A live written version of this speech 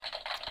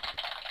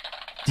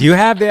Do you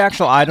have the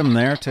actual item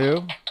there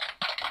too?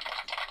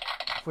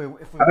 Oh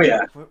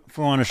yeah. If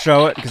we want to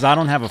show it, because I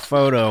don't have a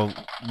photo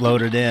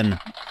loaded in.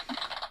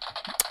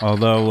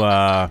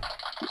 Although,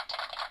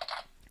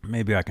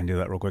 maybe I can do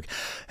that real quick.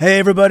 Hey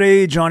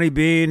everybody, Johnny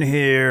Bean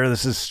here.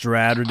 This is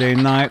Straturday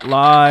Night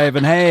Live.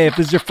 And hey, if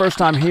this is your first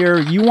time here,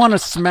 you want to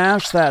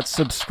smash that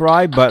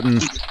subscribe button.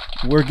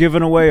 We're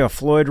giving away a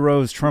Floyd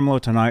Rose tremolo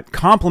tonight.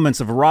 Compliments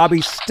of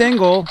Robbie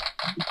Stingle.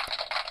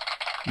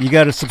 You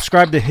got to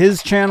subscribe to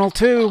his channel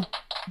too.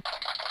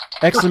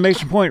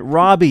 Exclamation point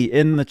Robbie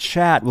in the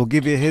chat. We'll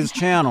give you his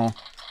channel.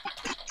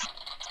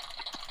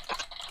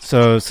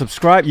 So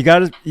subscribe. You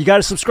got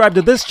to subscribe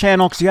to this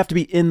channel because you have to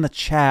be in the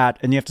chat,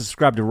 and you have to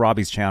subscribe to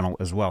Robbie's channel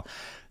as well.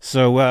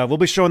 So we'll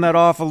be showing that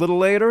off a little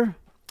later.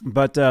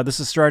 But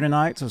this is Straturday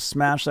night, so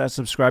smash that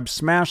subscribe,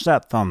 smash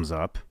that thumbs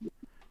up,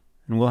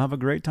 and we'll have a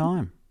great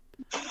time.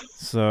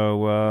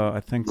 So I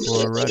think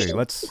we're ready.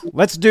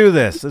 Let's do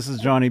this. This is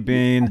Johnny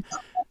Bean.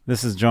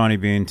 This is Johnny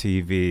Bean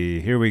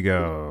TV. Here we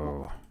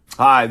go.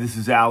 Hi, this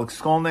is Alex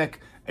Skolnick,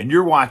 and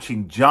you're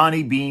watching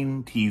Johnny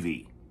Bean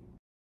TV.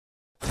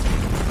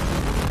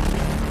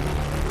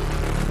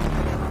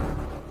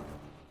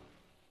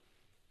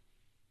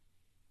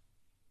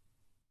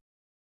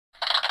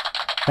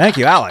 Thank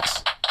you,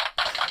 Alex.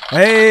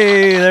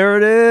 Hey, there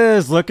it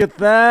is. Look at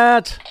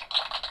that.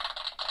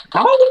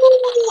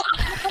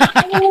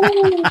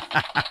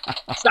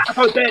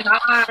 Saturday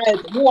night,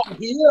 you are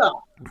here.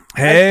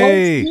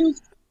 Hey,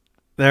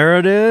 there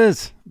it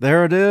is.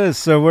 There it is.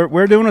 So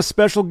we're doing a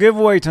special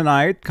giveaway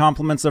tonight.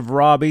 Compliments of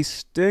Robbie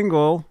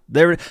Stingle.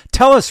 There.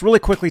 Tell us really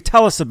quickly.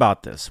 Tell us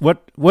about this. What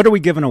are we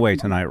giving away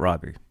tonight,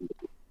 Robbie?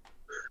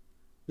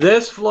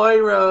 This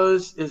Floyd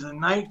Rose is a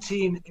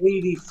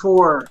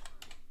 1984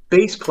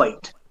 base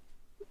plate,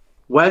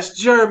 West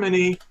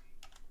Germany.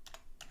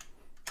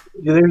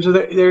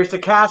 There's the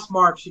cast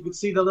marks. You can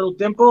see the little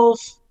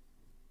dimples.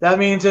 That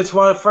means it's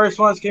one of the first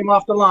ones came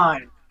off the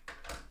line.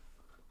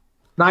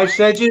 Knife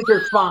edges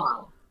are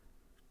fine.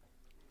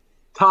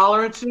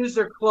 Tolerances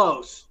are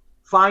close.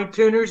 Fine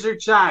tuners are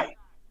tight.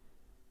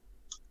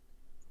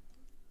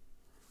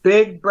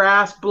 Big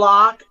brass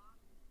block,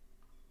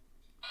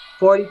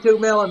 42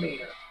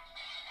 millimeter.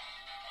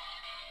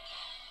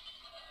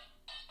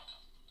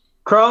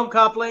 Chrome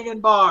coupling and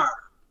bar.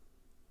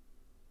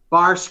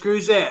 Bar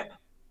screws in.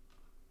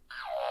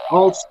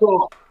 Old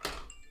school.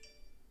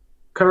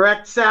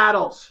 Correct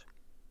saddles.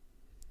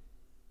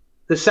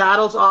 The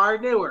saddles are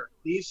newer.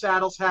 These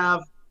saddles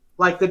have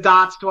like the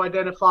dots to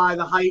identify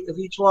the height of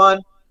each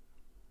one.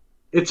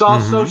 It's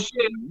also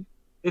shimmed.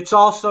 It's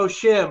also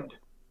shimmed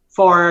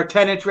for a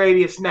 10-inch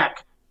radius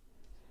neck.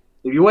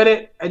 If you win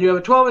it and you have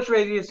a 12-inch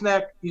radius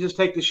neck, you just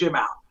take the shim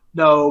out.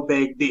 No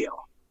big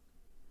deal.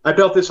 I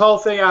built this whole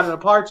thing out of a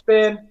parts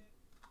bin.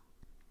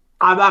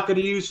 I'm not going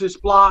to use this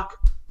block.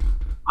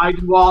 I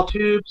do all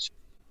tubes.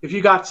 If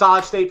you got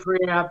solid state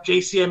preamp,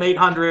 JCM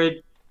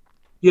 800,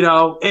 you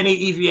know,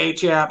 any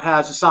EVH amp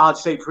has a solid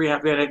state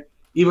preamp in it,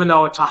 even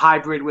though it's a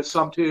hybrid with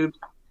some tubes.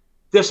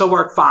 This will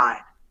work fine.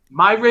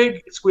 My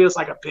rig squeals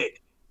like a pig,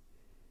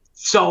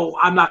 so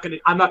I'm not gonna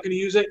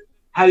use it.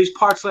 Had these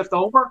parts left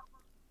over,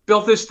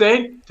 built this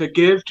thing to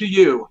give to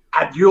you.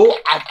 Adieu,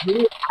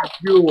 adieu,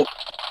 adieu.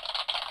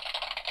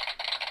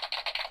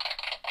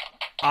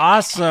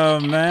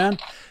 Awesome, man.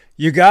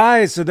 You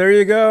guys, so there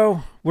you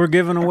go. We're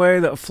giving away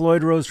the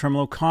Floyd Rose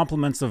Tremolo.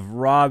 Compliments of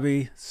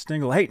Robbie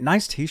Stingle. Hey,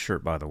 nice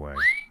t-shirt, by the way.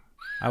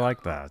 I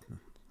like that.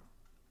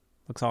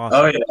 Looks awesome.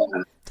 Oh, yeah.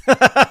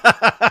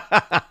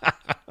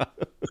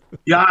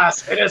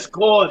 Yes, it is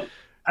good.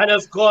 It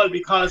is good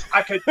because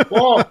I can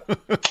go.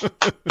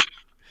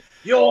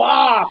 You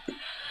are.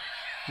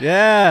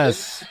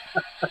 Yes.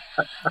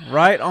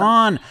 Right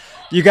on.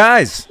 You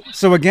guys,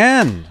 so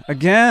again,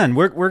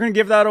 we're going to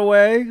give that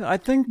away. I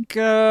think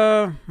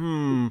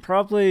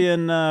probably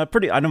in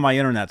I know my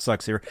internet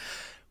sucks here.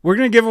 We're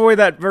going to give away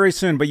that very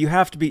soon, but you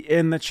have to be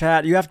in the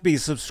chat. You have to be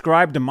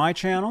subscribed to my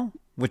channel,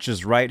 which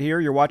is right here.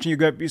 You're watching, you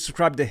got to be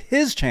subscribed to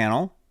his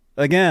channel.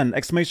 Again,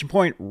 exclamation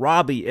point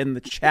Robbie in the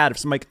chat. If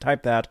somebody can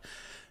type that,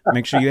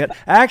 make sure you hit.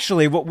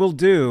 Actually, what we'll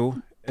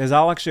do is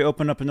I'll actually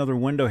open up another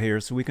window here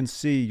so we can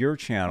see your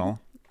channel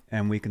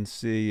and we can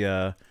see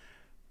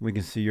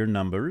your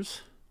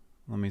numbers.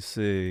 Let me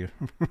see.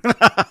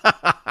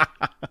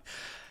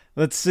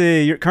 Let's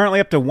see. You're currently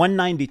up to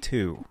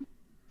 192.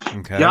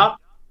 Okay. Yep.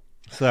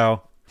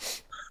 So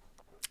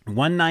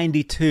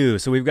 192.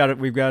 So we've got an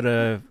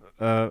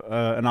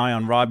eye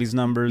on Robbie's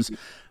numbers.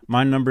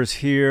 My numbers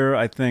here.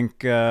 I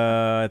think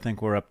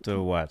we're up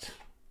to what?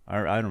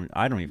 I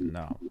don't even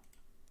know.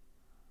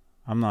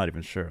 I'm not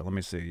even sure. Let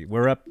me see.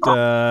 We're up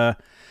to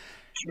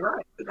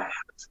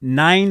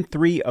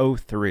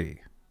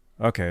 9303.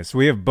 Okay, so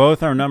we have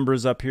both our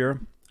numbers up here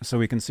so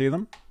we can see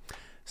them.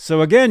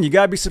 So again, you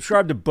got to be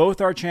subscribed to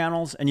both our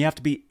channels and you have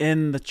to be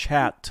in the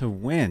chat to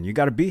win. You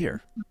got to be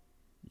here.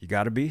 You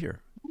got to be here.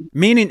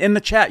 Meaning in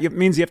the chat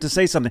means you have to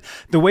say something.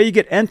 The way you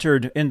get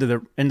entered into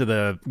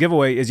the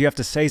giveaway is you have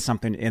to say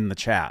something in the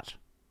chat.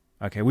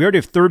 Okay, we already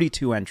have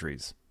 32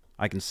 entries.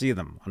 I can see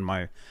them on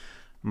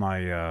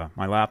my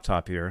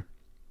laptop here.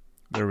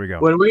 There we go.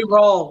 When we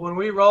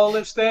roll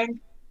this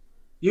thing,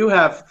 you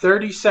have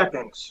 30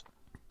 seconds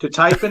to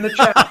type in the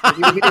chat that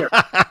you're here.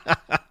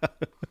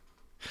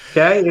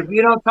 Okay? If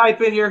you don't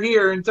type in you're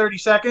here in 30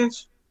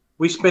 seconds,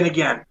 we spin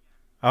again.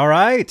 All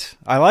right.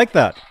 I like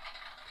that.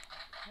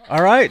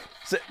 All right.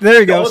 So, there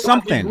you go.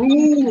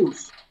 Something.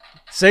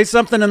 Say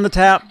something in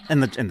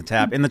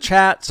the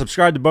chat.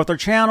 Subscribe to both our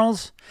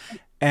channels,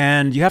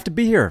 and you have to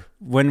be here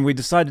when we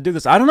decide to do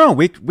this. I don't know.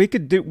 We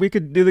could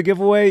do the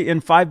giveaway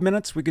in 5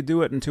 minutes. We could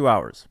do it in 2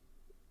 hours.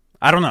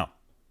 I don't know.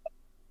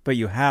 But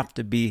you have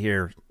to be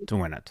here to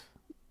win it.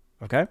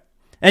 Okay?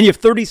 And you have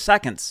 30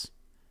 seconds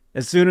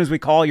as soon as we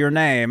call your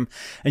name,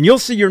 and you'll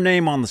see your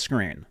name on the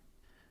screen,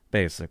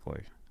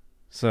 basically.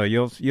 So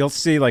you'll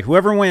see, like,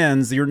 whoever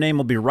wins, your name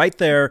will be right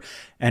there,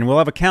 and we'll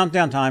have a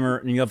countdown timer,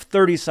 and you have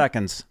 30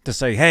 seconds to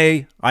say,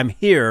 hey, I'm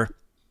here.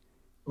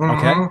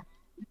 Okay?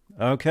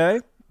 Okay?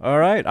 All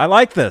right. I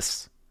like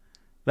this.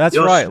 That's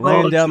right.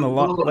 Laying down the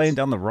law,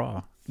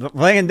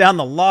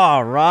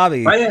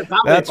 Robbie.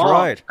 That's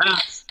right.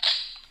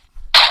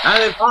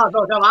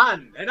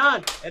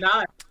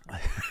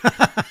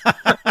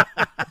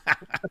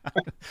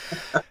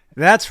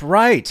 That's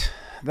right.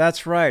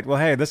 That's right. Well,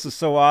 hey, this is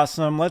so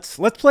awesome. Let's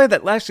play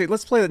that. Actually,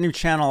 let's play that new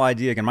channel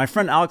ID again. My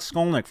friend Alex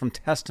Skolnick from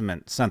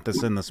Testament sent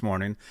this in this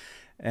morning,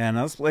 and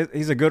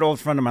he's a good old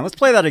friend of mine. Let's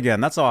play that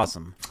again. That's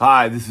awesome.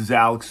 Hi, this is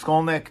Alex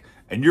Skolnick,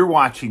 and you're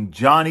watching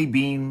Johnny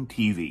Bean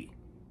TV.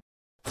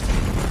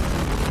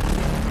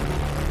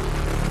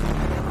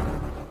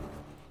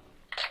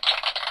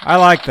 I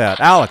like that.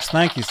 Alex,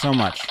 thank you so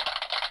much.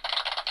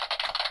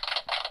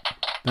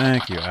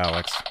 Thank you,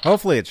 Alex.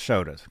 Hopefully it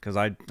showed it, because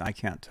I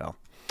can't tell.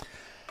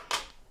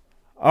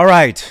 All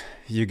right,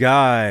 you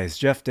guys.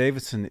 Jeff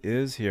Davidson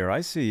is here. I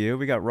see you.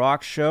 We got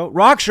Rock Show.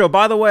 Rock Show,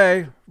 by the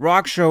way.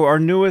 Rock Show, our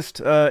newest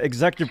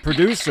executive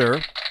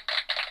producer.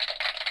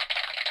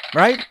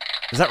 Right?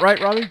 Is that right,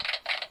 Robbie?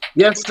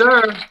 Yes,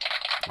 sir.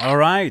 All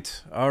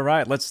right. All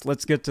right.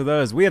 Let's get to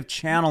those. We have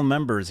channel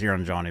members here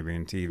on Johnny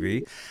Bean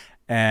TV.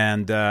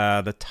 And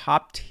the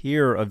top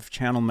tier of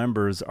channel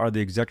members are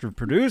the executive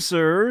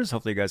producers.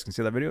 Hopefully you guys can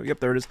see that video. Yep,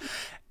 there it is.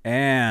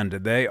 And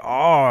they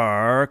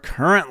are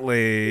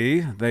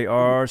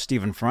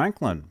Stephen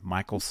Franklin,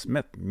 Michael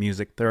Smith,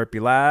 Music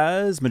Therapy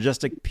Laz,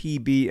 Majestic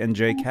PB and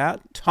J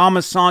Cat,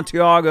 Thomas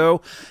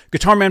Santiago,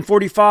 Guitar Man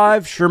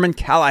 45, Sherman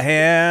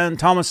Callahan,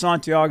 Thomas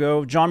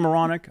Santiago, John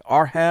Moronic,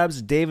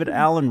 Arhabs, David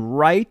Allen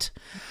Wright,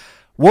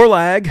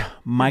 Warlag,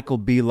 Michael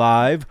B.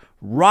 Live,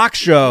 Rock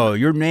Show.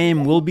 Your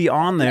name will be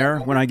on there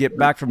when I get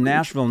back from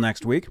Nashville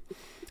next week.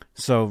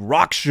 So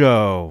Rock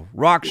Show.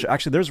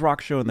 Actually, there's Rock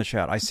Show in the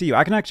chat. I see you.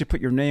 I can actually put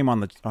your name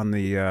on the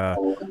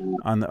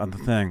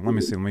thing. Let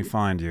me see. Let me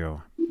find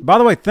you. By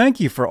the way,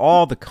 thank you for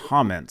all the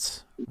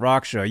comments.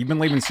 Rock Show. You've been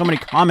leaving so many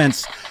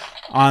comments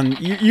on.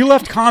 You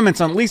left comments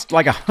on at least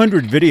like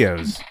 100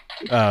 videos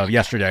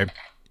yesterday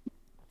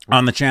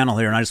on the channel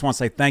here, and I just want to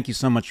say thank you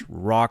so much,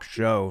 Rock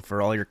Show,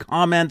 for all your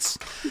comments.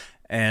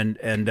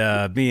 And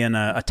being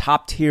a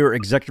top tier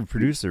executive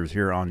producers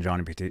here on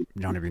Johnny Bean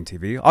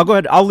TV. I'll go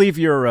ahead. I'll leave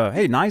your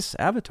hey, nice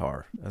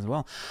avatar as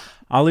well.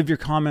 I'll leave your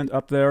comment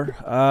up there.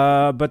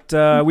 But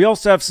we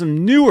also have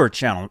some newer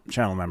channel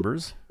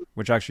members,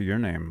 which actually your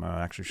name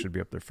actually should be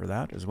up there for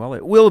that as well.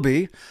 It will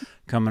be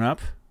coming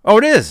up. Oh,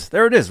 it is.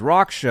 There it is.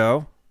 Rock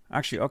Show.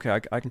 Actually, okay,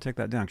 I can take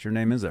that down because your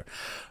name is there.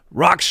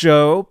 Rock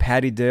Show,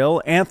 Patty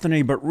Dale,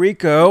 Anthony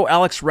Butrico,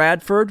 Alex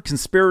Radford,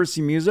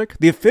 Conspiracy Music,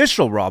 The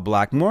Official Rob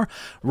Blackmore,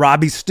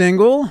 Robbie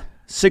Stingle,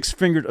 Six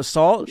Fingered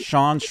Assault,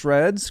 Sean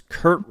Shreds,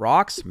 Kurt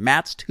Rocks,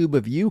 Matt's Tube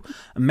of You,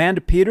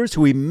 Amanda Peters,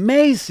 who we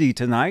may see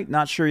tonight,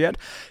 not sure yet,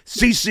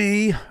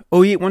 CC,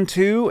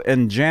 0812,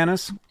 and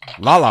Janice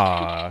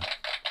Lala.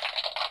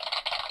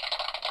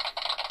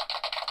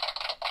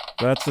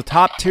 That's the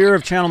top tier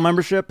of channel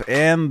membership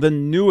and the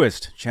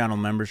newest channel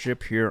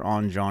membership here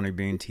on Johnny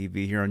Bean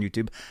TV here on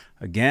YouTube.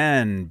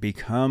 Again,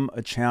 become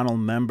a channel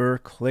member.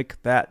 Click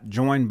that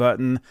join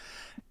button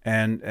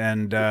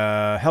and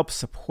help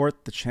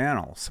support the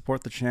channel.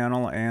 Support the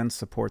channel and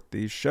support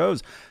these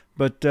shows.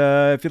 But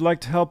if you'd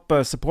like to help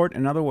support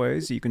in other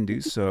ways, you can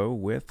do so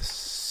with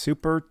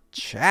super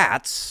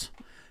chats.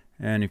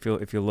 And if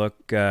you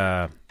look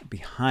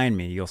behind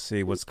me, you'll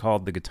see what's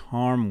called the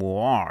Guitar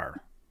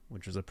Moir,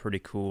 which is a pretty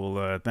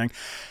cool thing.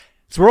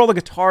 It's where all the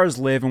guitars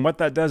live, and what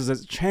that does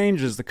is it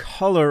changes the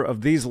color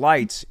of these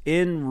lights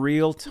in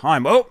real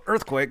time. Oh,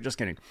 earthquake, just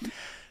kidding.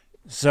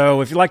 So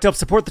if you'd like to help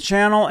support the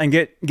channel and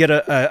get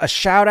a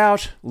shout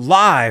out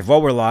live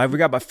while we're live, we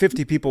got about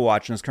 50 people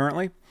watching us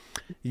currently.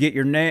 You get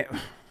your name.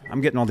 I'm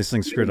getting all these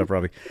things screwed up,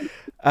 Robbie.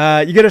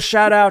 You get a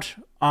shout out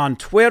on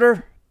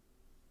Twitter,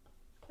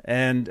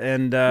 and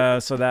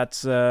so that's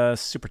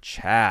super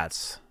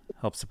chats.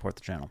 Help support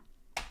the channel.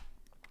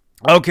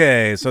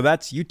 Okay, so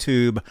that's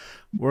YouTube.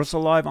 We're also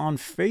live on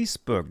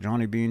Facebook,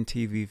 Johnny Bean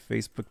TV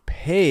Facebook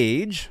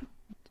page.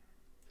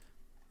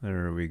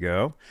 There we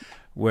go.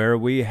 where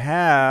we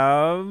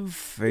have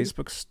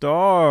Facebook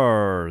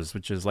Stars,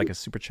 which is like a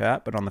super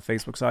chat, but on the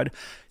Facebook side.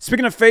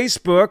 Speaking of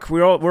Facebook,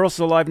 we're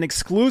also live in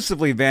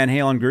exclusively Van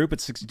Halen group at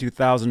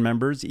 62,000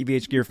 members,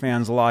 EVH Gear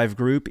Fans Live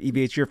group,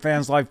 EVH Gear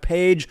Fans Live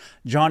page,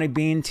 Johnny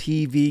Bean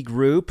TV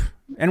group.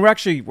 And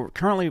we're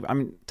currently,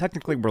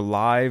 technically we're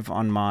live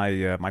on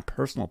my my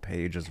personal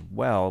page as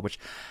well, which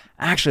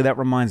actually that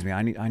reminds me,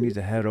 I need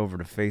to head over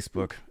to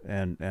Facebook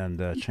and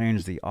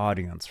change the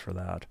audience for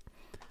that.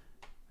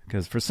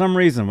 Because for some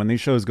reason, when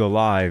these shows go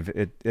live,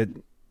 it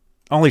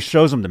only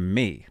shows them to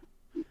me.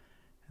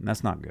 And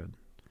that's not good.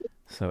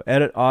 So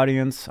edit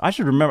audience. I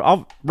should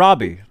remember.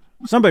 Robbie,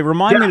 somebody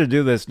remind me to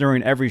do this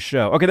during every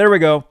show. Okay, there we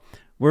go.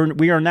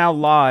 We are now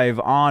live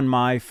on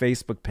my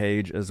Facebook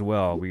page as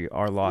well. We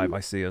are live.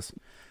 I see us.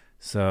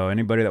 So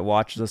anybody that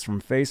watches us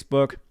from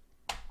Facebook,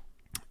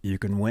 you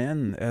can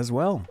win as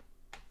well.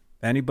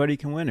 Anybody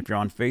can win if you're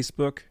on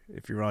Facebook,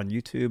 if you're on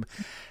YouTube.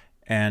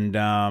 And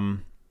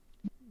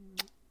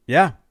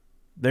yeah.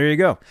 There you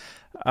go.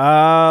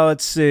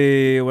 Let's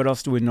see. What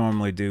else do we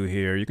normally do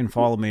here? You can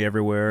follow me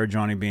everywhere,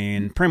 Johnny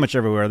Bean, pretty much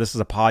everywhere. This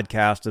is a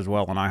podcast as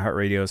well on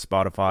iHeartRadio,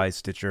 Spotify,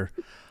 Stitcher,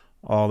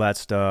 all that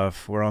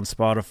stuff. We're on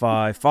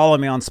Spotify. Follow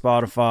me on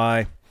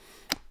Spotify.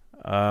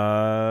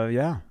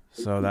 Yeah.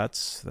 So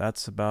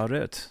that's about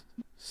it.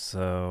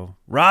 So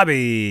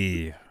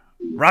Robbie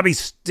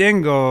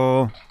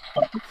Stingle.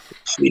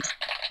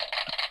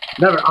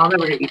 I'll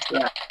never get used to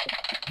that.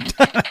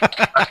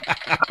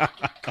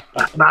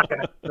 not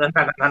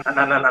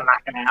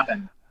gonna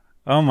happen.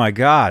 Oh my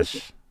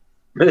gosh.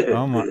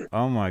 Oh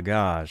my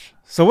gosh.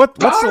 So what's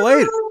the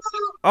latest?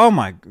 Oh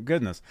my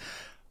goodness.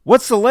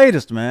 What's the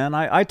latest, man?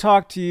 I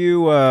talked to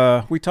you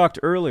we talked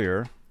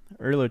earlier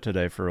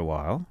today for a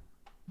while.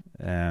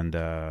 And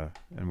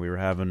we were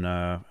having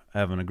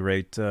a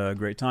great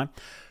time.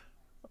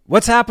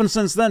 What's happened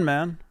since then,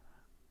 man?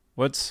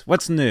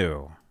 What's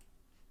new?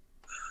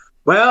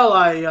 Well,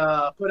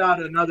 I put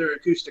out another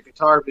acoustic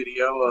guitar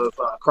video of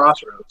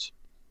Crossroads,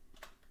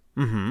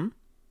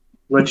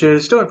 which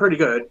is doing pretty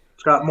good.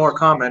 It's got more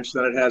comments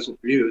than it has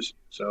views,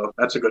 so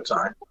that's a good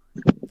sign.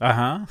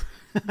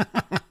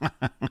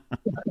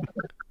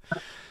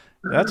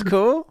 That's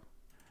cool.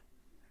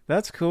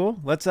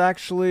 Let's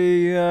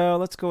actually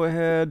let's go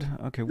ahead.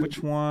 Okay,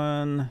 which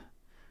one?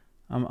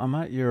 I'm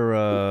at your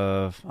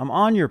I'm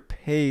on your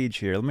page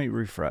here. Let me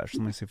refresh.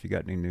 Let me see if you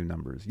got any new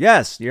numbers.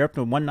 Yes, you're up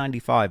to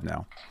 195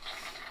 now.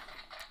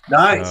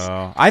 Nice.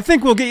 So, I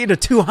think we'll get you to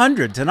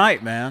 200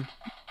 tonight, man.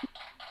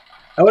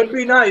 That would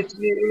be nice.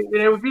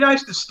 It would be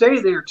nice to stay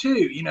there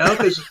too,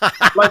 because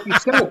like you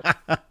said,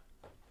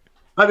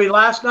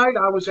 last night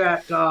I was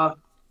at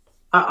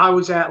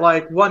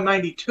like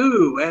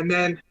 192, and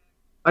then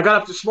I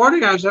got up this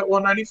morning, I was at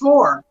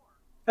 194.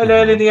 And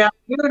then in the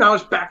afternoon, I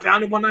was back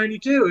down to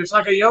 192. It's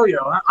like a yo-yo.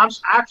 I'm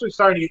actually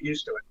starting to get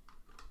used to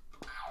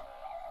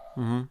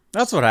it.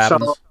 That's what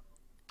happens. So,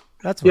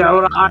 that's what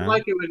happens, I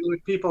like it when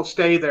people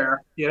stay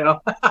there,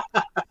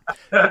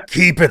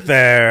 Keep it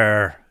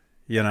there,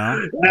 Yeah,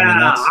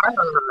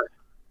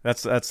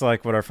 that's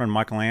like what our friend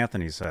Michael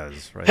Anthony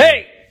says, right?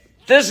 Hey,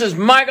 this is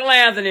Michael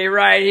Anthony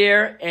right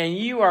here, and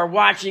you are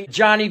watching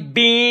Johnny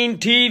Bean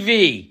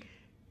TV.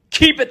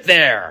 Keep it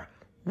there.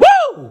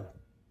 Woo!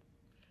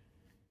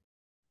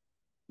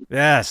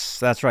 Yes,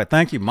 that's right.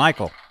 Thank you,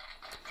 Michael.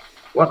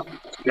 Well,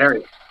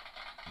 Gary.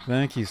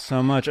 Thank you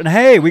so much. And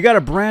hey, we got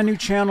a brand new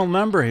channel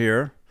member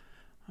here.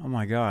 Oh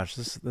my gosh,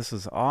 this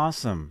is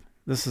awesome.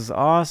 This is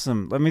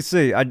awesome. Let me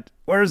see. I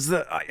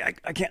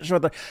can't show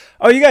it.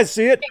 Oh, you guys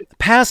see it?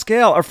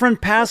 Pascal, our friend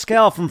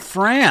Pascal from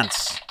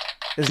France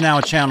is now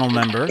a channel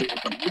member.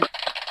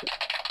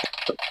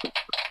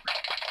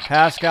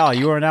 Pascal,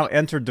 you are now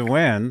entered to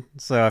win.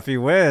 So if he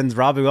wins,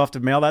 Robbie will have to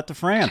mail that to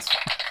France.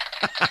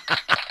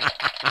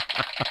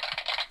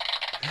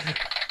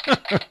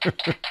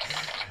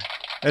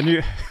 And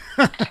you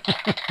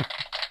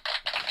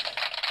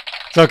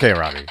It's okay,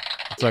 Robbie.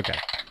 It's okay.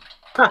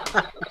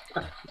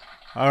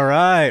 All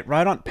right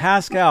on.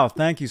 Pascal,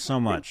 thank you so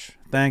much.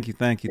 Thank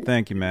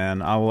you,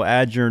 man. I will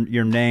add your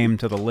name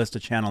to the list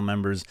of channel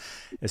members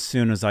as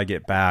soon as I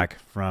get back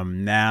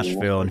from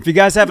Nashville. And if you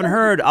guys haven't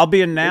heard, I'll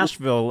be in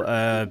Nashville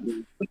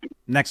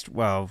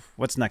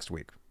what's next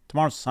week?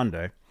 Tomorrow's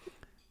Sunday.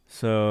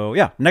 So,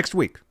 yeah, next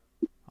week.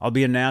 I'll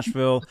be in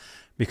Nashville.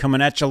 Be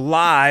coming at you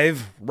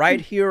live right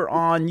here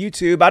on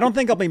YouTube. I don't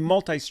think I'll be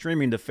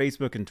multi-streaming to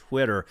Facebook and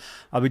Twitter.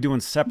 I'll be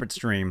doing separate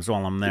streams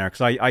while I'm there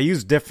because I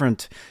use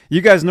different. You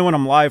guys know when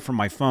I'm live from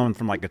my phone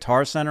from like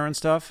Guitar Center and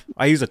stuff.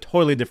 I use a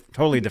totally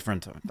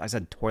different. I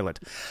said toilet.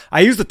 I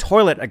use the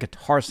toilet at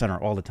Guitar Center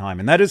all the time,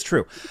 and that is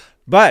true.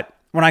 But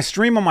when I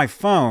stream on my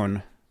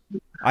phone,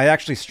 I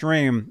actually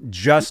stream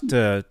just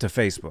to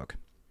Facebook.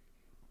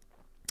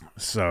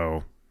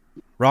 So.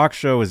 Rock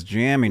Show is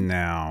jamming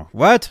now.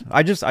 What?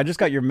 I just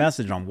got your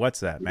message on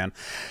WhatsApp, man.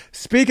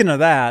 Speaking of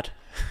that,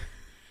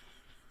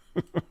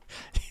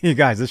 you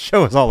guys, this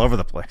show is all over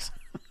the place.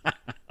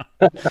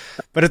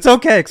 But it's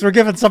okay because we're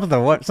giving something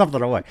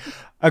away.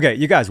 Okay,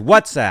 you guys,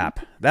 WhatsApp.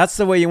 That's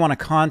the way you want to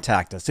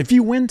contact us. If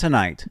you win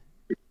tonight,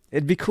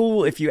 it'd be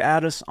cool if you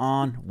add us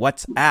on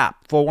WhatsApp,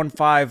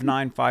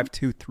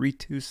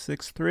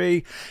 415-952-3263.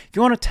 If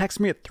you want to text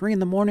me at 3 in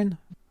the morning,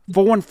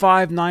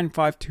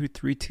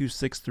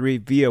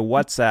 415-952-3263 via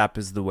WhatsApp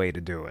is the way to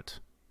do it.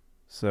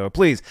 So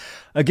please,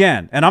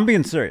 again, and I'm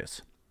being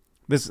serious.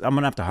 I'm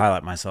going to have to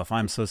highlight myself.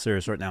 I'm so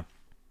serious right now.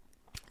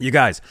 You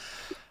guys,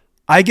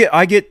 I get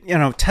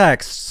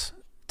text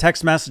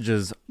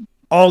messages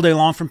all day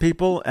long from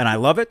people, and I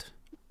love it.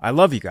 I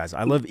love you guys.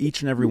 I love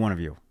each and every one of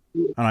you.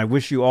 And I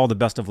wish you all the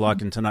best of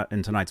luck in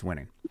tonight's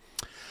winning.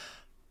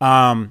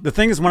 The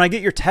thing is, when I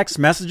get your text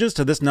messages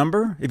to this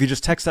number, if you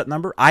just text that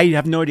number, I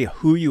have no idea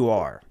who you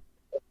are.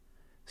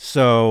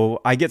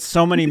 So I get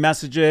so many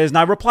messages, and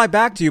I reply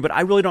back to you, but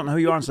I really don't know who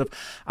you are and stuff.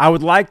 I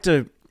would like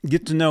to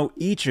get to know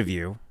each of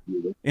you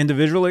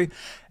individually,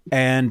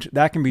 and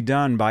that can be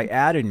done by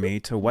adding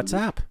me to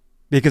WhatsApp,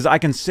 because I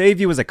can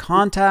save you as a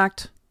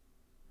contact.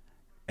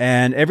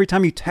 And every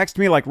time you text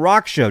me, like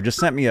Rock Show just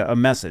sent me a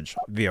message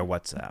via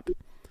WhatsApp.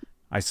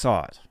 I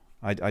saw it.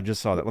 I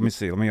just saw that. Let me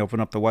see. Let me open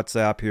up the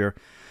WhatsApp here.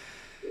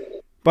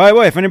 By the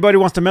way, if anybody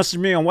wants to message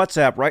me on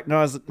WhatsApp, right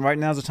now is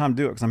the time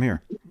to do it, because I'm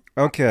here.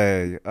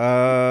 Okay.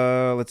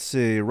 Let's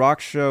see. Rock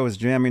Show is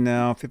jamming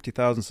now.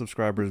 50,000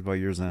 subscribers by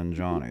year's end,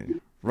 Johnny.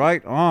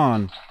 Right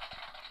on.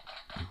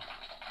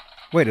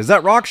 Wait, is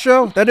that Rock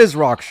Show? That is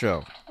Rock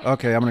Show.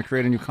 Okay, I'm going to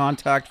create a new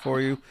contact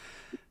for you.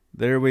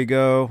 There we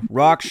go.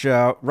 Rock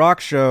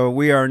Show.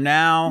 We are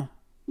now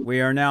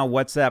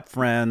WhatsApp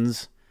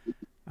friends.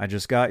 I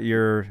just got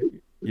your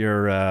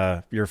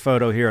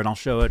photo here, and I'll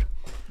show it.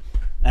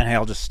 And hey,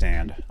 I'll just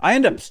stand. I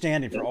end up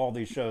standing for all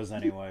these shows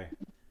anyway,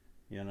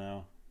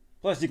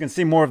 Plus, you can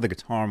see more of the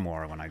guitar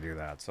more when I do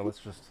that. So let's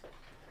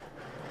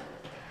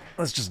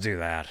just do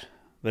that.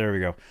 There we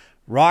go.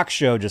 Rock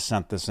Show just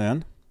sent this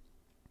in.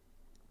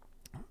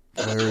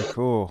 Very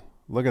cool.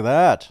 Look at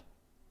that.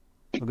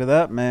 Look at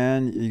that,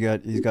 man.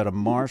 He's got a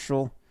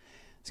Marshall.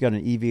 He's got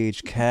an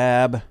EVH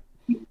cab.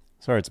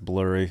 Sorry, it's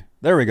blurry.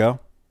 There we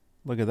go.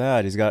 Look at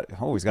that. He's got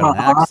an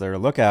axe there.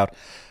 Look out.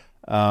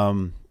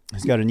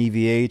 He's got an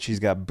EVH. He's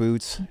got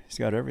boots. He's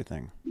got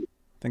everything. I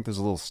think there's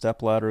a little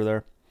step ladder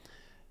there.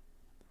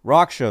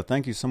 Rock Show,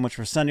 thank you so much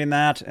for sending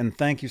that, and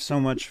thank you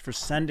so much for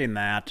sending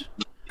that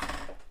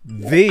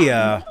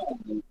via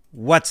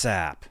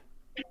WhatsApp.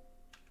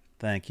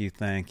 Thank you.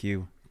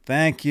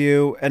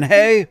 And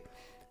hey,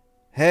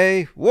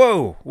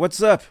 whoa,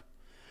 what's up?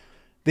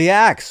 The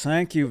Axe,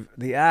 thank you.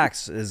 The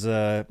Axe is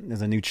a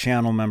new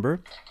channel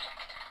member.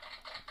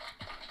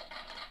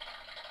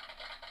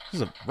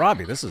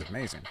 Robbie, this is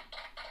amazing.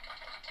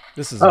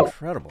 This is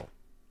incredible.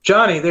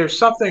 Johnny, there's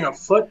something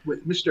afoot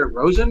with Mr.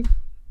 Rosen.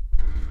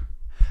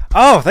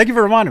 Oh, thank you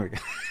for reminding me.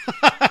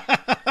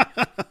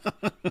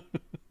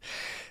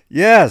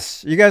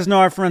 Yes, you guys know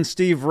our friend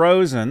Steve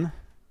Rosen.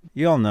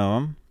 You all know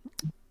him.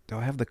 Do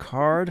I have the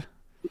card?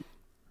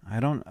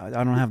 I don't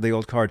have the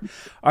old card.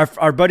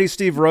 Our buddy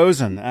Steve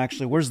Rosen,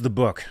 actually, where's the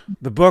book?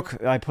 The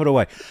book I put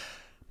away.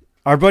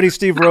 Our buddy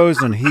Steve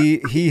Rosen,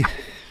 he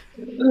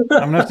I'm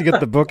going to have to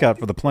get the book out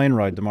for the plane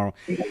ride tomorrow.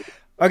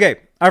 Okay,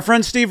 our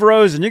friend Steve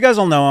Rosen, you guys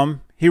all know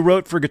him. He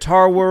wrote for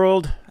Guitar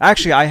World.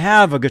 Actually, I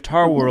have a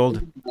Guitar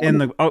World in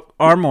the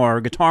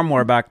Guitar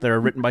More back there,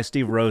 written by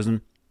Steve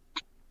Rosen.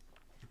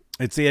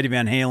 It's the Eddie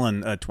Van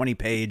Halen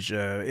 20-page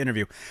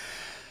interview.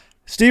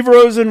 Steve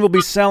Rosen will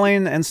be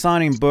selling and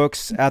signing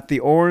books at the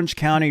Orange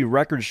County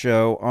Record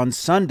Show on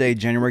Sunday,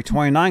 January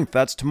 29th.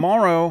 That's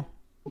tomorrow.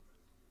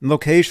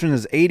 Location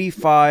is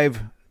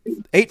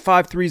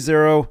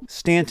 8530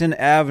 Stanton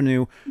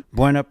Avenue,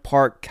 Buena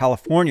Park,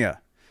 California.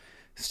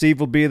 Steve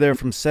will be there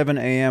from 7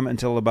 a.m.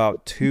 until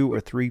about 2 or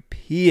 3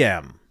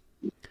 p.m.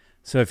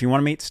 So if you want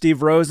to meet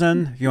Steve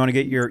Rosen, if you want to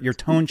get your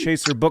Tone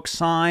Chaser book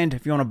signed,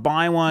 if you want to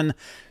buy one,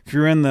 if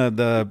you're in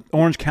the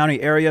Orange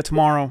County area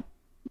tomorrow,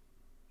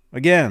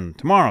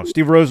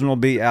 Steve Rosen will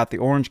be at the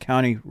Orange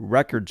County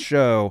Record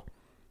Show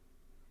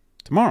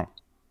tomorrow.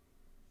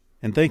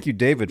 And thank you,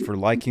 David, for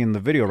liking the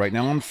video right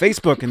now on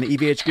Facebook in the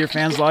EVH Gear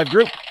Fans Live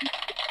group.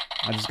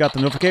 I just got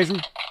the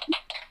notification.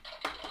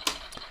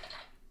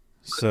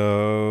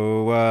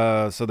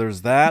 So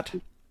there's that.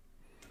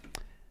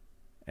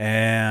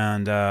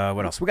 And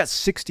what else? We got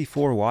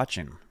 64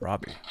 watching,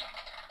 Robbie.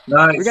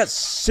 Nice. We got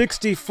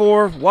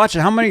 64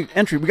 watching. How many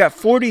entries? We got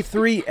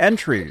 43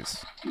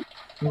 entries.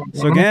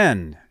 So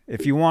again,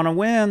 if you want to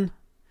win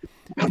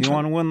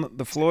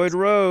the Floyd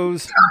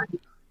Rose,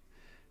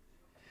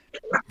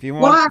 if you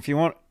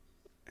want,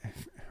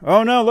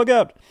 oh no, look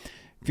out!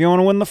 If you want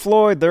to win the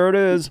Floyd, there it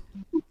is.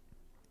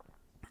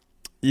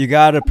 You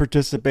got to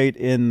participate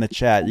in the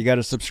chat. You got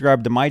to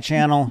subscribe to my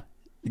channel.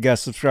 You got to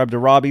subscribe to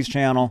Robbie's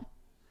channel.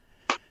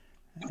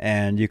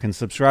 And you can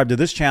subscribe to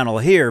this channel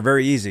here.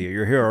 Very easy.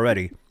 You're here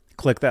already.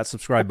 Click that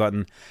subscribe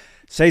button.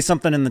 Say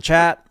something in the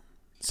chat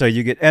so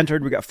you get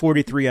entered. We got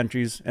 43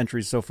 entries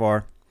so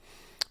far.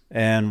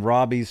 And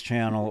Robbie's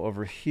channel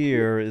over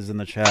here is in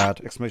the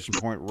chat. Exclamation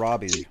point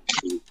Robbie.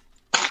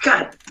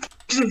 God.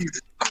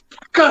 Jeez.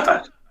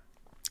 God.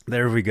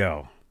 There we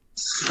go.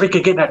 We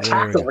could get that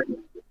tackle.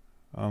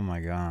 Oh my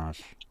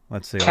gosh.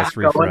 Let's see. Let's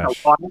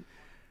refresh.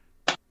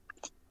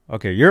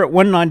 Okay, you're at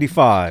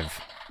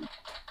 195.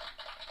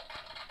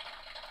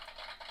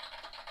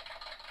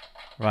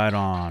 Right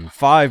on.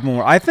 5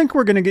 more. I think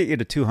we're going to get you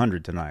to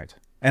 200 tonight.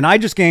 And I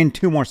just gained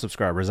 2 more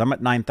subscribers. I'm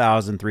at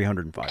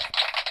 9,305.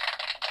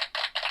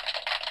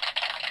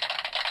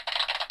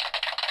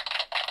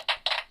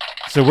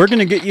 So we're going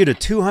to get you to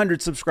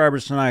 200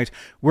 subscribers tonight.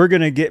 We're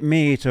going to get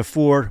me to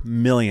 4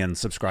 million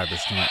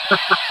subscribers tonight.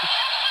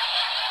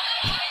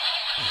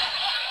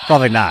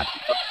 Probably not.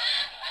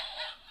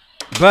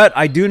 But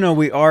I do know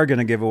we are going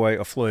to give away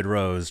a Floyd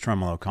Rose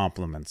Tremolo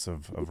Compliments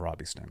of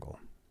Robbie Stingle.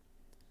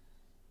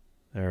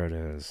 There it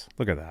is.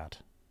 Look at that.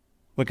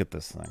 Look at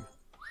this thing.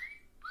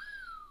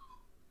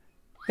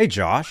 Hey,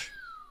 Josh.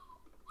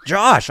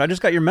 Josh, I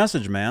just got your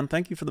message, man.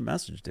 Thank you for the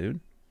message, dude.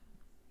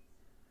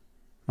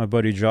 My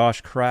buddy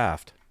Josh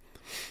Kraft,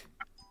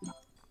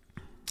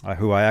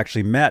 who I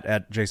actually met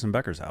at Jason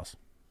Becker's house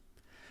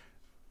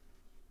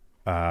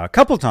a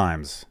couple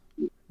times.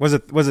 Was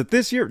it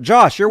this year?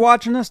 Josh, you're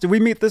watching this? Did we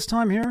meet this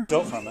time here?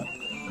 Don't from it.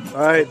 All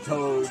right,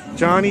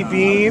 Johnny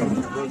Bean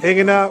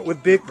hanging out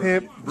with Big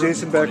Pimp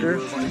Jason Becker.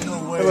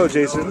 Hello,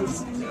 Jason.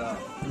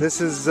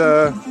 This is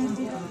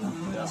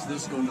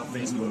This is going on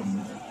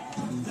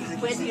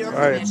Facebook. With your all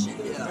right.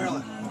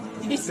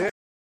 permission.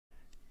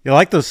 You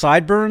like those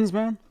sideburns,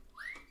 man?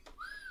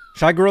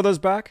 Should I grow those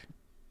back?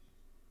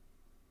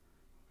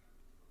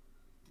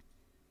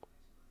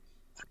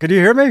 Can you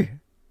hear me?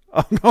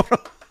 Oh, no.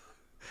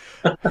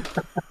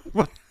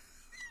 What?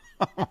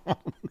 Oh, no.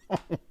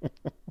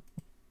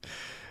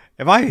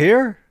 Am I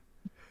here?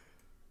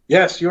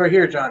 Yes, you are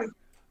here, Johnny.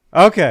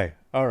 Okay.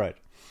 All right.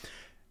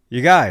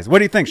 You guys, what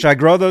do you think? Should I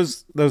grow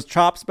those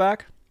chops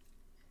back?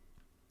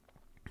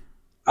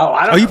 Oh,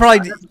 I don't Oh, you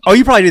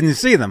know. probably didn't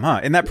see them,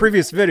 huh? In that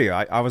previous video,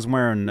 I was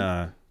wearing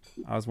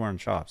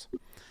chops.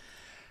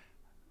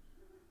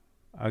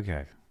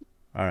 Okay.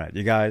 All right,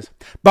 you guys.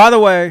 By the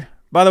way,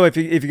 if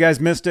you guys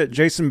missed it,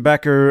 Jason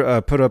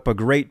Becker put up a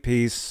great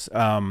piece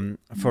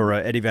for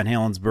Eddie Van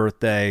Halen's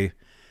birthday.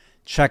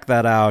 Check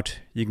that out.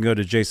 You can go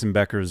to Jason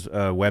Becker's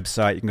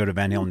website. You can go to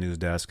Van Halen News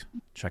Desk.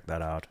 Check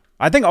that out.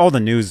 I think all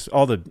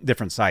the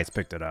different sites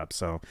picked it up.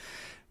 So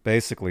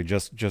basically,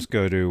 just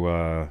go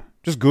to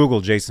just Google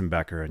Jason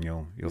Becker and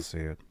you'll see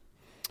it.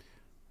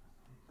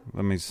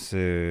 Let me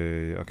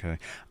see. Okay,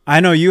 I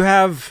know you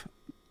have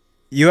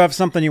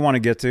something you want to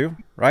get to,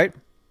 right?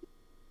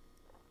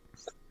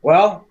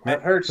 Well,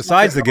 I've heard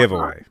Besides the something going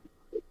giveaway.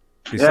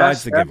 Besides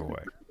Yes, the yeah.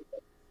 giveaway.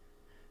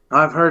 on.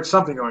 I've heard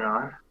something going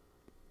on.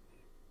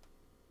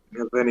 You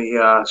have any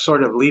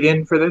sort of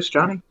lead-in for this,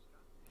 Johnny?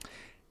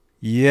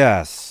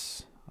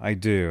 Yes, I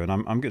do, and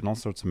I'm getting all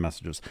sorts of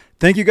messages.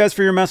 Thank you guys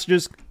for your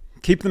messages.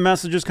 Keep the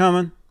messages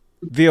coming.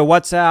 Via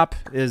WhatsApp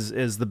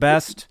is the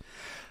best.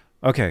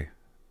 Okay,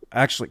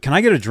 actually, can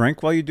I get a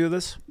drink while you do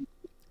this?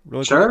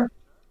 Really Sure. quick?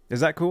 Is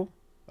that cool?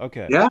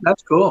 Okay. Yeah,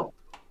 that's cool.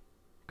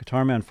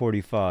 Guitar Man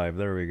 45.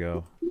 There we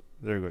go.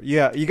 There we go.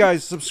 Yeah, you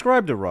guys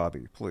subscribe to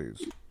Robbie,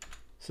 please.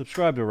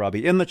 Subscribe to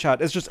Robbie in the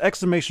chat. It's just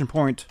exclamation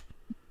point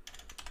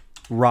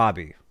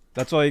Robbie.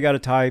 That's all you got to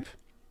type.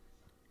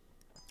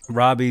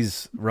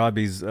 Robbie's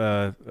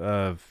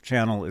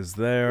channel is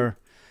there.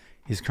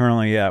 He's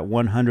currently at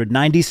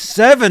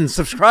 197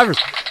 subscribers.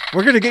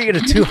 We're going to get you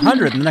to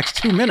 200 in the next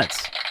 2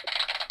 minutes.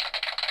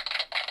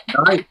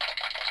 Nice.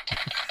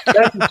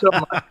 Thank you so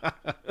much.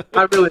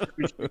 I really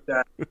appreciate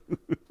that.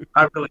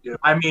 I really do.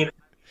 I mean,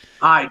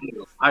 I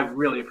do. I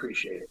really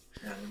appreciate it.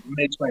 And it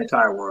makes my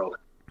entire world.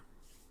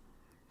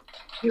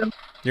 You know?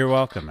 You're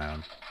welcome,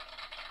 man.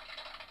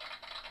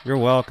 You're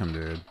welcome,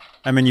 dude.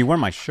 I mean, you wear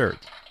my shirt,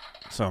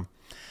 so.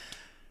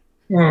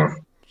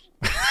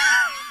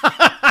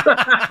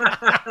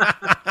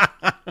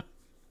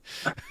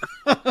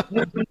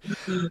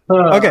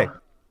 Okay.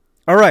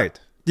 All right.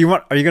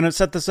 Are you going to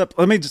set this up?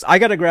 I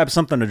got to grab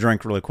something to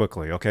drink really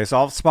quickly. Okay. So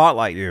I'll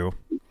spotlight you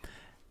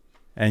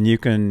and you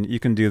can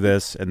do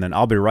this and then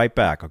I'll be right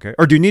back. Okay.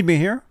 Or do you need me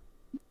here?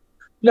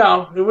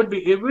 No, it would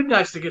be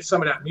nice to get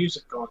some of that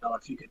music going on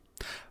if you could.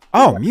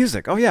 Oh,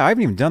 music. Oh yeah. I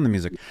haven't even done the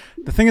music.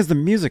 The thing is the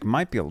music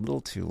might be a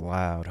little too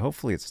loud.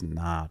 Hopefully it's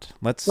not.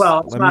 Let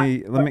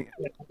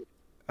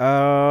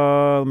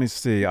me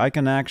see. I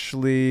can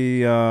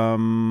actually,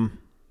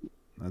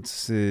 let's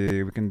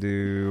see. We can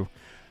do,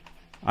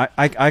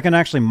 I can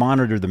actually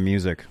monitor the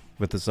music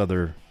with this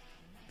other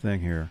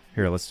thing here.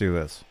 Here, let's do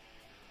this.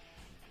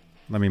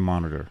 Let me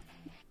monitor.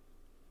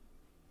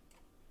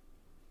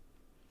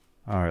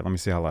 All right, let me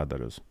see how loud that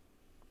is.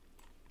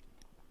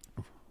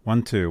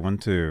 1 2 1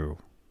 2.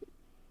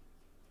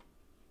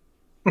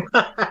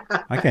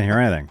 I can't hear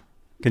anything.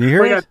 Can you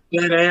hear We it? got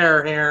dead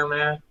air here,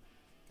 man.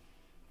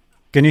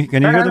 Can you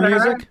hear the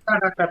music?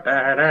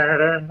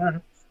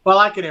 Well,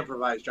 I can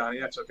improvise, Johnny.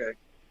 That's okay.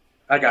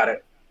 I got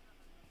it.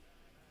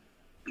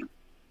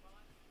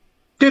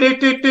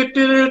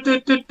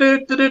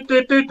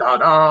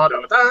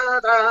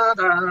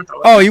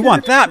 Oh, you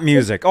want that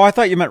music? Oh, I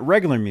thought you meant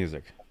regular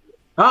music.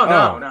 Oh,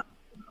 no, no.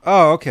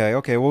 Oh,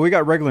 okay. Well, we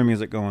got regular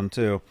music going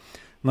too.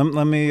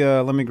 Let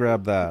me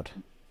grab that.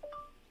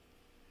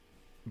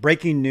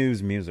 Breaking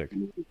news music.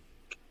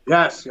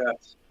 Yes,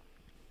 yes.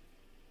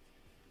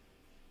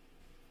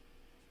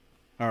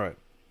 All right.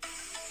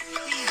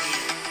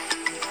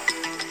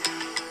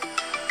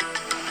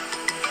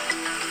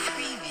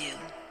 Preview.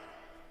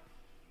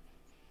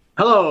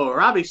 Hello,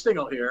 Robbie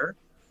Stingle here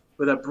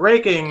with a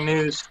breaking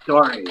news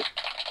story.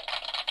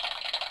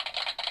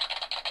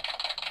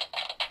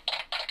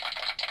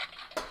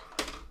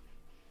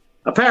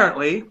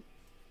 Apparently,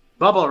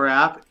 Bubble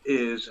Wrap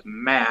is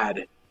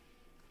mad.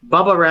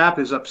 Bubble Wrap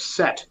is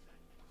upset.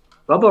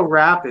 Bubble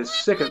Wrap is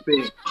sick of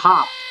being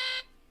popped.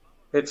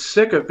 It's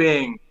sick of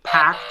being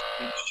packed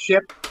and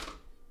shipped,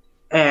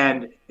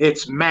 and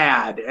it's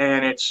mad,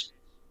 and it's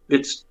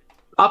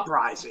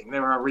uprising.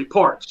 There are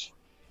reports.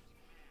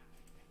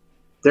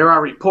 There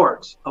are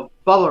reports of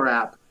Bubble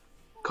Wrap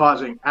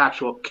causing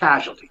actual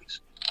casualties.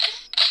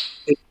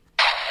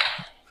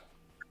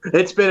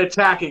 It's been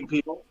attacking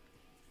people,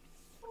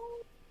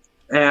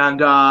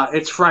 and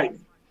it's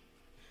frightening.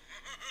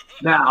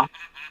 Now,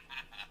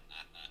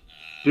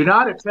 do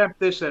not attempt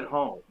this at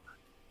home.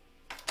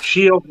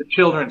 Shield the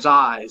children's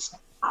eyes.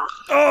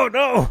 Oh,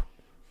 no.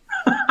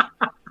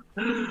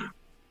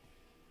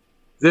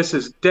 This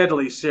is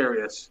deadly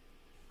serious.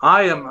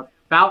 I am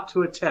about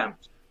to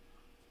attempt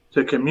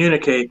to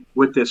communicate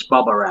with this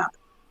Bubble Wrap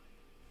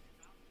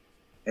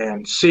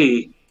and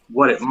see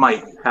what it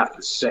might have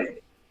to say.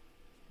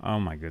 Oh,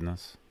 my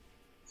goodness.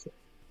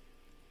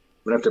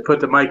 We have to put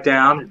the mic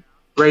down and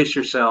brace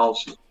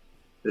yourselves.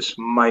 This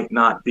might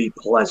not be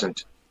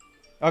pleasant.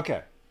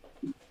 Okay.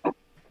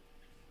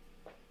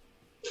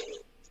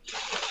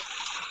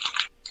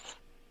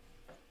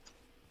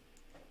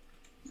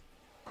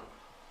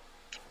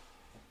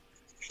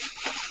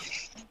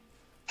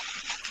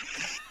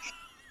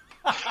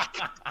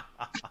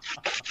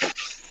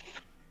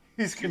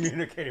 He's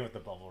communicating with the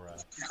Bubble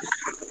Wrap.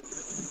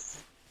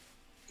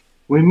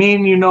 We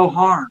mean you no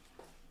harm.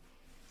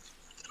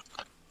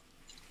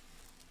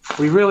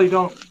 We really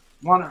don't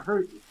want to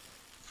hurt you.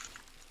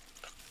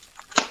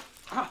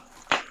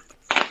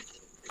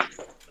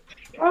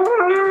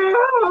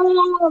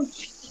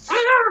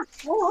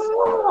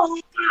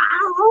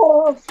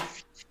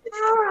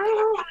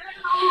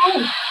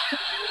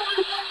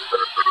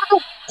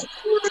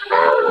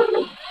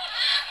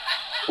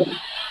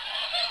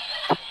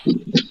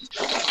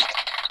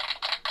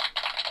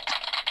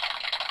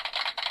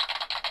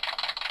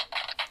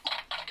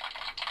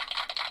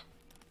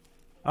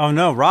 Oh,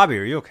 no. Robbie,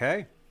 are you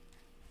okay?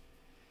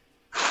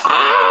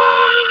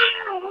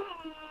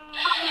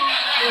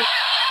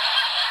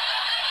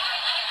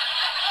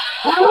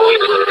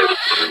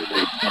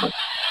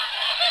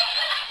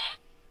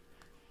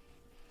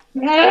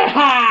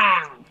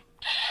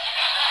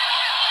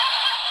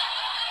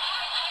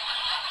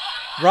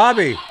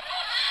 Robbie.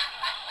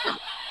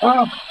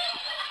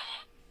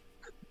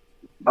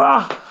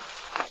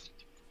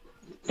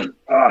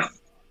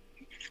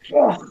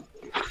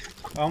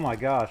 Oh, my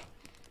gosh.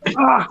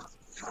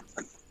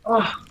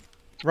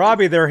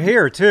 Robbie, they're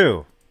here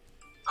too.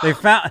 They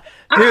found,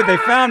 dude. They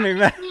found me,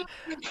 man.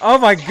 Oh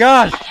my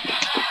gosh!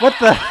 What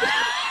the?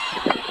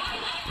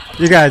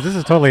 You guys, this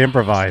is totally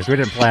improvised. We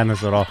didn't plan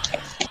this at all,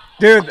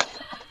 dude.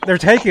 They're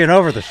taking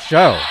over the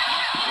show.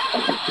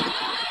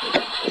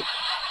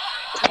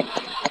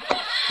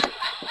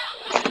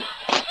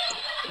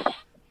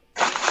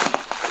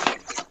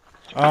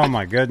 Oh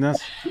my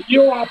goodness!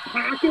 You are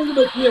packing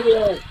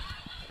material.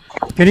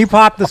 Can you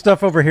pop the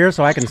stuff over here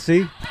so I can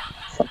see?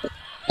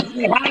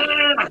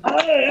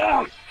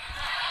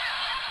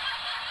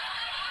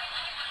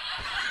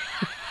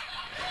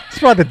 It's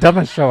probably the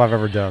dumbest show I've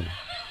ever done.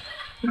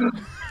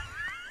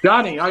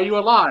 Johnny, are you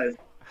alive?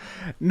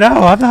 No,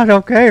 I'm not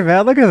okay,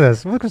 man. Look at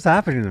this. Look what's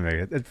happening to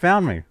me. It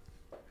found me.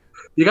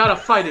 You gotta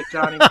fight it,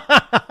 Johnny.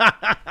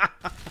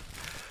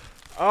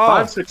 Oh.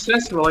 I've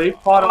successfully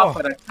fought off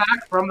an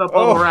attack from the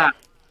Bubble Wrap.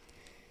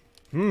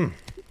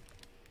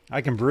 I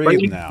can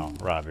breathe now,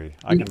 Robbie.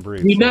 I can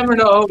breathe. You never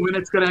know when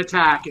it's going to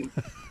attack, and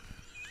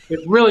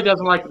it really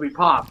doesn't like to be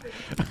popped.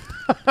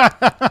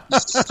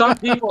 Some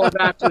people have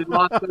actually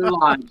lost their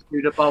lives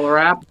due to Bubble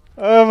Wrap.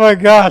 Oh my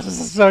gosh, this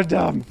is so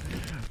dumb.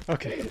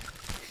 Okay.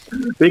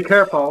 Be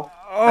careful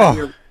at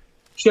your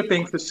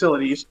shipping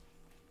facilities.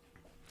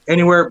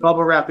 Anywhere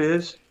Bubble Wrap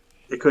is,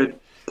 it could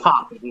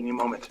pop at any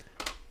moment.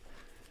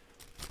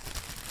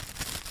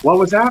 What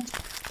was that?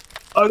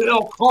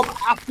 They'll come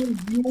after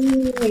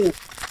you.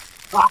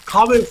 I'm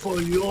coming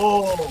for you.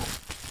 Oh.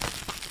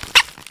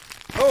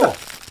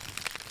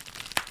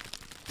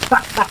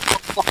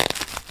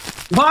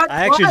 What?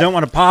 I actually don't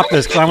want to pop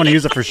this because I want to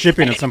use it for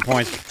shipping at some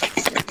point.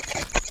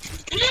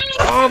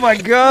 Oh my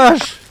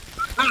gosh.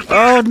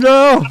 Oh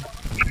no.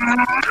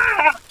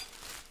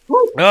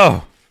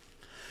 Oh.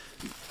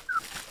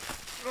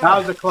 That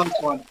was a close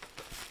one.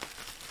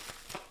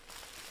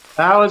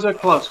 That was a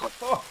close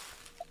one.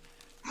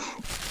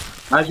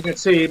 As you can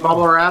see,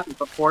 Bubble Wrap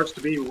is a force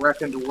to be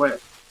reckoned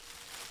with.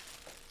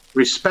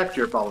 Respect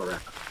your Bubble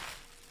Wrap.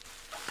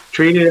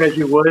 Treat it as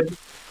you would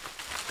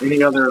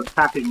any other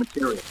packing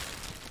material.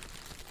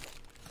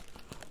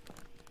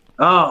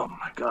 Oh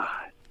my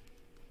God.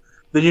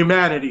 The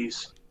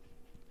humanities.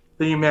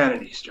 The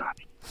humanities,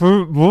 Johnny.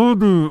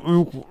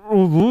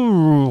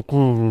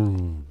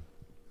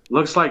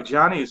 Looks like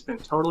Johnny has been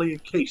totally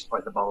encased by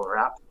the bubble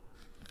wrap.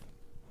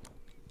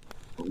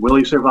 Will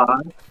he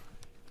survive?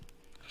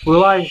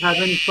 Will I have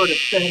any sort of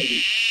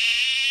sanity?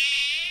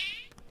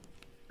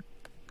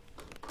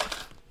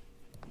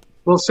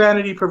 Will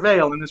sanity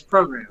prevail in this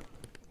program?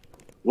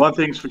 One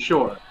thing's for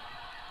sure.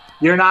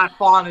 You're not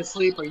falling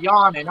asleep or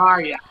yawning,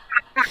 are you?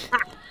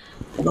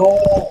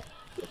 No,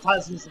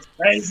 because this is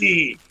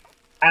crazy.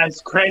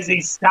 As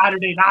crazy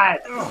Saturday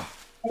night.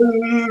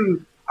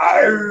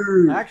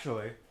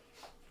 Actually,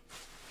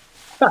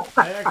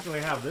 I actually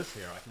have this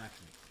here. I can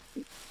actually.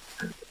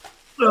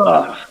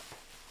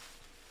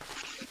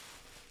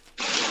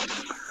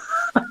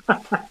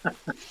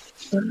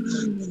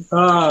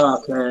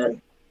 Okay.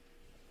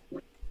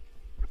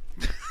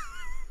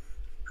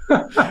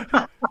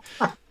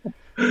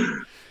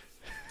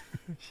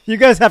 You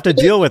guys have to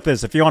deal with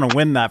this if you want to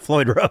win that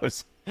Floyd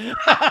Rose.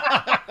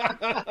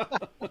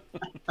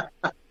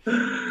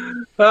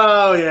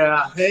 Oh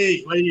yeah.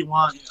 Hey, what do you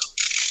want?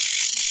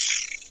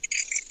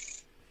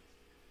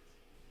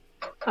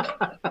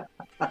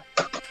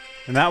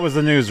 And that was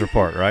the news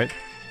report, right?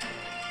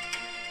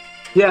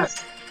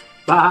 Yes.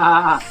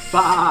 Bah,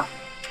 bah.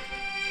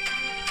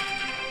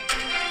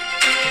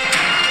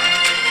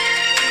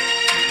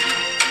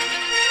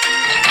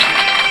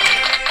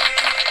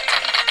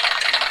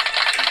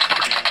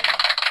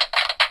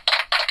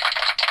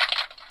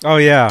 Oh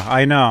yeah,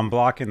 I know. I'm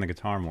blocking the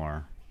guitar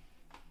more.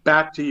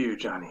 Back to you,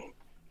 Johnny.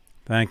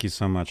 Thank you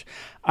so much.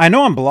 I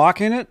know I'm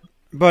blocking it,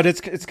 but it's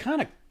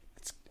kind of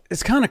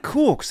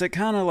cool because it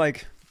kind of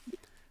like,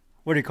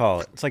 what do you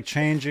call it? It's like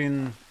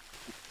changing.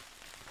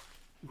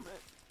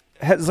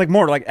 It's like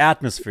more like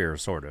atmosphere,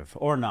 sort of,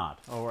 or not.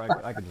 Or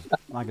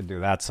I could do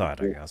that side,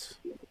 I guess.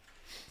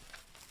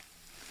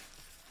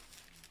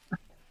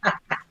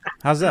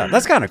 How's that?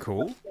 That's kind of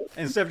cool.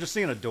 Instead of just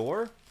seeing a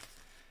door,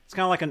 it's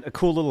kind of like a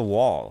cool little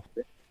wall.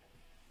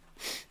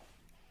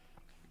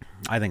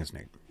 I think it's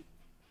neat.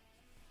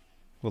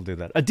 We'll do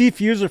that. A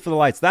diffuser for the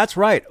lights. That's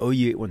right.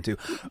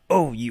 OU812.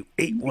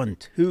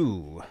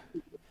 OU812.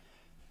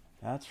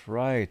 That's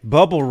right.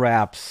 Bubble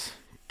wraps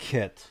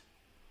kit.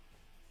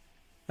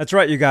 That's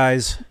right, you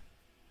guys.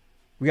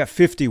 We got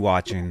 50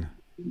 watching.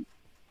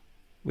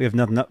 We have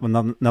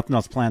nothing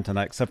else planned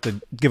tonight except to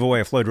give away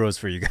a Floyd Rose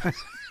for you guys.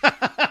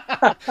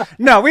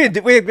 No, we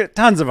have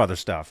tons of other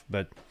stuff,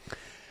 but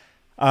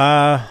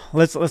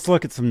let's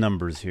look at some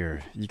numbers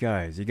here. You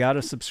guys, you got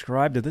to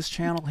subscribe to this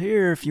channel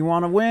here if you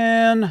want to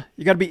win.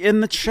 You got to be in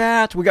the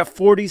chat. We got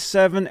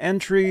 47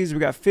 entries. We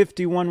got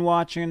 51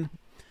 watching.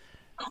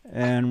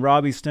 And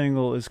Robbie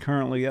Stengel is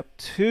currently up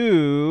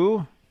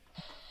to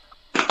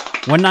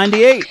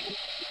 198.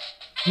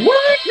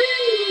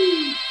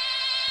 Woohoo!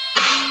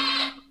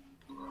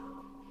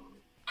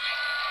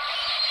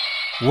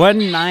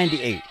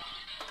 198.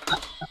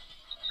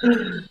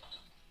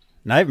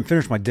 Now I haven't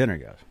finished my dinner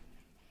yet.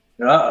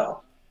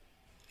 Uh-oh.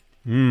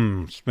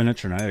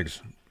 Spinach and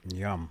eggs.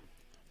 Yum.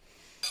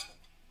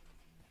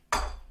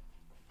 I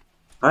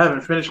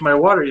haven't finished my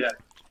water yet.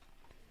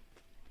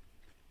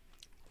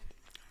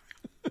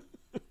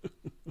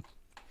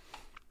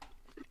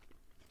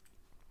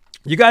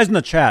 You guys in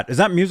the chat, is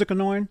that music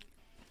annoying?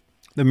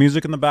 The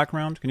music in the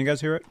background? Can you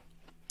guys hear it?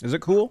 Is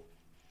it cool?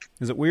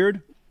 Is it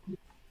weird?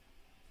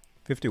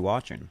 50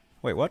 watching.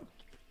 Wait, what?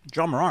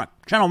 John Moronic.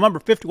 Channel number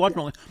 50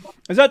 watching.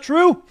 Is that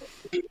true?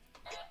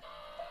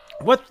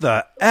 What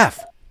the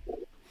F?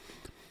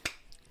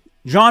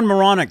 John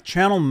Moronic,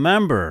 channel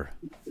member.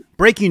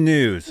 Breaking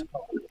news.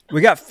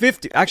 We got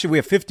 50. Actually, we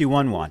have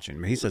 51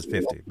 watching. He says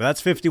 50. But that's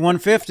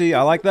 5150.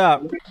 I like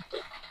that.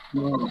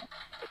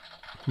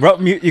 Bro,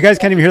 you guys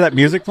can't even hear that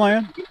music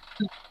playing?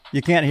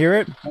 You can't hear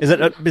it? Is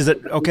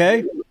it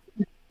okay?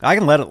 I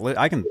can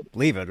I can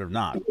leave it or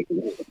not.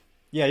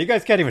 Yeah, you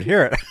guys can't even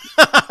hear it.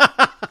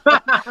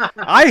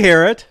 I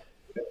hear it.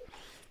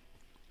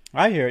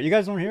 You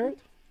guys don't hear it?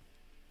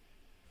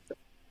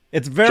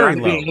 It's very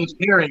low. He's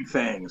hearing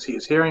things.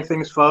 He's hearing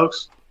things,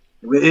 folks.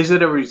 Is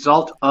it a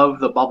result of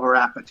the bubble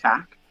wrap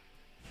attack?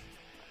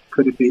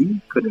 Could it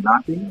be? Could it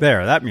not be?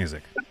 There, that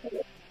music.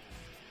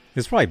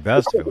 It's probably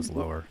best if it was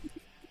lower.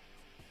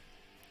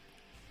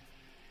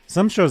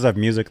 Some shows have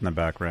music in the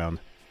background,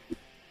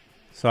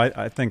 so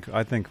I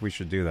think we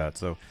should do that.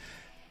 So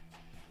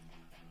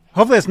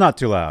hopefully it's not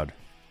too loud.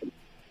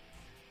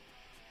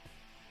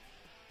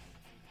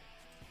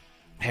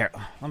 Here,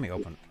 let me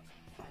open.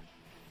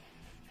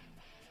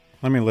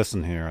 Let me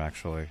listen here,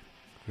 actually,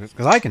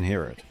 because I can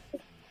hear it.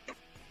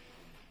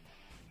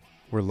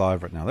 We're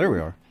live right now. There we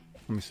are.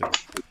 Let me see.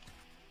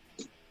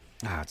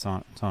 It's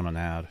on an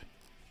ad.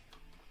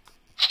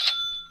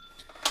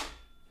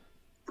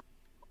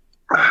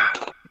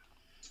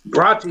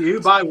 Brought to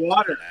you by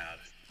water.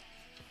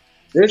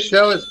 This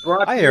show is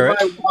brought to you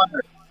by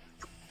water.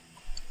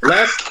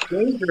 Less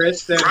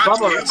dangerous than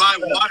bubble wrap. By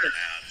water.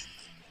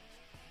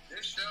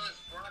 This show is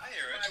brought to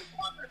you by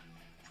water.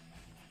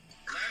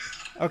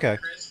 Okay.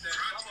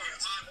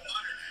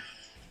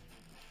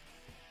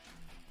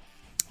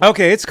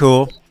 Okay, it's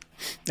cool.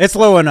 It's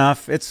low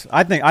enough.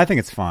 I think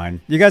it's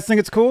fine. You guys think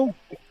it's cool?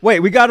 Wait,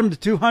 we got him to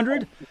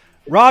 200?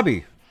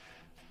 Robbie.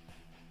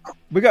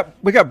 We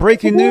got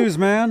breaking news,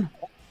 man.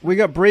 We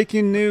got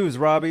breaking news,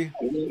 Robbie.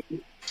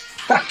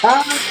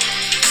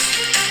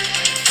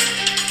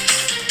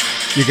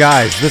 You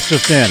guys, this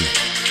just in.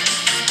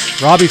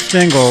 Robbie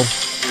Stingle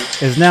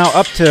is now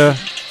up to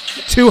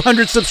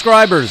 200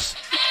 subscribers.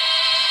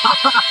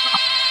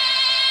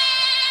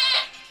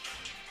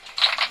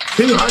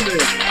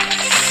 200.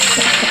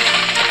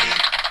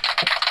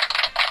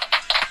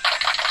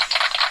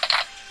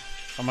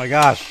 Oh my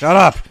gosh, shut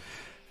up.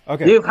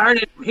 Okay. You've heard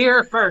it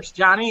here first,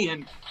 Johnny,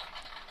 and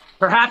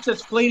perhaps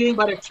it's fleeting,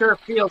 but it sure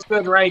feels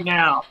good right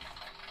now.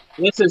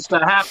 This is the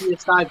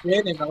happiest I've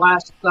been in the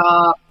last,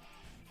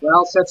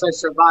 since I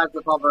survived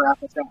the bubble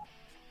wrap attack.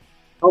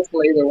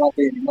 Hopefully there won't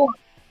be any more,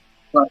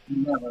 but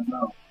you never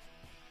know.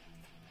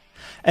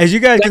 As you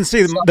guys can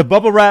see, the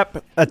bubble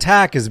wrap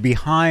attack is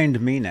behind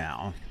me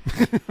now.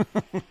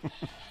 It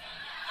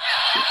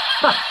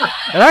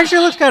actually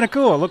looks kind of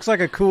cool. It looks like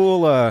a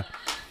cool,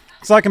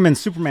 it's like I'm in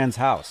Superman's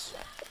house.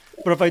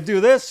 But if I do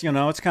this,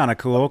 it's kind of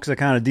cool because it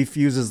kind of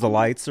defuses the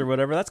lights or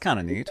whatever. That's kind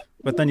of neat.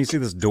 But then you see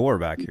this door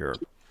back here.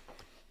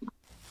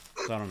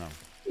 So I don't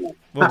know.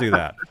 We'll do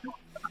that.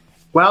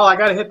 Well, I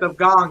got to hit the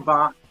gong,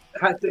 Bon.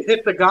 I have to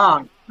hit the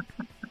gong.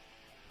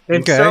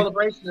 In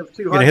celebration of 200.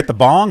 You gonna hit the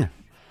bong?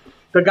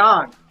 The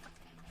gong.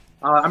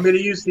 I'm going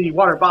to use the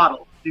water bottle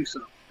to do so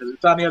because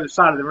it's on the other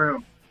side of the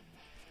room.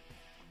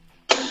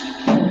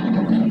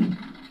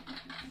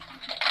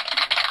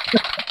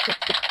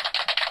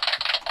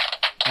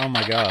 Oh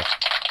my gosh.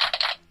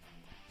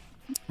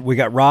 We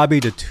got Robbie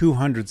to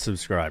 200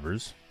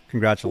 subscribers.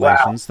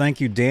 Congratulations. Wow. Thank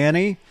you,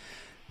 Danny.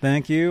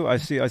 Thank you. I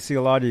see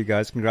a lot of you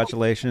guys.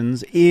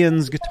 Congratulations.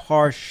 Ian's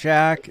Guitar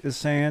Shack is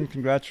saying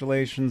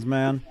congratulations,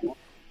 man.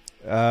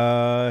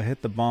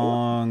 Hit the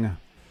bong,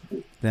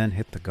 then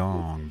hit the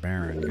gong.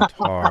 Baron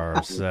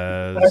Guitar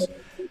says,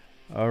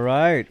 all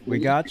right, we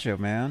got you,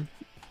 man.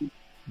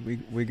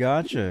 We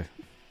got you.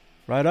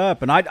 Right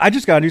up. And I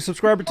just got a new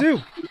subscriber too.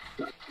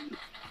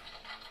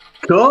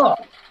 Cool.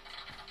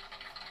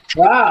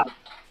 Wow.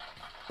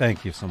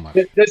 Thank you so much.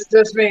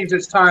 This means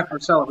it's time for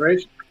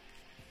celebration.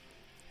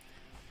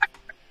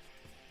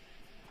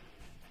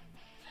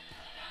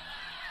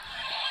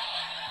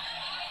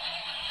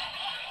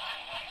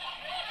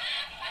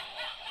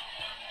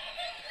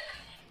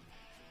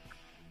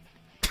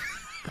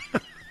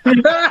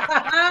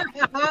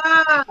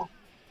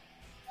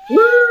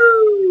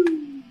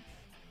 Woo!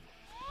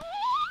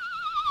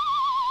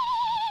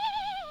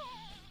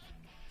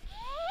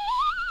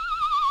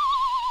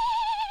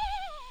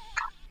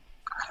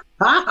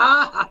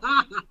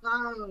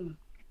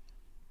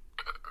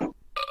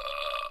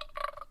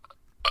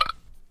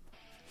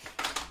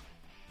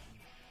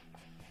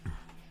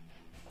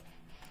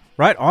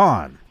 Right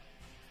on.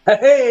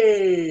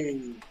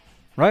 Hey!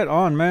 Right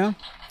on, man.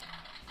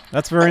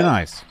 That's very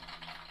nice.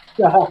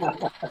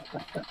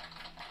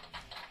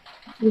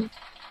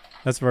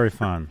 That's very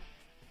fun.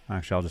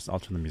 Actually, I'll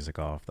turn the music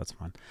off. That's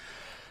fine.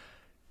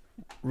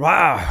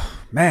 Wow,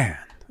 man,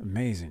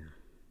 amazing.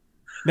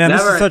 Man,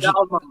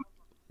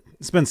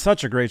 it's been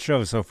such a great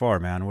show so far,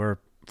 man. We're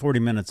 40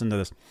 minutes into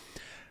this.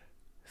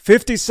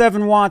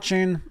 57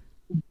 watching.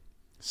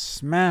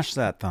 Smash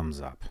that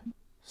thumbs up.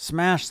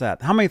 Smash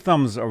that. How many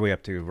thumbs are we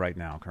up to right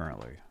now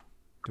currently?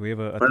 Do we have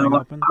a thing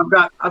open?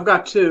 I've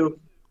got 2.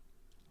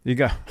 You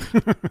got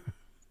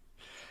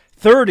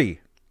 30.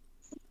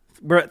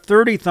 We're at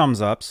 30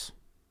 thumbs ups.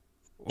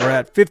 We're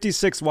at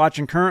 56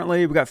 watching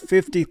currently. We got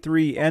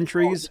 53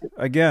 entries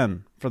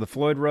again for the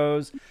Floyd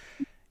Rose.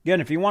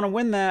 Again, if you want to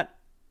win that,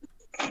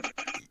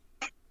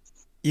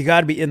 you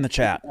got to be in the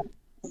chat.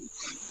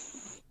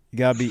 You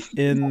got to be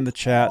in the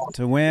chat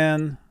to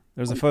win.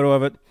 There's a photo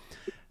of it.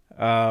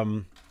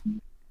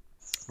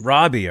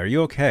 Robbie, are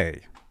you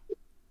okay?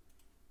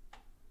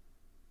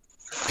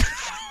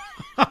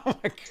 Oh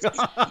my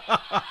God.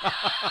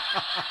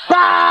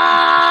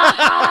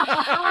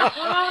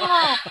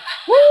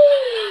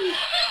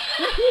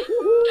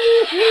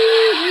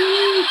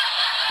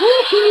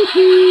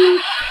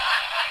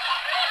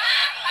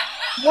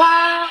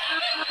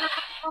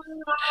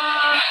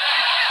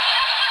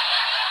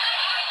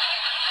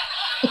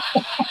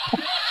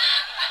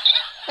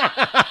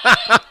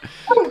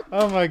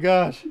 Oh my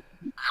gosh.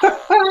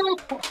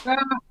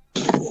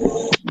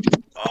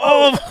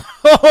 Oh,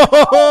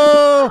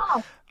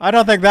 I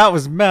don't think that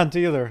was meant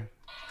either.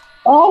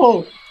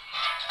 Oh.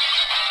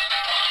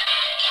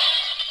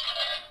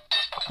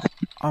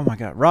 Oh my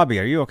God. Robbie,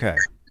 are you okay?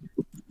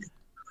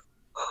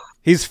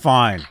 He's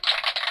fine.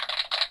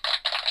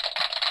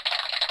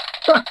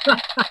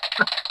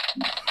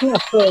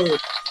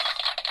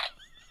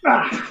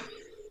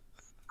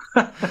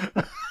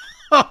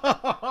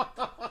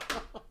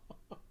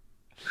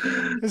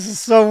 This is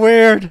so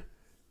weird.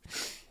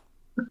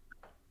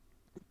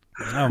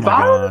 Oh my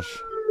gosh.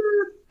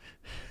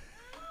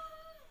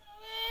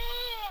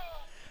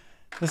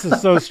 This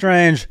is so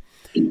strange.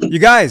 You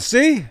guys,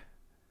 see?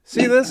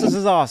 See this? This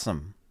is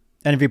awesome.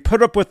 And if you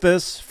put up with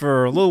this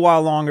for a little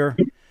while longer,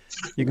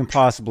 you can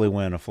possibly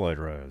win a Floyd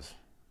Rose.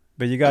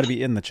 But you got to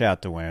be in the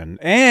chat to win.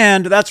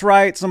 And that's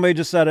right. Somebody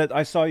just said it.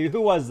 I saw you.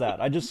 Who was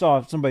that? I just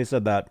saw somebody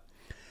said that.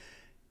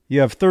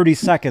 You have 30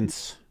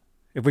 seconds.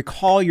 If we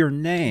call your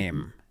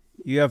name,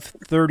 you have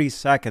 30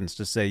 seconds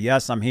to say,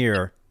 yes, I'm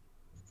here.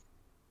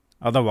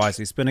 Otherwise,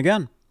 we spin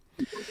again.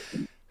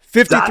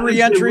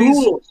 53 entries.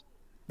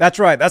 That's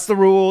right. That's the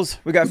rules.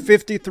 We got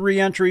 53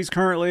 entries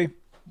currently.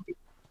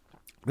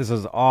 This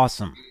is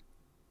awesome.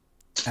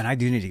 And I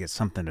do need to get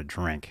something to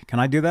drink. Can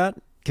I do that?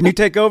 Can you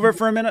take over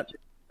for a minute?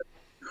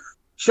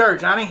 Sure,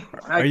 Johnny.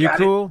 Are you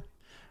cool?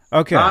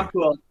 Okay. I'm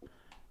cool.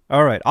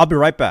 All right. I'll be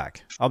right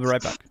back.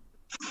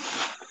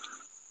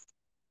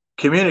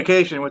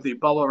 Communication with the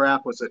bubble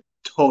wrap was a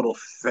total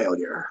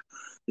failure.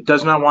 It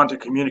does not want to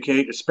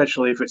communicate,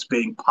 especially if it's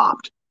being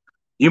popped.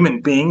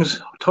 Human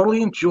beings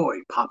totally enjoy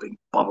popping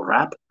bubble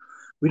wrap.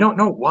 We don't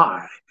know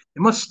why.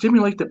 It must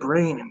stimulate the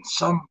brain in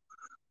some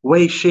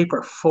way, shape,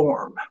 or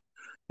form.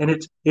 And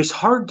it's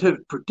hard to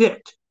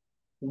predict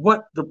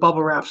what the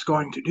bubble wrap's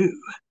going to do.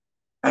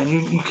 And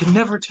you can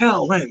never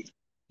tell when,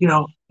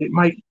 it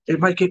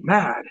might get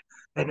mad.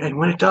 And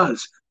when it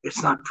does,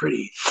 it's not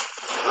pretty.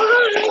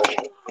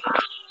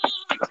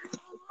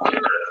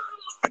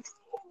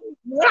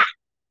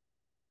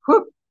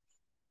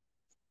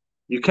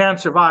 You can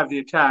survive the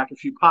attack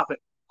if you pop it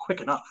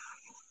quick enough.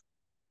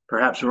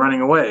 Perhaps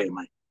running away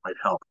might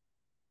help.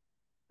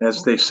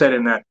 As they said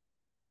in that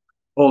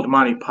old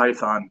Monty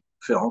Python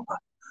film,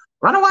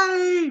 run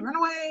away, run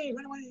away,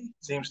 run away.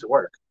 Seems to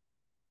work.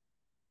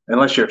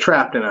 Unless you're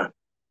trapped in a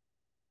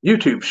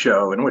YouTube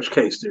show, in which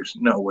case there's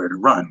nowhere to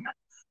run.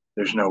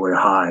 There's nowhere to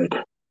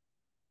hide.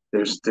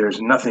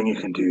 There's nothing you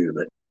can do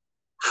but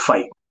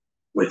fight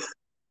with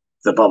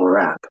the bubble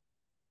wrap.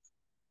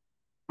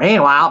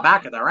 Meanwhile,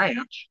 back at the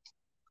ranch,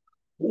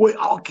 we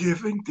are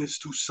giving this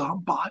to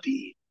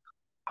somebody.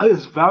 It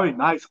is very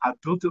nice. I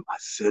built it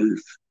myself.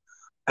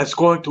 It's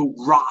going to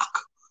rock.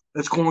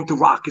 It's going to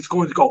rock. It's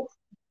going to go.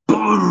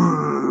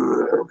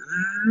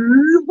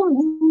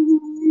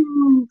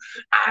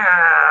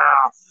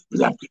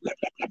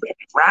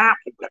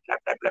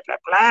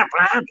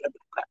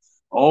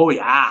 Oh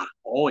yeah.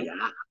 Oh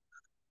yeah.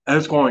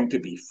 It's going to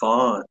be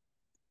fun.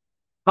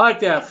 I like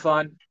to have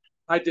fun.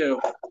 I do.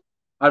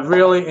 I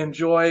really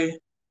enjoy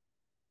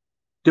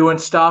doing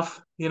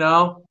stuff, and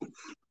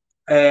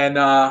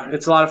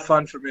it's a lot of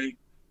fun for me.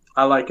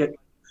 I like it.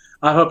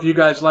 I hope you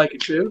guys like it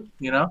too,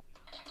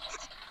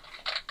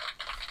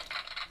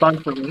 Fun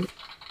for me.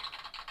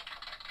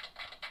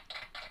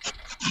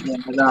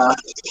 And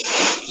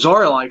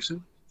Zora likes it.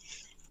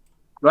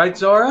 Right,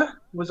 Zora?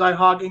 Was I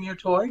hogging your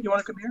toy? You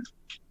want to come here?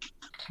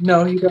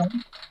 No, you don't.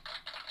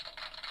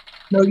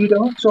 No, you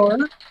don't,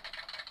 Zora?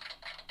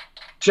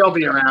 She'll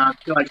be around.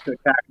 She likes to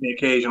attack me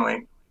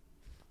occasionally.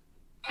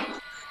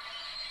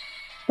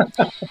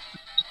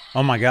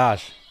 Oh, my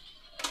gosh.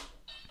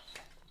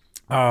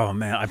 Oh,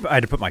 man. I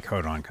had to put my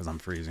coat on because I'm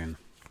freezing.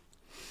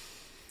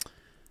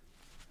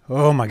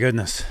 Oh, my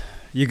goodness.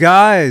 You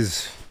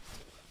guys.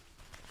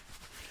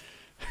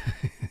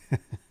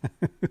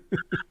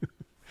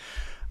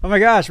 Oh, my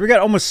gosh. We got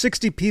almost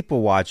 60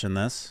 people watching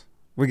this.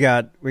 We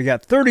got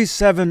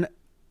 37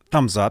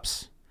 thumbs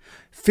ups.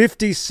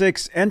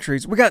 56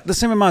 entries. We got the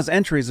same amount of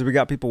entries as we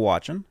got people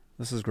watching.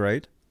 This is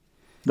great.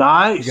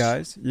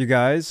 Nice. You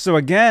guys. So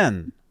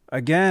again,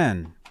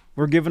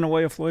 we're giving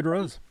away a Floyd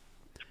Rose.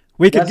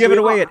 We could give it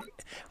away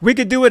we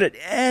could do it at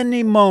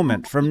any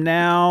moment from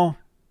now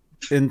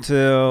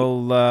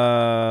until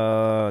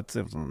the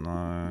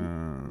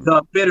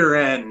bitter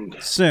end.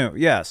 Soon,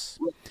 yes.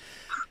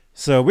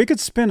 So we could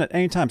spin at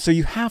any time. So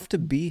you have to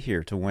be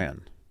here to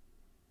win.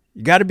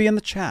 You got to be in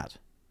the chat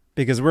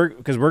because we're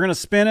going to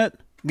spin it.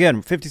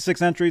 Again,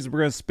 56 entries. We're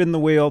going to spin the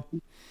wheel.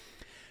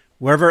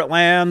 Wherever it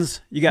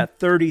lands, you got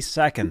 30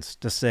 seconds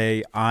to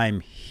say, I'm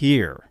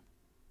here.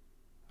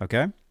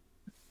 Okay?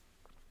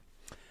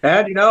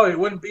 And, it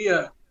wouldn't be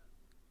a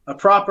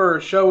proper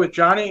show with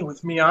Johnny,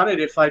 with me on it,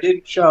 if I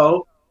didn't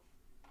show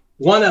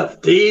one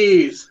of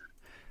these.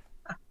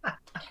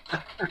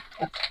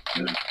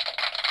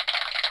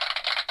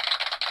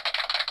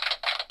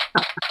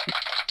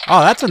 Oh,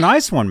 that's a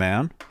nice one,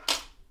 man.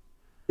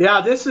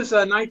 Yeah, this is a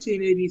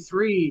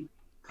 1983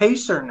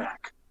 Pacer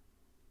neck,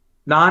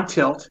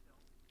 non-tilt,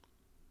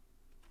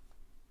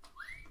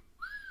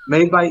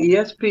 made by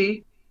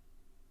ESP.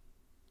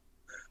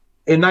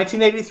 In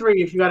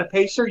 1983, if you got a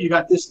Pacer, you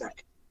got this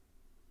neck.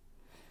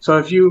 So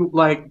if you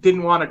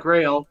didn't want a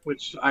Grail,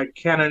 which I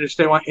can't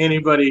understand why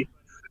anybody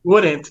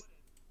wouldn't,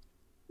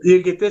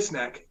 you get this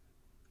neck.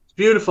 It's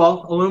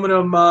beautiful,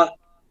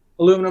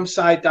 aluminum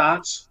side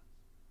dots.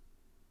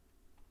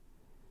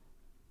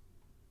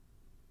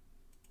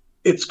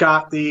 It's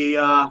got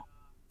the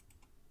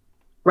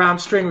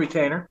round string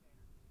retainer.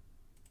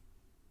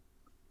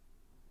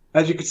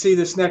 As you can see,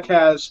 this neck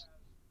has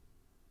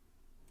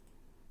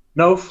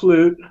no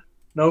flute,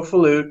 no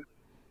flute.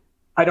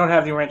 I don't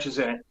have any wrenches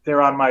in it.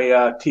 They're on my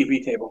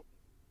TV table.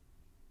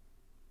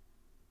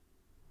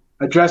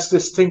 Address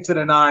this thing to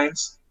the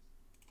nines.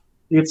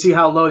 You can see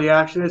how low the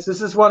action is.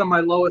 This is one of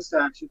my lowest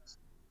actions.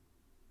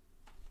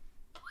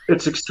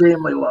 It's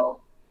extremely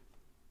low.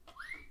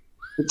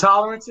 The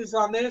tolerances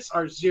on this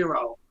are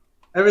 0.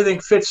 Everything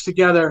fits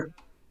together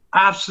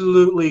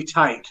absolutely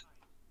tight.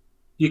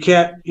 You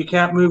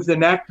can't move the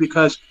neck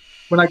because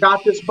when I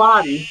got this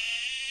body,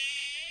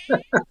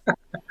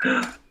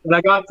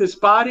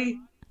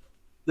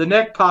 the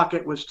neck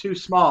pocket was too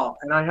small,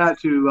 and I had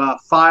to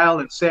file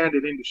and sand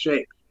it into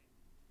shape,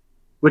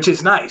 which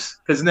is nice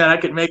because then I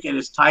could make it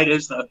as tight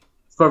as the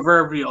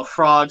proverbial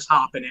frog's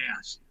hopping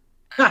ass.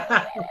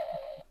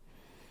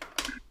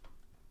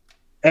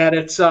 And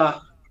it's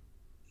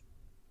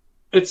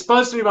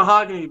supposed to be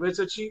mahogany, but it's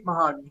a cheap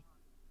mahogany,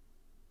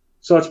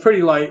 so it's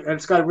pretty light, and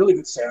it's got a really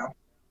good sound.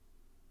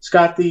 It's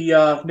got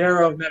the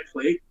narrow neck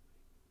plate.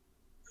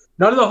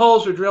 None of the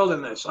holes were drilled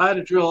in this. I had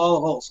to drill all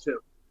the holes too.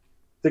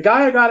 The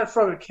guy I got it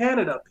from in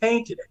Canada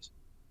painted it.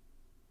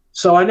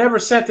 So I never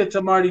sent it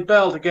to Marty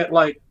Bell to get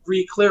like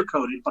re-clear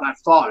coated, but I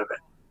thought of it.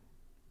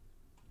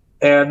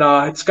 And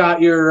it's got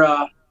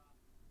your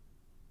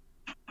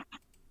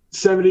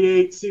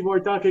 78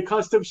 Seymour Duncan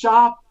custom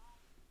shop.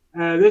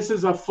 And this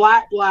is a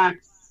flat black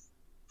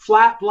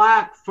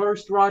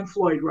first run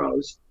Floyd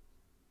Rose.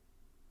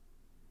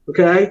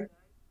 Okay?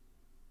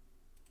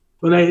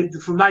 From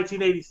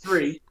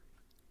 1983.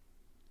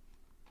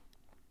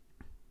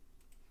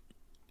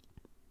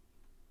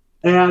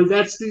 And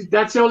that's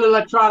the only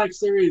electronics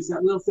there is,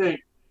 that little thing.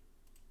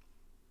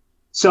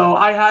 So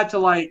I had to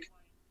like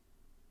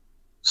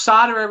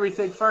solder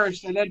everything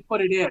first and then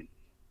put it in,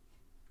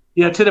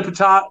 to the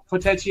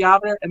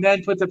potentiometer, and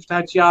then put the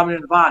potentiometer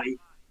in the body,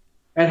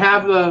 and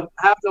have the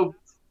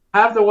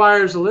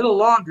wires a little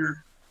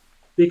longer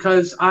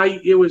because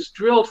it was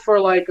drilled for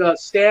like a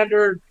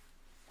standard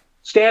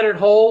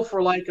hole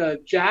for like a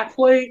jack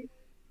plate,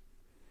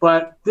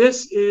 but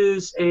this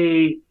is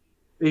a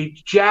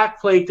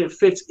jack plate that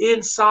fits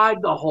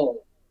inside the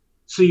hole,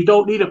 so you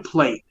don't need a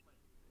plate.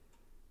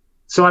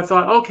 So I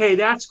thought, okay,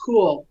 that's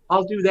cool.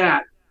 I'll do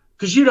that.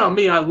 Because you know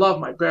me, I love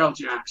my barrel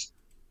jacks.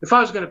 If I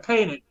was going to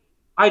paint it,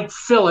 I'd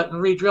fill it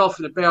and re-drill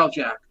for the barrel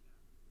jack.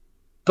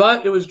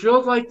 But it was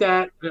drilled like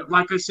that.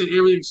 Like I said,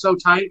 everything's so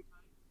tight.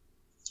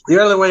 The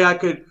only way I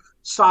could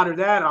solder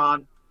that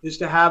on is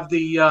to have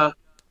the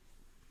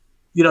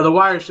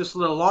wires just a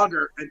little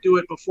longer and do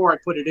it before I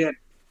put it in.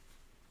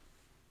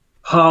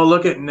 Oh,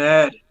 look at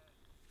Ned.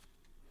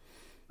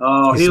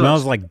 Oh, he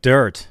smells like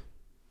dirt.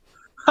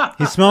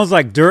 He smells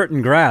like dirt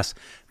and grass.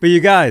 But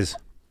you guys,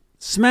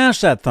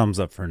 smash that thumbs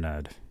up for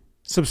Ned.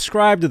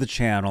 Subscribe to the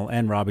channel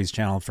and Robbie's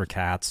channel for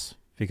cats,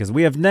 because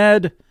we have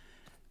Ned,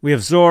 we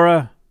have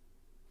Zora.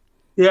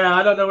 Yeah,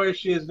 I don't know where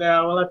she is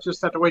now. Well, let's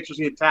just have to wait till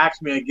she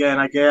attacks me again,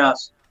 I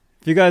guess.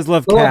 If you guys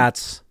love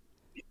cats,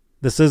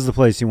 this is the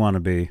place you want to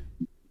be.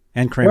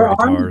 And Kramer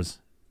Guitars.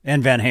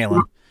 And Van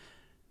Halen.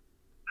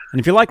 And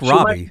if you like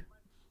Robbie,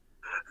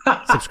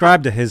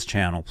 subscribe to his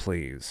channel,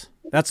 please.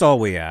 That's all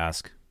we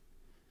ask.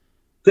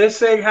 This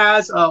thing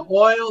has an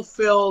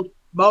oil-filled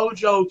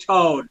Mojo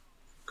Tone,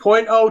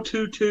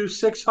 0.022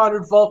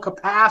 600-volt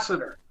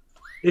capacitor.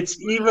 It's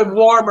even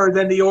warmer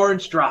than the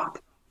Orange Drop.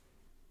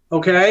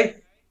 Okay?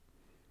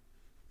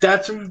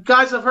 You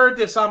guys have heard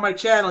this on my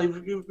channel.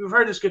 You've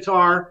heard this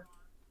guitar.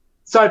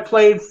 So I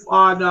played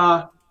on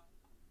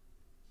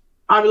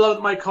I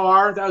Love My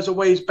Car. That was a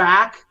ways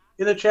back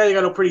in the channel. You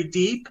got to go pretty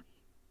deep.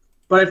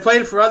 But I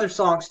played it for other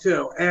songs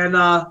too. And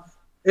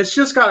it's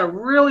just got a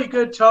really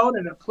good tone,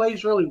 and it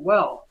plays really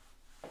well.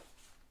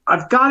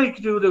 I've got to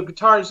do the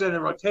guitars in a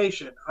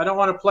rotation. I don't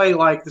want to play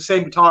like the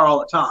same guitar all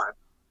the time.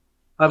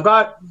 I've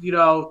got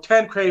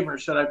 10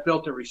 Kramers that I've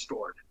built and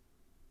restored,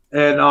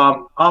 and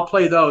I'll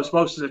play those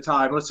most of the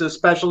time. Unless it's a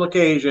special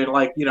occasion,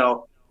 like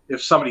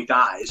if somebody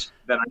dies,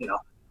 then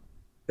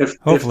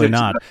hopefully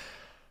not.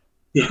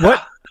 Yeah.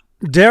 What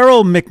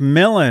Daryl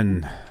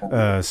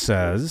McMillan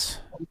says?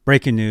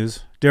 Breaking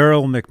news: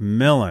 Daryl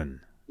McMillan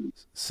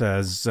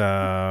says,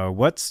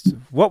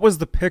 what was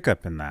the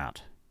pickup in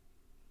that?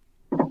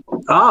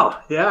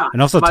 Oh, yeah.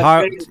 And also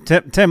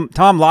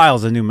Tom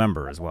Lyle's a new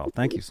member as well.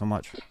 Thank you so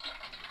much.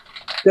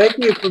 Thank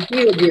you for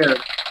being here.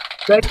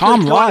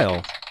 Tom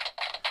Lyle.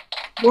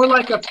 We're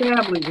like a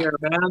family here,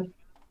 man.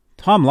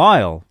 Tom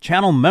Lyle,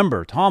 channel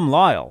member, Tom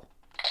Lyle.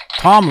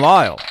 Tom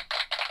Lyle.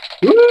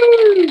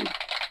 Woo!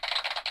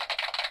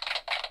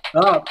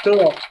 Oh,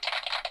 cool.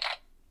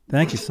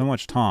 Thank you so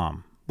much,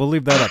 Tom. We'll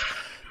leave that up.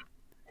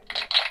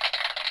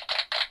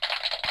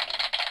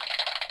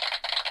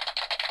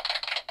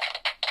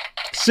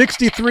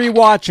 $63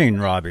 watching,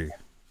 Robbie.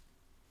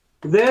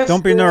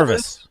 Don't be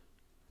nervous.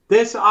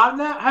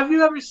 Have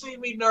you ever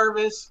seen me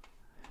nervous?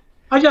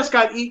 I just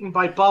got eaten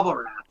by bubble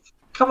wrap.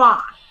 Come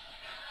on.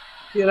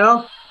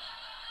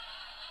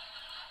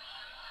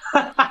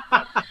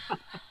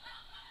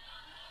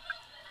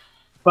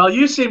 Well,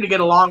 you seem to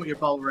get along with your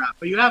bubble wrap,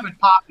 but you haven't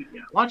popped it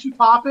yet. Once you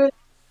pop it,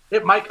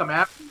 it might come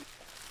after you.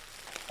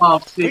 Oh,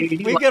 see,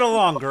 we get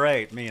along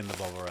great, me and the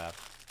bubble wrap.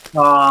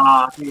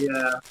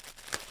 Yeah.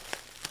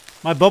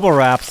 My bubble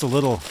wrap's a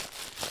little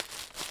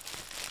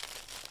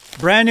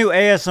brand new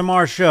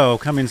ASMR show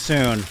coming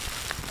soon.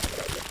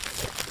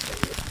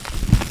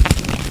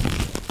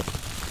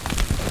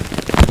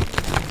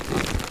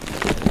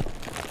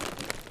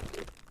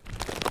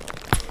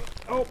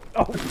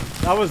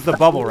 That was the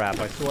bubble wrap,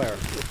 I swear.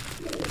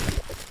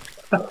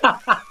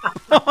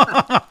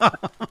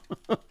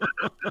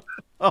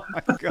 Oh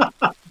my god.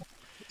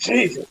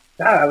 Jesus.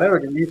 God, I'll never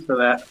get used to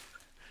that.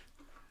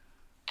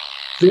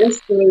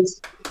 This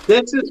is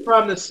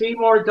from the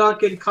Seymour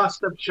Duncan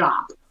Custom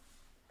Shop.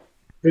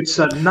 It's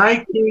a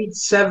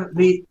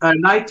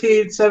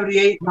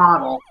 1978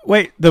 model.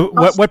 Wait,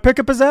 what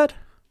pickup is that?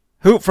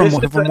 Who from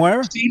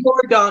where?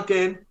 Seymour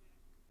Duncan.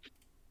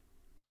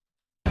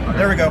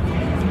 There we go.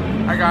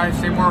 Hi guys,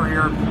 Seymour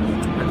here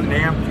at the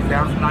Dam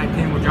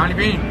 2019 with Johnny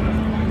Bean.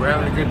 We're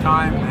having a good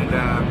time and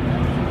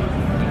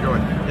enjoy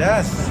it.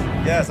 Yes.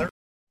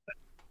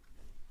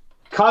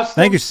 Custom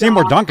Thank you,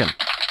 Seymour shop. Duncan.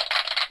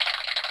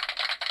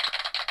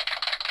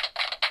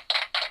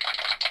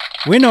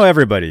 We know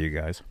everybody, you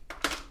guys.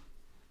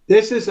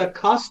 This is a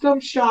custom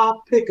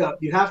shop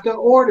pickup. You have to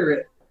order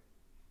it.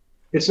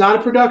 It's not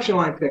a production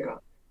line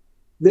pickup.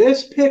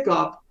 This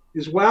pickup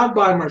is wound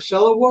by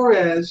Marcelo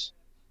Juarez.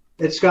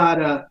 It's got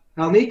a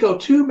Alnico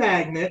 2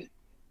 magnet.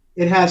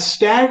 It has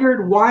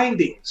staggered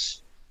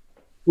windings,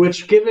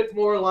 which give it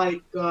more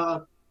like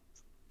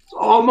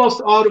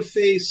almost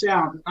out-of-phase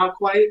sound. Not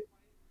quite.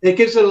 It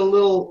gives it a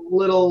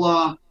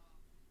little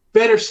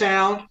better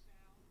sound.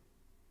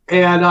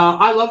 And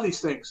I love these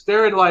things.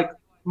 They're in like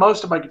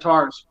most of my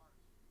guitars.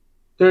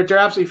 They're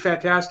absolutely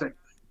fantastic.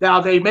 Now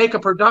they make a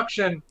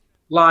production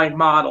line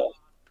model.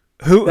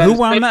 Who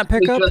wound that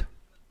pickup?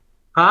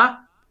 Huh?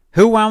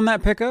 Who wound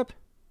that pickup?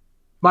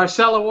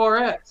 Marcelo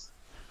Juarez.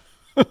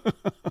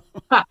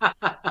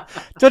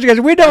 Told you guys,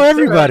 we know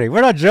everybody.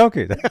 We're not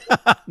joking.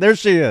 There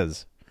she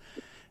is.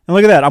 And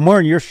look at that. I'm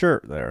wearing your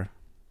shirt there.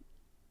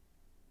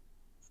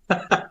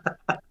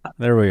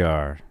 There we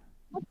are.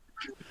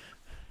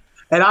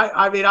 And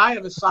I mean, I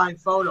have a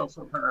signed photo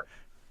from her,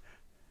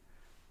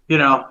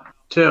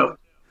 too.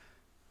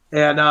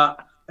 And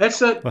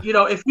it's if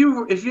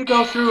you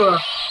go through a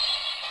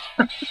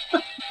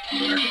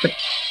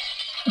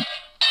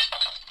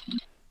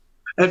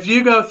if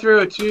you go through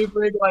a tube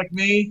rig like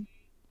me,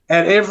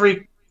 and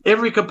every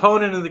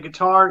component of the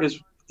guitar is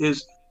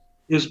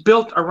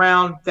built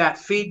around that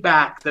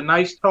feedback, the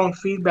nice tone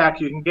feedback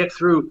you can get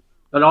through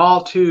an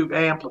all tube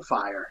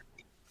amplifier.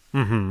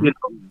 Mm-hmm.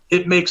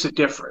 It makes a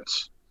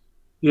difference.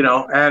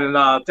 And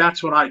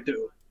that's what I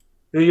do.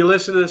 You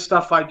listen to the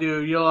stuff I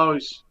do,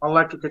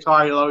 electric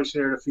guitar, you'll always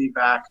hear the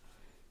feedback.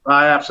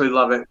 I absolutely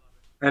love it.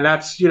 And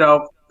that's,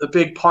 the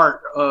big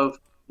part of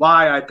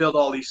why I build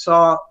all these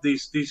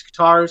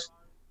guitars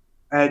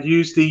and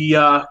use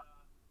that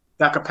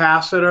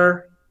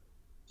capacitor,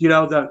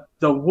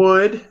 the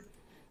wood,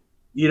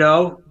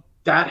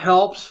 that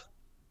helps.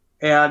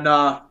 And,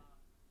 of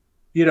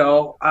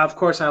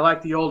course I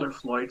like the older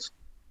Floyds.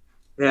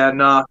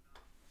 And,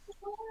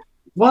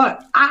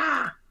 what?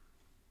 Ah!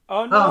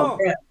 Oh no!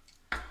 Oh, man.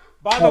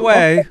 By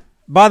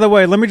the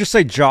way, let me just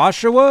say,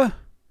 Joshua,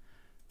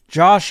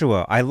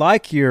 I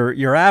like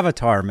your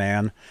avatar,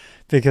 man,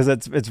 because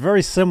it's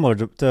very similar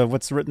to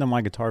what's written in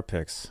my guitar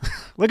picks.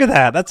 Look at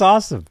that! That's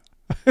awesome.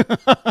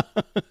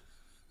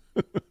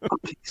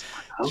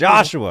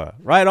 Joshua,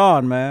 right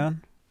on,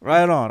 man,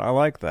 right on. I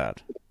like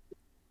that.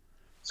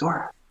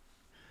 Zora.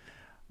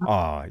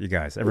 Oh, you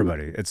guys,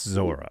 everybody, it's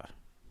Zora.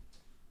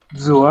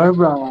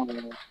 Zora.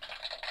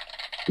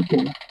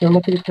 Okay, so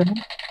look at it.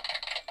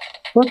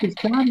 Look, it's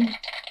Johnny.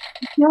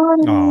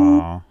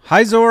 Aw.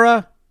 Hi,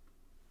 Zora.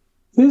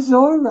 It's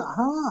Zora.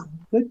 Huh?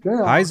 Good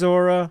girl. Hi,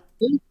 Zora.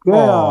 Good girl.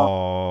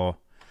 Aw.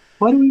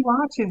 What are we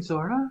watching,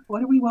 Zora?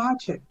 What are we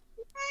watching?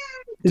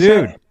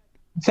 Dude.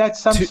 Is that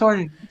some sort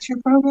of nature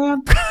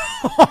program?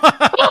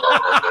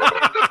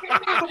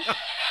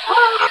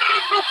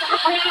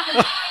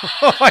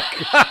 Oh, my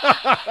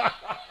God.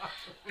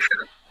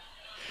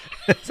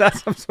 Is that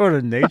some sort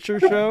of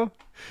nature show?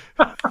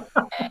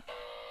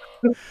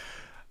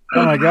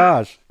 Oh my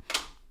gosh.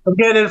 I'm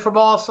getting it from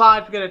all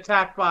sides. We get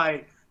attacked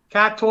by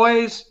cat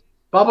toys,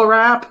 bubble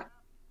wrap,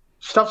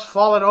 stuff's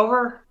falling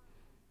over.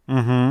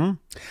 Mm-hmm.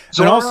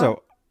 And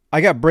also,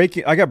 I got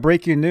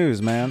breaking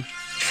news, man.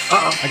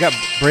 Uh-oh. I got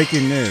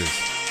breaking news.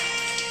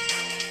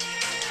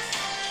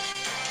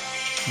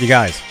 You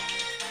guys,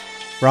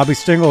 Robbie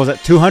Stingle is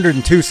at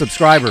 202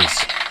 subscribers.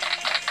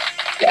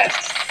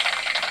 Yes.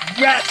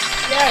 Yes.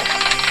 Yes.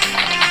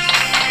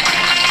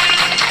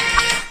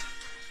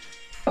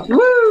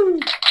 Woo!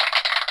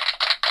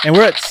 And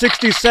we're at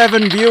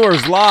 67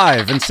 viewers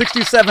live and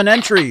 67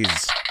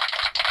 entries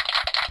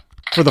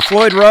for the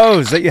Floyd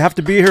Rose that you have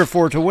to be here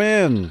for to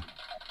win.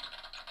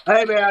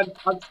 Hey man,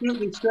 I'm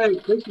shooting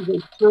straight. This is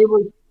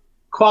extremely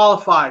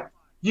qualified.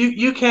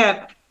 You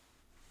can't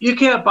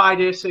buy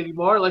this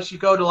anymore unless you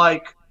go to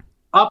like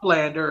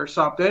Uplander or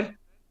something.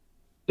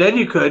 Then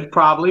you could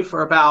probably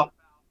for about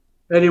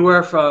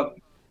anywhere from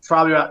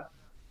probably about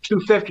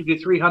 $250 to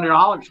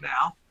 $300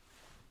 now.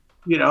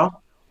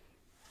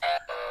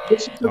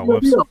 This is a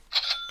good deal.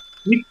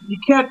 You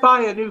can't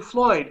buy a new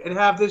Floyd and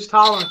have these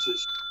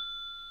tolerances.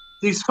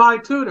 These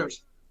fine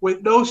tuners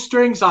with no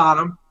strings on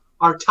them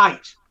are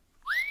tight.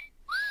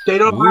 They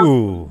don't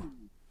have,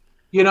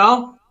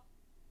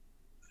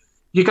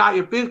 You got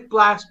your big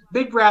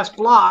brass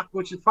block,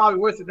 which is probably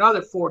worth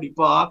another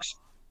 $40.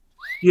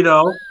 You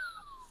know,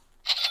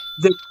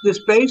 this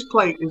base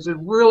plate is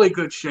in really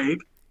good shape.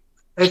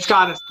 It's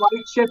got a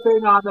slight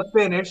chipping on the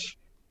finish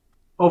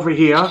over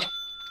here.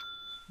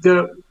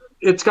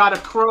 It's got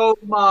a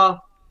chrome.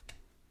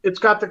 It's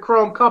got the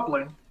chrome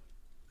coupling,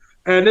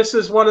 and this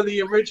is one of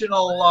the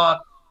original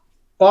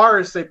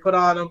bars they put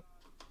on them.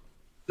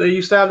 They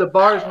used to have the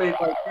bars made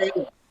by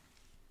Taylor.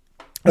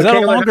 Is that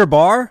a longer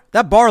bar?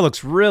 That bar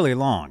looks really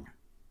long.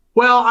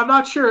 Well, I'm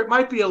not sure. It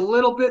might be a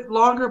little bit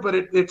longer, but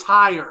it's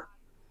higher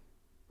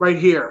right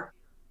here.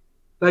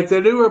 Like the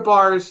newer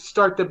bars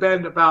start to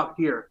bend about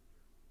here.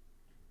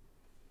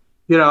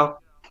 You know,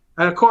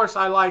 and of course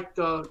I like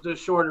the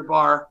shorter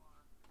bar,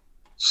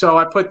 so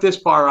I put this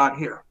bar on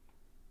here.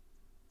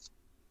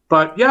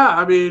 But yeah,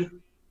 I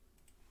mean,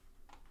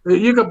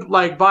 you could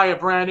like buy a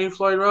brand new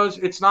Floyd Rose.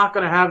 It's not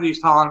going to have these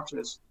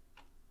tolerances.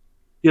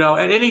 You know,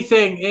 and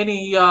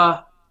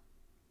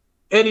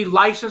any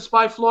licensed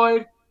by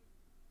Floyd,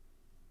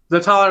 the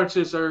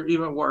tolerances are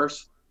even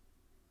worse.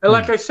 And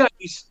like I said,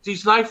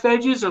 these knife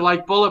edges are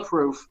like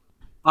bulletproof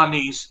on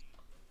these.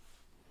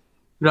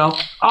 You know?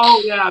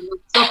 Oh yeah,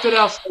 there's something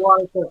else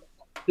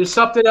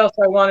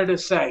I wanted to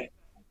say.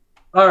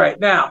 All right,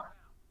 now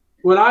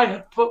when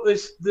I put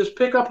this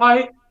pickup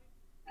height,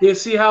 you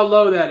see how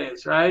low that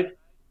is, right?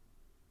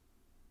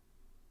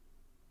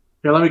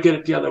 Here, let me get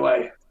it the other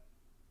way.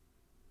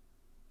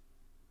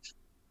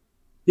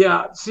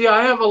 Yeah, see,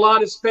 I have a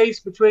lot of space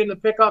between the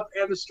pickup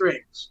and the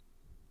strings.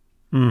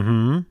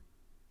 Mm-hmm.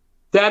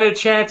 That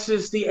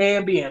enhances the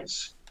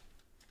ambience.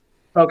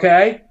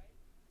 Okay?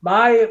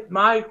 My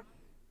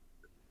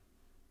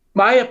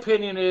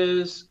opinion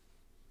is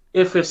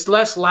if it's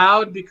less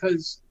loud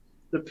because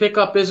the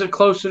pickup isn't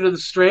closer to the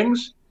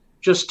strings,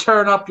 just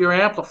turn up your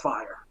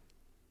amplifier.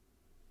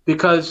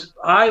 Because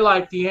I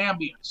like the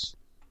ambience.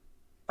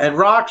 And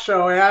Rock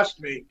Show asked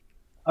me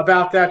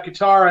about that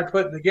guitar I'm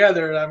putting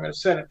together, and I'm going to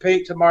send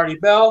it to Marty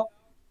Bell.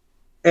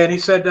 And he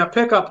said that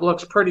pickup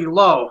looks pretty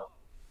low.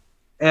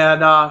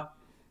 And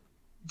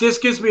this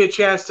gives me a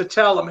chance to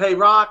tell him, hey,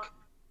 Rock,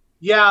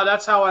 yeah,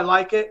 that's how I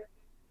like it.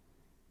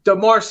 The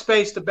more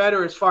space, the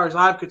better as far as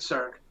I'm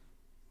concerned.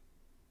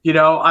 You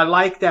know, I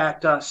like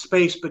that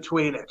space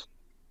between it.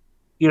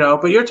 You know,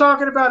 but you're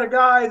talking about a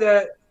guy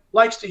that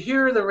likes to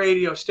hear the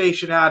radio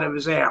station out of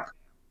his amp.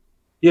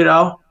 You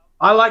know,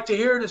 I like to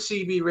hear the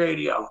CB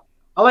radio.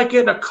 I like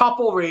getting a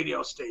couple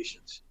radio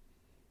stations.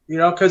 You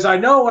know, because I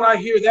know when I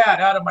hear that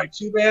out of my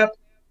tube amp,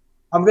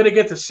 I'm going to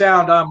get the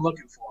sound I'm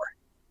looking for.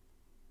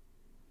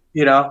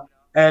 You know,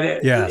 and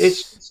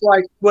it's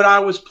like when I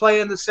was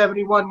playing the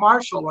 71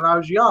 Marshall when I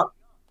was young.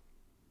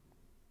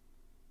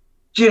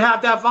 You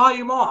have that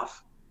volume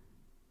off.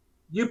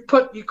 You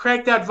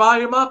crank that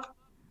volume up,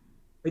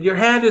 and your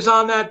hand is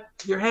on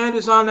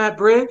that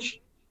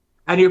bridge,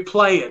 and you're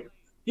playing.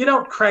 You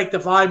don't crank the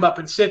volume up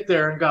and sit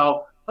there and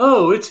go,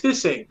 "Oh, it's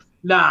hissing."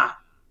 Nah,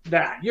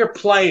 you're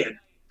playing.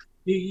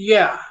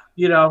 Yeah,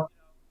 you know,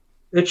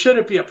 it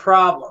shouldn't be a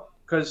problem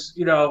because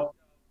you know,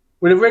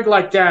 with a rig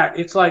like that,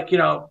 it's like, you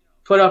know,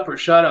 put up or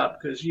shut up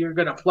because you're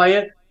gonna play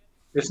it.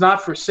 It's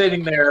not for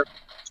sitting there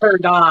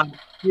turned on,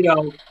 you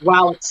know,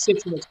 while it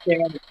sits in the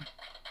stand.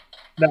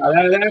 No,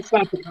 that's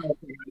not the kind of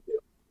thing I do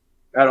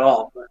at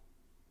all. But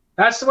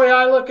that's the way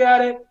I look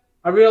at it.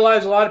 I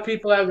realize a lot of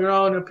people have their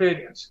own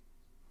opinions.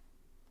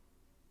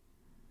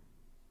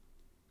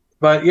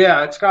 But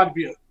yeah, it's got to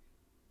be.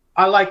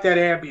 I like that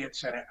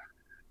ambience in it.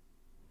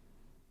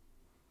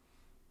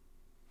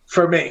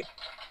 For me.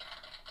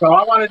 So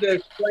I wanted to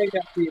explain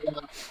that to you.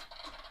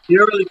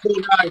 You're a really cool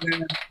guy,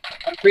 man.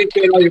 I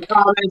appreciate all your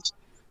comments.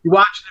 You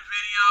watch the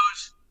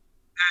videos.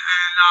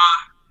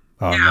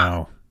 And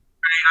no.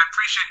 I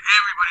appreciate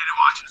everybody that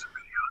watches the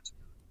videos.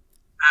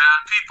 And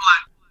people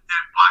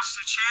that watch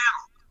the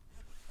channel.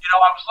 You know,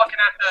 I was looking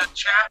at the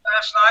chat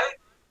last night,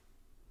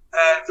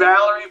 and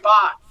Valerie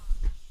Bott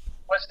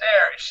was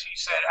there. She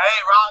said, "Hey,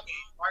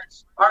 Robbie,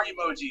 heart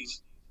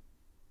emojis."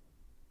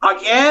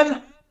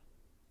 Again?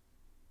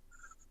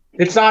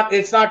 It's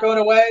not going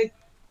away?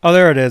 Oh,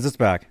 there it is. It's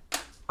back.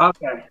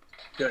 Okay,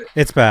 good.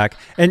 It's back.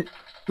 And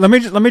let me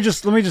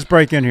just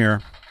break in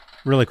here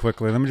really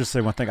quickly. Let me just say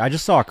one thing. I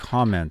just saw a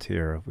comment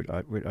here.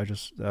 I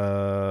just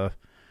where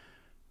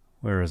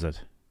is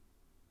it?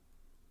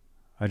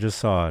 I just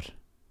saw it.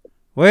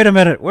 Wait a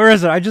minute. Where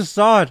is it? I just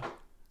saw it.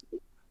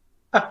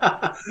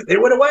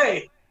 It went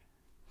away.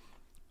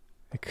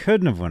 It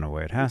couldn't have went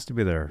away. It has to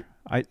be there.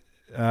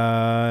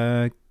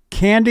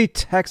 Candy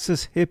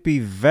Texas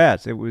Hippie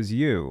Vet. It was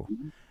you.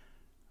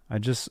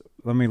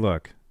 Let me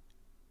look.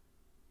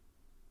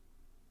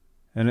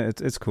 And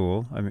it's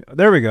cool. I mean,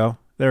 there we go.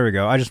 You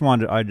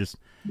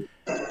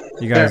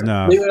guys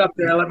know. Leave it up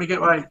there. Let me get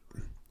my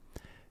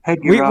head.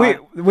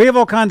 We have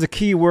all kinds of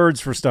key words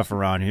for stuff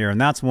around here,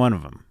 and that's one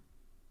of them.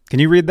 Can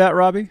you read that,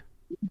 Robbie?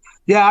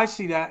 Yeah, I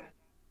see that.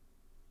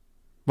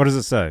 What does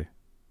it say?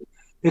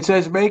 It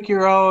says, "Make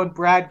your own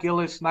Brad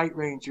Gillis Night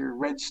Ranger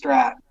Red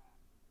Strat."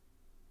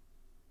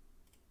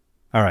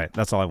 All right,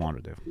 that's all I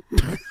wanted to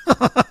do.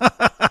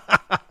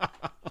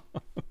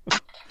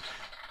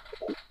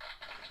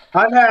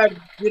 I've had,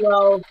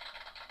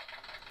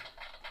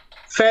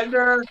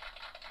 Fender.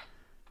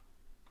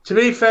 To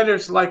me,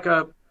 Fender's like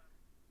a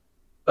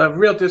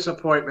real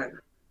disappointment.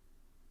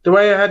 The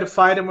way I had to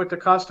fight him with the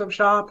custom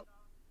shop,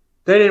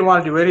 they didn't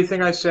want to do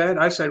anything I said.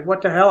 I said,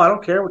 what the hell? I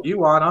don't care what you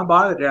want. I'm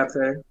buying the damn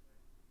thing.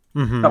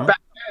 Now, Mm-hmm. back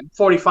then,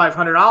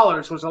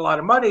 $4,500 was a lot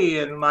of money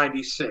in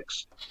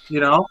 '96,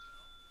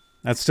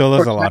 That still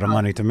is a lot of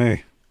money to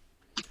me.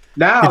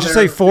 Now Did you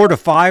say $4 to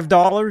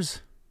 $5?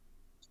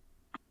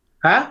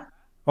 Huh?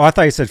 Oh, I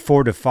thought you said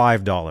 $4 to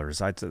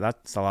 $5.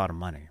 That's a lot of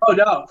money. Oh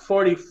no,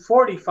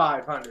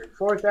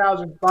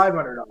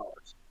 $4,500.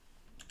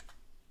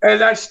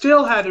 And I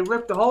still had to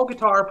rip the whole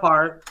guitar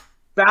apart,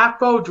 back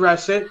bow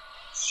dress it,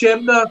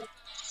 shim the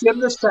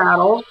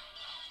saddle.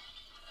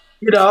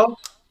 It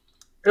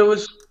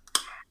was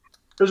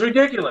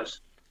ridiculous.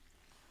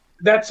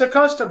 That's a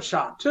custom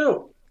shop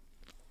too.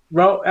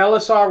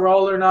 LSR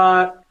roller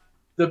knot,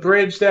 the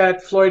bridge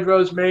that Floyd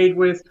Rose made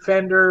with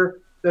Fender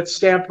that's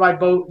stamped by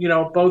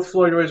both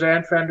Floyd Rose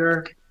and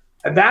Fender.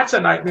 And that's a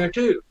nightmare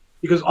too,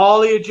 because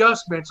all the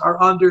adjustments are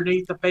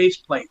underneath the bass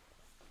plate.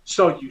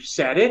 So you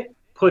set it,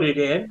 put it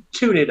in,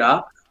 tune it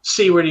up,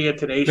 see where the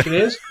intonation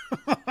is,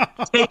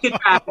 take it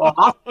back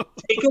off,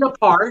 take it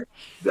apart,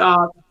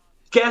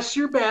 guess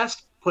your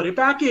best, put it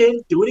back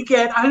in, do it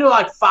again. I did it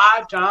like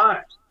 5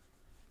 times.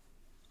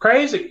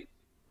 Crazy.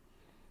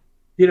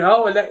 And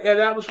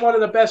that was one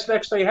of the best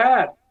necks they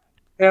had.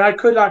 And I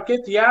could not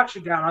get the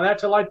action down on that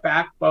till I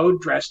back bow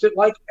dressed it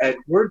like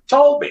Edward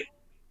told me.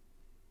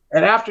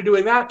 And after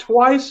doing that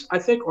twice, I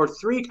think, or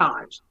 3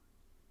 times,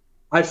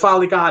 I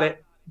finally got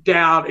it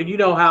down. And you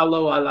know how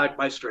low I like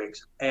my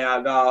strings.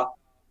 And I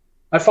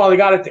finally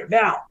got it there.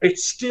 Now,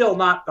 it's still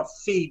not the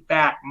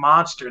feedback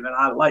monster that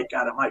I like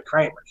out of Mike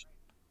Kramer's.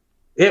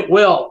 It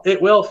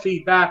will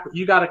feedback, but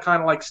you got to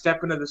kind of like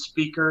step into the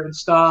speaker and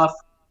stuff.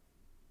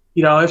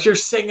 If you're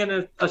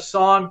singing a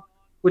song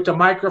with the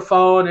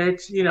microphone,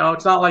 it's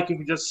not like you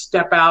can just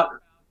step out,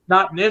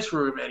 not in this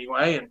room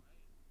anyway, and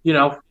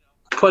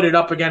put it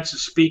up against the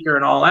speaker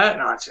and all that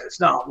nonsense.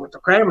 No, with the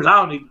Kramers, I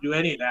don't need to do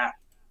any of that.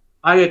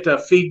 I get the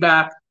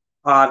feedback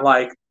on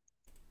like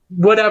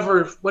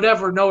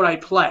whatever note I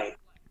play.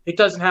 It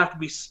doesn't have to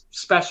be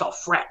special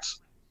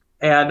frets,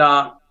 and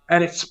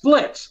it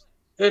splits.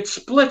 It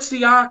splits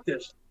the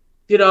octaves.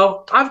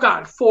 I've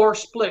gotten 4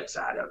 splits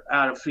out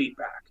of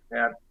feedback,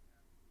 and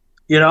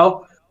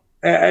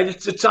and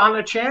it's on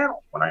the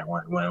channel when that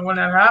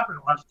happened.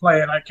 When I was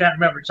playing, I can't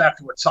remember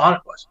exactly what song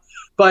it was,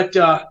 but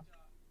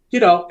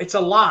it's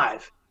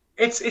alive.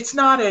 It's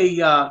not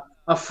a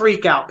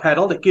freak out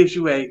pedal that gives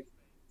you a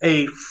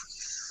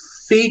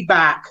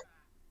feedback.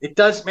 It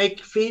does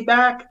make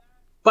feedback,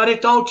 but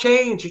it don't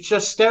change. It's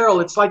just sterile.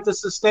 It's like the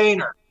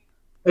sustainer.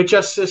 It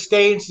just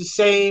sustains the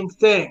same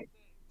thing.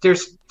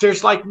 There's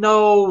like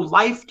no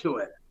life to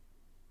it.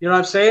 You know what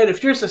I'm saying?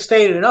 If you're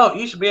sustaining a note,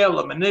 you should be able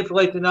to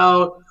manipulate the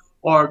note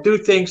or do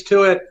things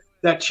to it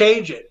that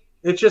change it.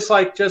 It's just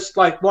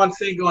like one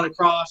thing going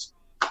across.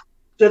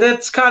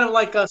 That's kind of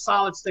like a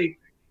solid state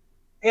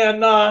thing.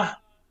 And I'm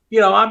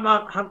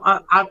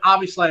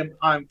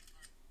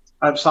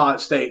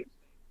solid state.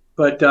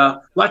 But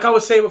like I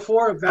was saying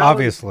before,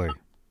 Obviously.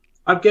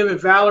 I'm giving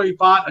Valerie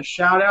Bott a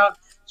shout out.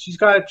 She's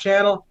got a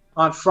channel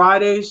on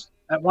Fridays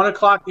at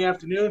 1:00 in the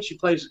afternoon. She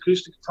plays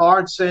acoustic guitar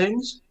and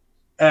sings.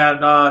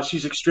 And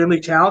she's extremely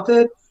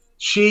talented.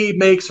 She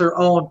makes her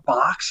own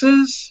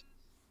boxes.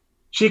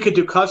 She could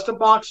do custom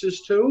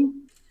boxes too.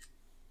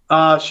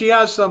 She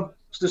has some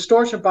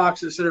distortion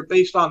boxes that are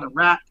based on the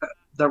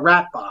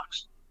rat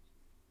box.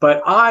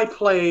 But I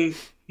play,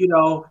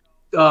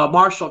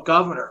 Marshall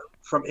Governor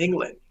from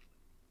England,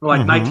 from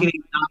like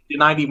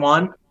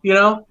 1991,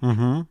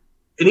 Mm-hmm.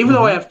 And even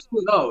though I have 2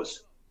 of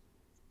those,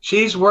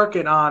 she's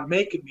working on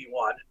making me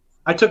one.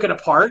 I took it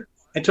apart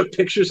and took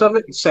pictures of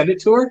it and sent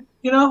it to her,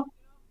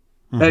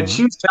 And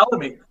she was telling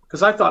me,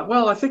 because I thought,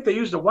 well, I think they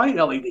used a white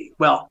LED.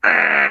 Well,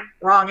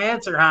 wrong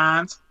answer,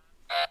 Hans.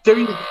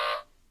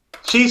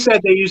 She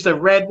said they used a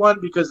red one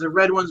because the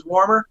red one's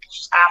warmer.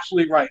 She's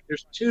absolutely right.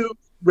 There's 2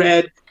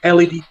 red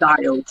LED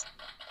diodes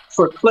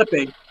for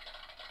clipping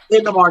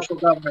in the Marshall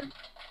government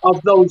of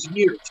those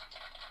years.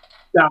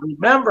 Now,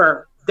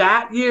 remember,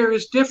 that year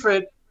is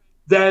different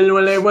than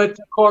when they went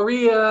to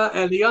Korea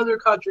and the other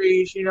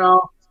countries,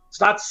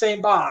 It's not the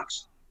same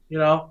box,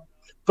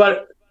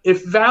 But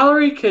if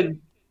Valerie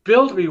can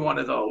build me one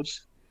of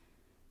those,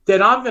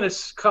 then I'm going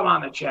to come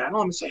on the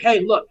channel and say,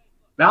 hey, look,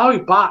 Valerie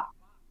Bott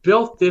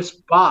built this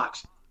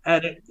box,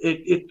 and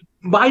it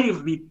might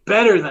even be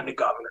better than the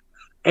Governor.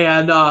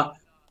 And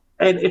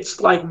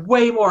it's like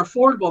way more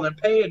affordable than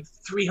paying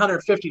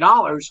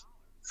 $350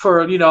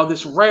 for,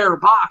 this rare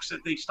box that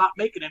they stopped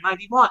making in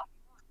 91.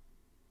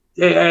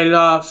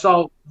 And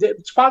so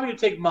it's probably going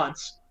to take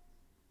months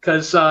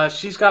because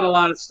she's got a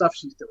lot of stuff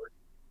she's doing.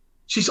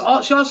 She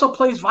also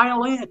plays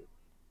violin.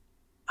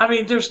 I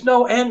mean, there's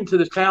no end to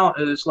the talent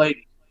of this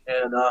lady.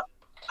 And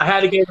I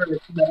had to give her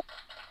a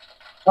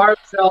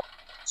heartfelt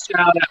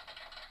shout out.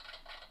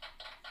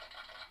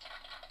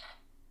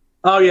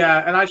 Oh,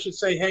 yeah. And I should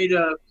say hey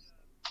to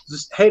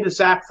hey to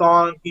Zach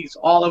Thong. He's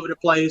all over the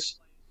place,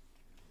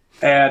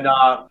 and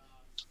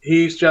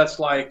he's just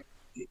like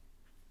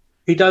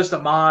he does the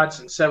mods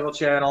in several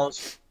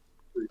channels.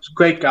 He's a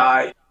great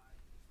guy,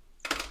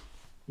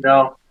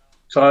 So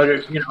I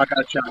got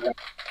to shout out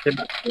him.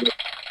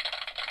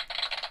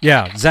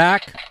 Yeah,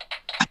 Zach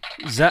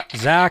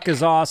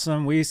is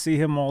awesome. We see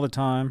him all the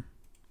time.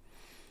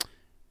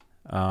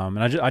 And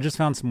I just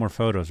found some more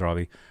photos,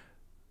 Robbie.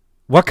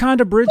 What kind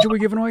of bridge are we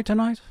giving away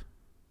tonight?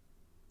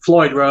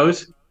 FLOYD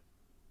Rose.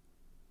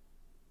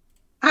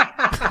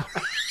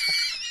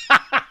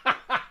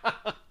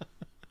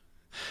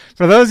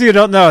 For those of you who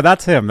don't know,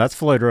 that's him. That's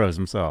FLOYD Rose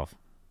himself.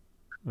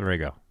 There we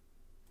go.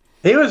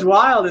 He was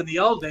wild in the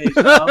old days.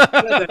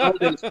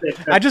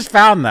 I just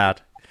found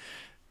that.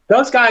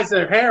 Those guys,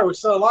 their hair was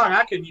so long,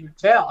 I couldn't even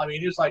tell. I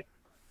mean, he was like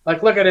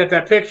looking at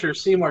that picture of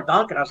Seymour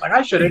Duncan. I was like,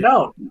 I should have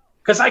known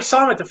because I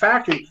saw him at the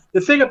factory.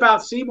 The thing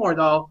about Seymour,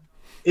 though,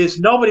 is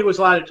nobody was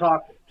allowed to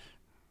talk to him.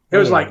 It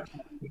was like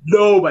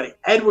nobody.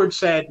 Edward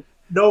said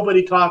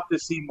nobody talked to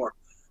Seymour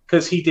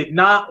because he did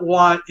not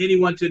want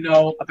anyone to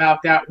know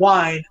about that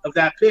wine of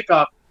that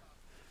pickup,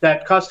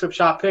 that custom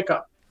shop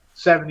pickup,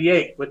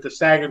 78, with the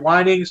staggered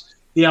windings,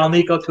 the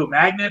Alnico 2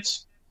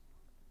 magnets.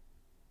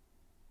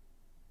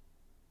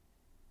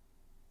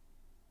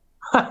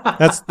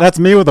 That's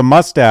me with a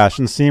mustache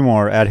and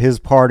Seymour at his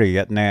party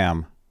at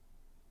NAMM.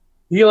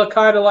 You look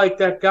kind of like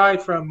that guy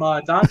from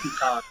Donkey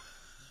Kong.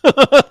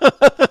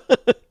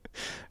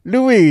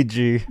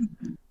 Luigi.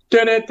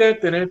 Dun, dun, dun,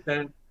 dun,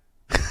 dun.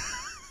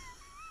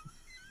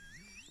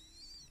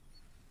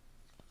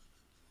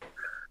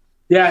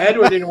 Yeah,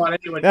 Edward didn't want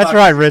anyone. That's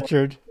right,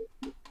 Richard.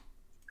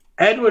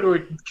 Edward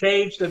would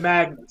change the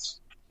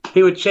magnets.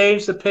 He would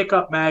change the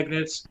pickup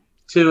magnets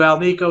to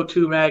Alnico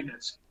 2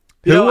 magnets.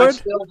 Who would? I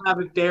still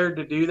haven't dared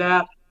to do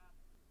that.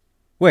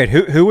 Wait,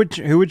 who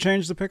would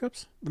change the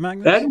pickups? The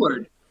magnets?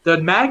 Edward,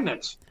 the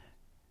magnets.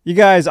 You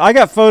guys, I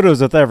got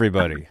photos with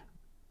everybody.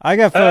 I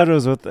got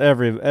photos with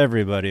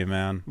everybody,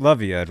 man.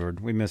 Love you, Edward.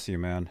 We miss you,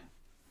 man.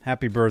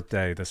 Happy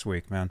birthday this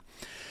week, man.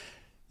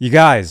 You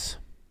guys,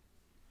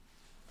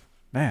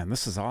 man,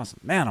 this is awesome.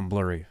 Man, I'm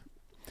blurry.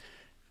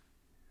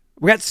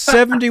 We got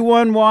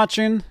 71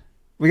 watching.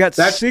 We got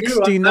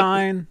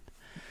 69.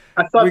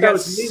 I thought that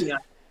was me.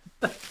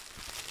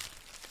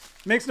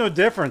 Makes no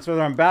difference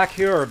whether I'm back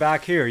here or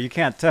back here. You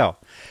can't tell.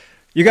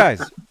 You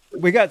guys,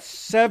 we got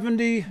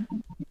 70.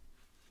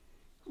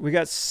 We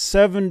got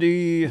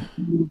 72.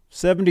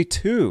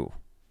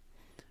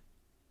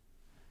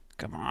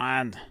 Come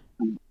on.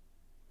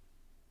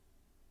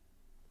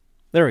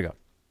 There we go.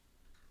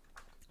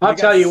 I'll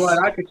tell you what,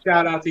 I could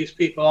shout out these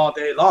people all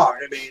day long.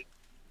 I mean,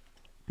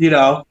 you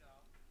know,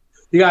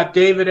 you got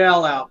David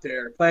L. out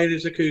there playing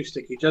his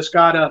acoustic. He just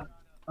got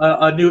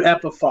a new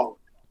Epiphone.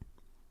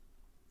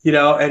 You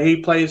know, and he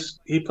plays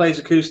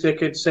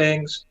acoustic and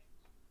sings.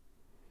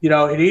 You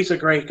know, and he's a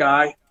great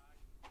guy.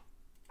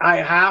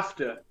 I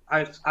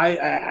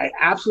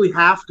absolutely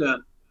have to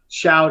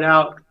shout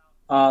out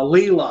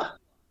Leela.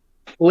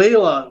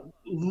 Leela,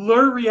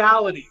 Lure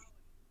Reality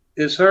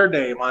is her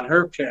name on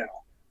her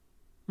channel.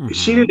 Mm-hmm.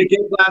 She did a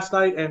gig last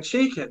night, and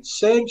she can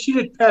sing. She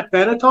did Pet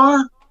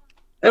Benatar.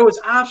 It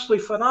was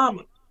absolutely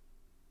phenomenal.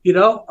 You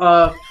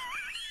know,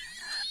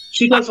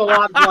 she does a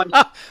lot of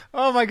like.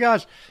 Oh my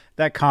gosh,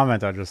 that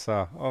comment I just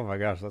saw. Oh my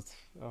gosh, that's.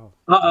 Oh.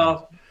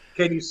 Uh-oh.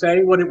 Can you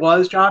say what it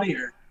was, Johnny?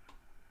 Or?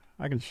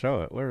 I can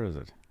show it. Where is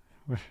it?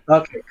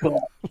 Okay,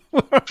 cool.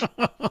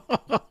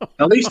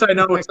 At least I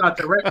know it's not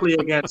directly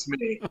against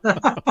me.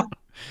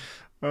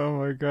 Oh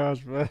my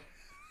gosh, man.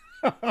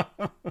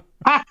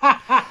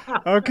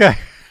 Okay.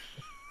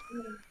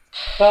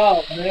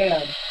 Oh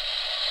man.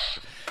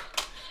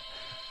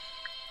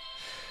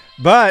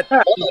 But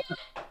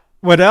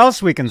what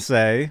else we can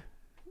say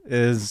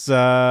is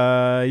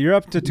you're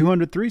up to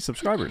 203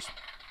 subscribers.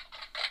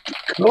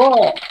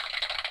 Cool.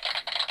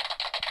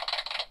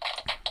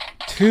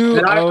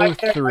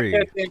 203. I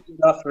can't thank you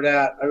enough for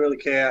that. I really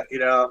can't, you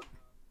know.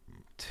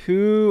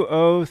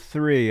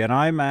 203, and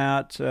I'm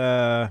at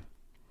let's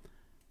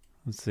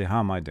see, how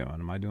am I doing?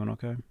 Am I doing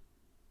okay?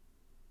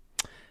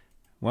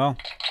 Well,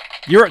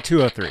 you're at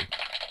 203.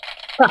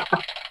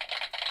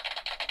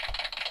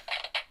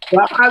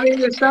 Well, I mean,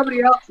 there's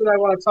somebody else that I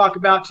want to talk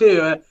about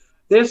too.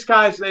 This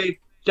guy's named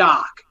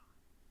Doc.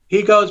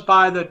 He goes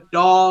by the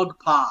Dog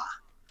Pa.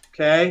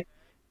 Okay.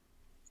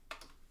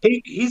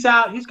 He's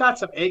out. He's got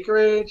some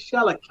acreage. He's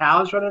got like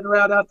cows running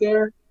around out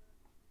there.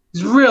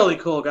 He's a really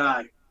cool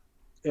guy,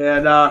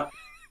 and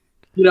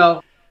you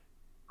know,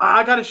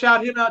 I got to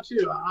shout him out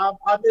too.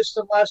 I missed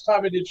him last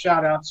time I did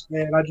shout outs,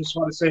 man. I just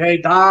want to say, hey,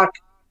 Doc,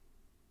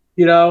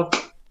 you know,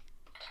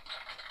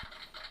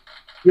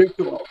 you're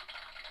cool.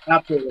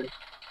 Absolutely.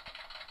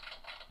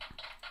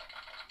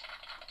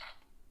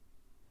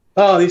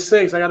 Oh, these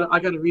things. I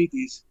gotta read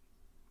these.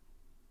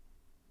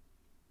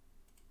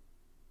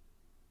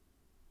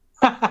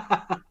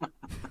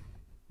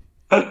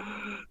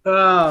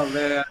 Oh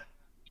man.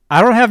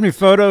 I don't have any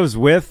photos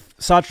with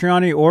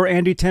Satriani or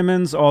Andy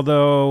Timmons,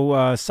 although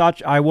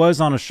I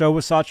was on a show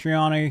with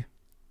Satriani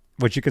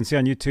which you can see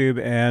on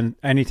YouTube, and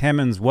Annie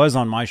Timmons was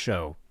on my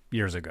show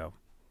years ago.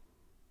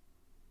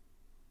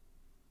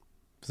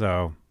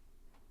 So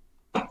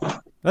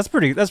that's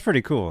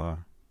pretty cool, huh?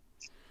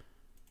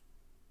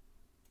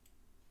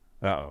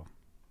 Uh-oh.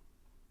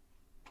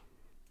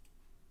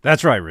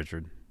 That's right,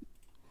 Richard.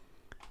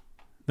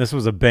 This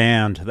was a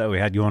band that we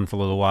had going for a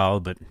little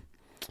while, but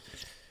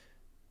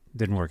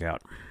didn't work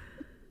out.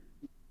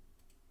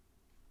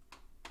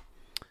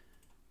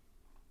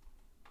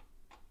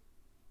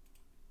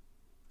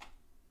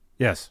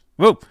 Yes.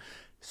 Whoa.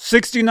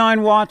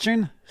 69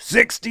 watching.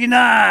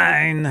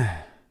 69.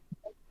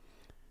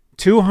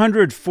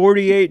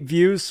 248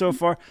 views so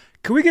far.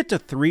 Can we get to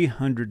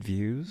 300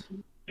 views?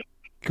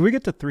 Can we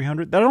get to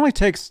 300? That only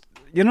takes,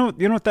 you know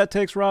what that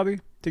takes, Robbie,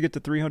 to get to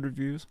 300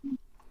 views?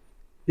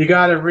 You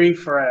got to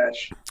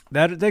refresh.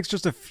 That it takes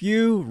just a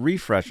few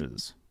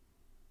refreshes.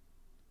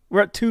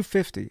 We're at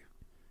 250.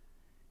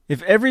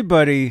 If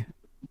everybody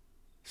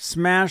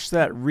smash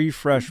that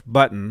refresh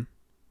button,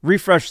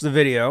 refresh the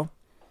video,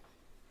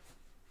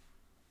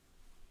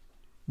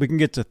 we can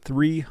get to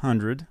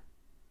 300.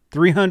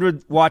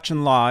 300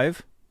 watching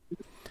live.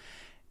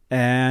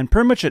 And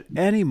pretty much at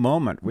any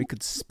moment, we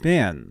could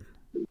spin.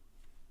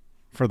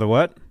 For the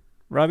what,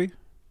 Robbie?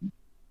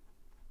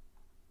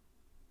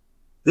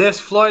 This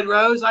Floyd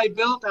Rose I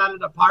built out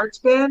of the parts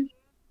bin.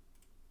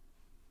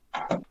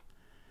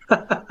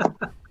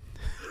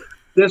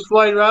 This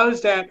Floyd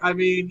Rose that, I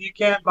mean, you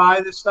can't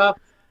buy this stuff.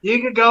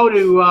 You could go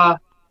to,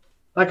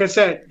 like I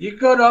said, you could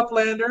go to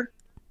Uplander.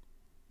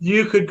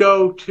 You could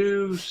go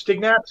to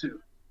Stignatsu.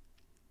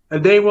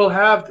 And they will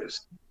have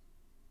this.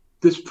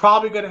 This is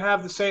probably going to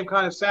have the same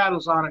kind of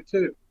saddles on it,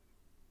 too.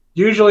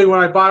 Usually when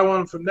I buy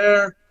one from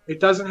there, it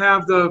doesn't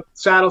have the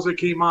saddles that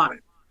came on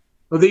it.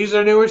 Well, these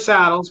are newer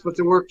saddles, but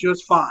they work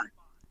just fine.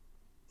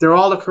 They're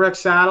all the correct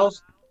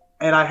saddles.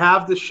 And I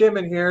have the shim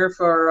in here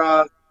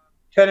for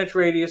 10-inch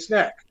radius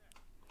neck.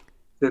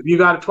 If you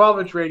got a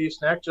 12-inch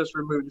radius neck, just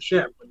remove the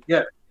shim when you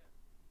get it.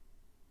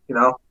 You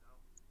know?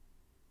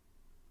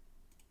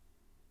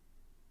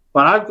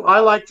 But I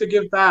like to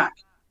give back.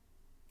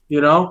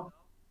 You know?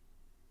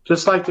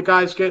 Just like the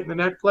guys getting the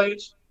neck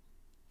plates.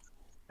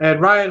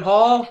 And Ryan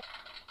Hall,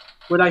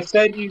 when I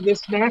send you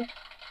this neck,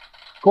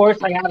 of course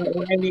I have it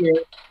right here.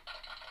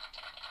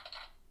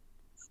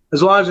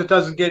 As long as it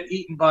doesn't get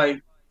eaten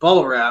by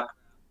bubble wrap.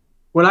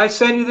 When I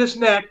send you this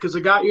neck, because I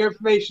got your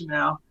information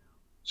now,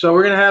 so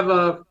we're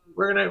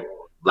gonna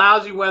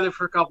lousy weather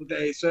for a couple of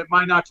days, so it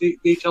might not be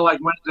till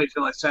like Wednesday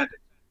till I send it.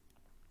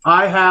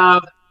 I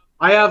have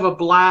a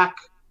black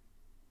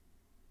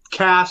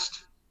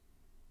cast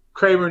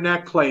Kramer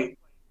neck plate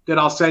that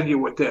I'll send you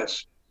with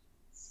this.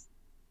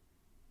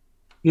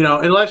 You know,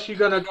 unless you're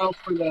gonna go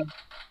for the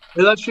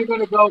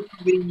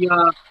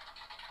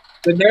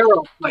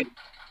narrow plate,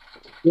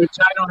 which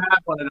I don't have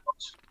one of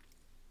those.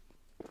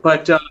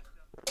 But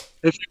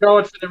if you're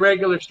going for the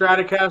regular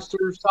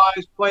Stratocaster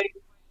size plate,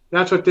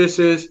 that's what this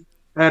is,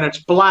 and it's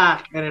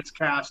black and it's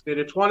casted.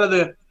 It's one of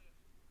the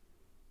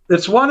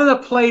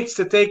plates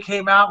that they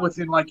came out with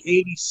in like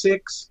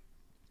 '86,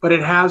 but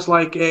it has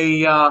like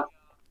a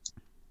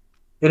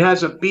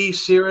B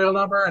serial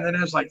number, and then it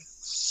has like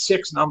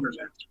 6 numbers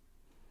in it.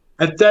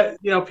 And that,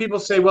 you know, people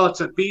say, well,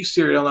 it's a B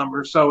serial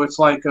number, so it's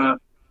like a,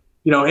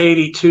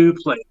 82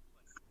 plate.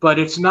 But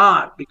it's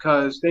not,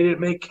 because they didn't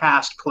make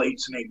cast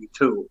plates in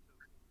 '82. It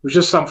was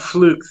just some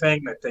fluke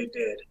thing that they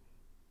did.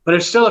 But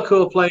it's still a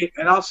cool plate,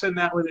 and I'll send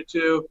that with it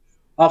too.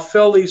 I'll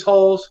fill these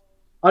holes.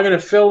 I'm going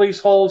to fill these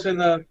holes in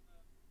the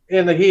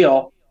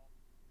heel.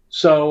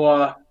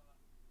 So,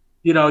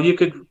 you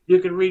could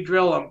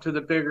re-drill them to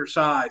the bigger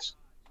size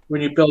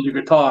when you build your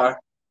guitar.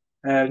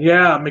 And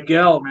yeah,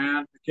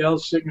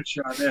 Miguel's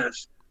signature on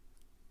this.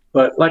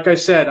 But like I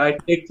said, I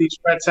take these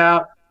frets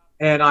out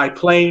and I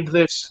planed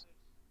this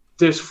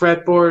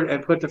fretboard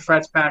and put the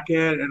frets back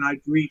in, and I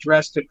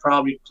redressed it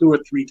probably 2 or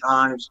 3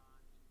 times.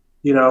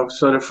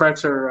 So the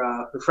frets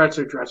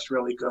are dressed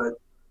really good.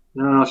 I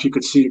don't know if you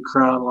could see the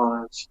crown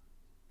lines.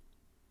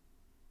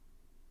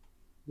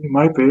 You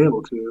might be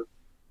able to.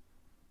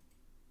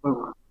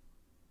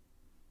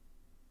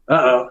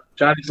 Uh-oh.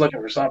 Johnny's looking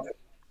for something.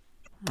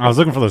 I was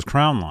looking for those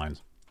crown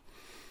lines.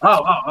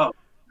 Oh.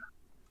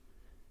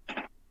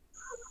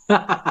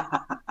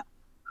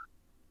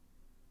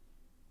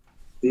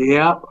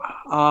 Yep.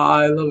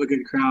 I love a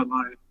good crown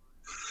line.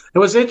 It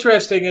was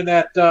interesting in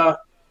that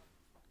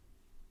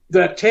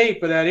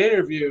tape of that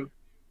interview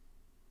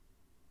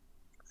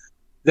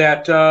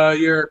that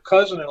your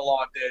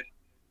cousin-in-law did.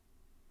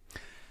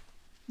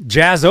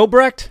 Jazz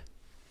Obrecht?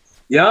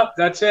 Yep,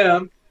 that's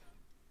him.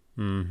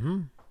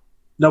 Mm-hmm.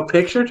 No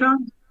picture,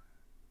 John?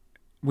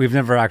 We've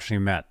never actually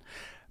met.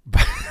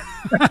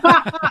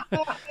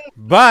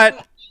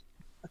 But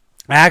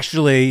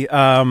actually,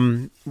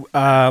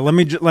 let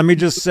me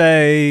just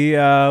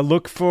say,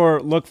 look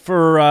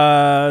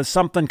for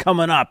something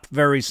coming up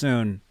very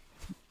soon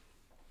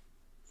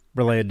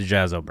related to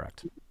Jazz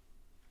Obrecht,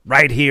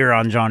 right here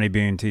on Johnny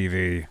Bean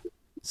TV.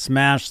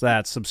 Smash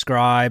that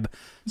subscribe.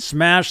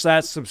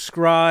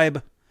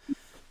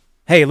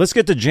 Hey, let's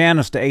get to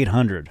Janice to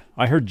 800.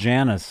 I heard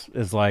Janice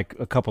is like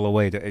a couple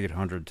away to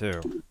 800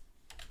 too.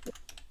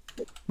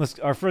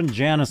 Our friend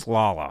Janice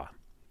Lala.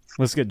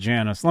 Let's get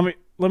Janice.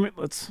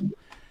 Let's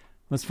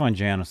find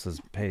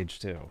Janice's page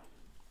too.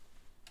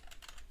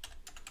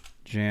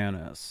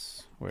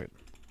 Janice. Wait.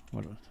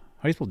 How do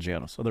you spell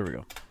Janice? Oh, there we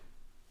go.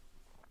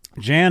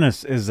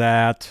 Janice is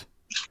at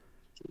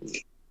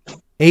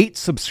 8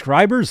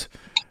 subscribers.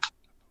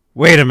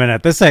 Wait a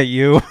minute. This ain't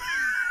you.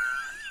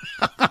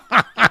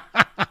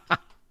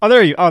 Oh,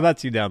 there you. Oh,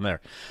 that's you down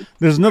there.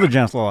 There's another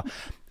Janice Lala.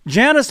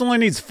 Janice only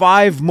needs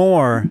 5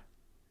 more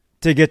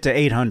to get to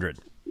 800.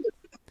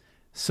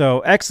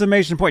 So,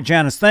 exclamation point,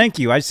 Janice. Thank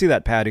you. I see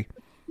that, Patty.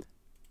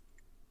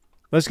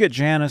 Let's get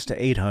Janice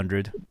to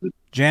 800.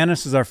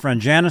 Janice is our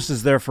friend. Janice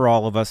is there for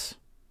all of us.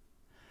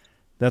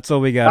 That's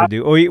all we got to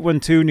do.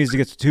 0812 needs to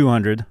get to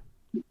 200,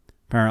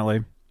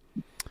 apparently.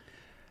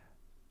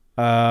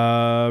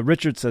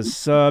 Richard says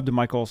subbed.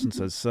 Mike Olson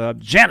says subbed.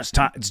 Janice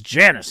time. It's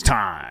Janice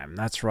time.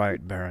 That's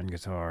right, Baron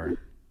Guitar.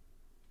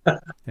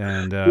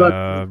 And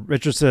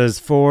Richard says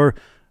for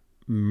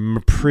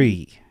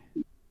Mpree.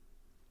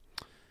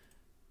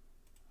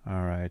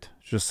 All right.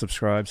 Just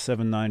subscribe.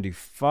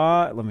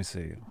 795. Let me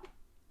see.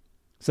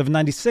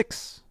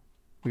 796.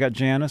 We got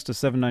Janice to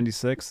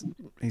 796.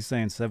 He's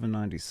saying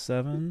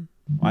 797.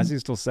 Why is he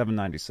still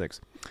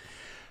 796?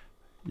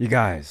 You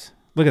guys,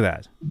 look at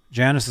that.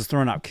 Janice is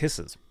throwing out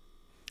kisses.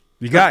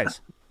 You guys.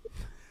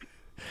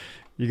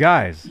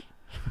 Guys.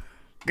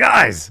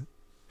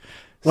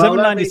 Well,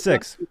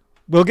 796.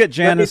 We'll get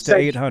Janice to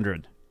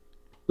 800.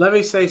 Let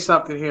me say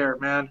something here,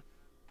 man.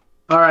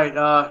 All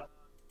right.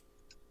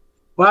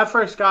 When I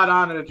first got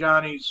onto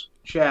Johnny's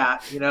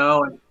chat, and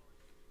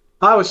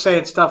I was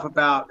saying stuff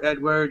about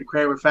Edward,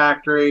 Kramer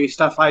Factory,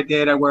 stuff I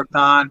worked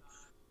on.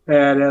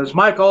 And it was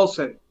Mike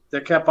Olson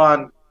that kept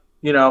on,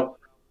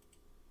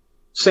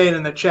 saying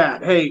in the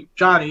chat, hey,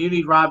 Johnny, you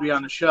need Robbie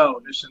on the show,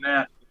 and this and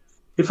that.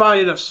 He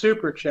finally did a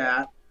super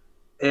chat,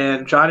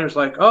 and Johnny was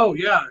like, oh,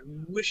 yeah,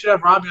 we should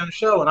have Robbie on the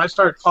show. And I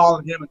started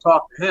calling him and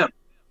talking to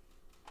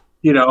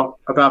him,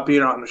 about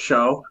being on the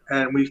show.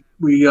 And we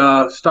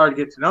started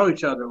to get to know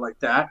each other like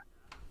that.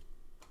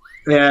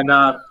 And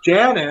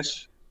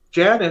Janice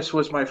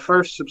was my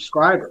first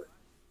subscriber.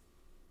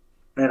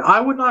 And I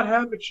would not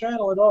have a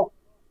channel at all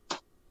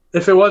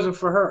if it wasn't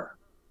for her.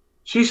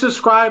 She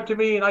subscribed to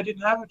me, and I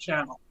didn't have a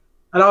channel.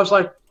 And I was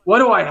like, what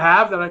do I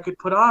have that I could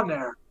put on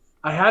there?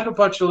 I had a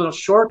bunch of little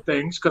short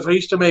things because I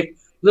used to make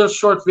little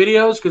short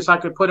videos because I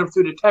could put them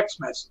through the text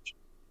message.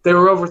 They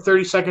were over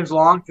 30 seconds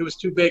long. It was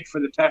too big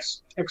for the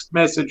text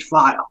message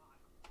file.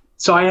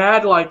 So I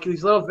had like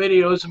these little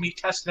videos of me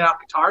testing out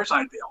guitars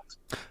I built,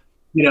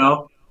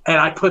 and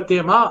I put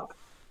them up.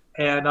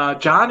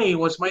 And Johnny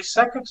was my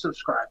second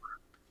subscriber.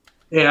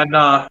 And,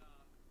 that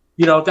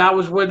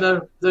was when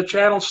the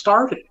channel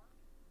started.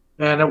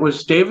 And it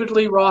was David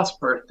Lee Roth's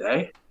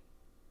birthday.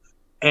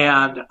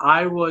 And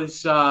I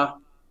was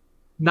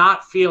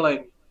not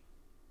feeling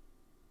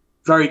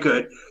very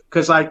good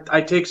because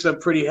I take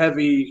some pretty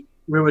heavy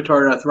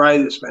rheumatoid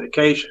arthritis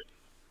medication.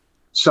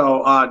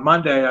 So on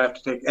Monday, I have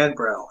to take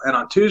Enbrel. And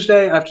on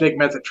Tuesday, I have to take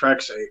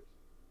methotrexate.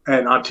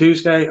 And on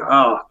Tuesday,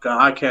 oh,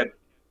 God,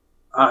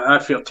 I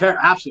feel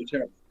absolutely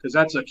terrible because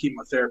that's a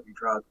chemotherapy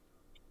drug.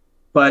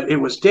 But it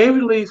was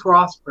David Lee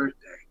Roth's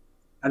birthday.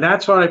 And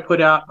that's when I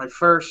put out my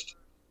first,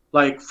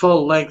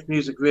 full-length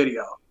music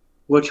video,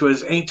 which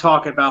was Ain't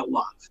Talking About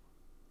Love.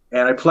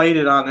 And I played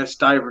it on this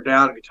Diver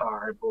Down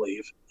guitar, I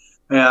believe.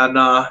 And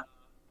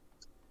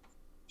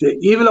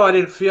even though I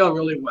didn't feel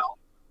really well,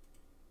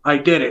 I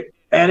did it.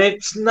 And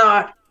it's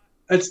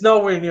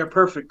nowhere near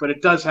perfect, but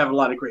it does have a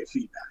lot of great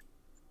feedback,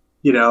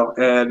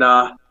 and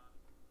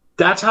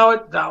that's how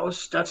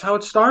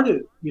it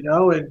started,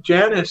 and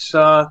Janice,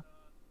 of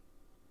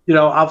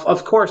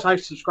course I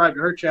subscribed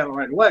to her channel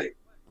right away.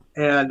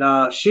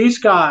 And she's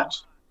got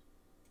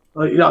a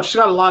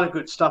lot of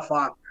good stuff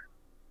on there.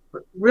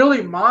 But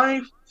really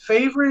my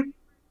favorite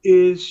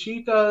is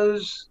she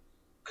does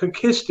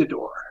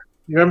Conquistador.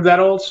 You remember that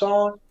old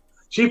song?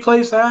 She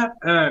plays that,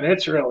 and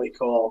it's really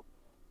cool.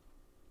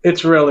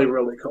 It's really,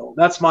 really cool.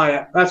 That's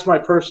my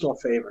personal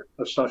favorite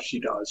of stuff she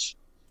does.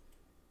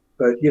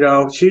 But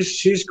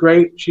she's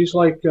great. She's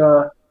like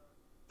the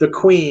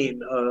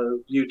queen of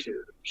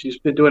YouTube. She's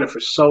been doing it for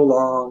so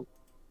long,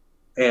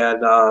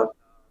 and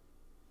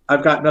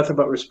I've got nothing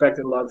but respect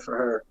and love for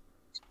her.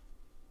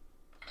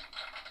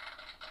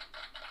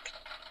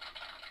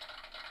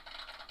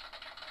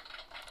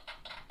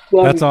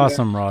 That's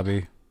awesome,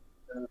 Robbie.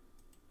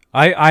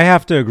 I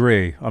have to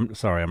agree. I'm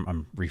sorry,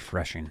 I'm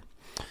refreshing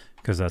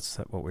because that's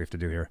what we have to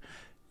do here.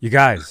 You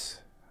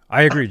guys,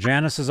 I agree.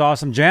 Janice is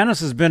awesome. Janice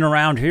has been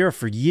around here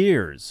for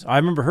years. I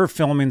remember her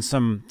filming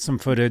some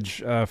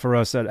footage for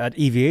us at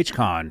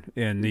EVHCon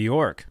in New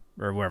York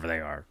or wherever they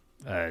are,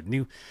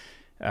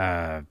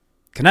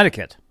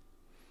 Connecticut.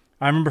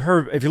 I remember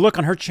her. If you look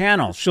on her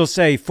channel, she'll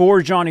say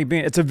for Johnny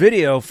Bean. It's a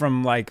video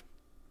from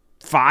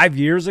 6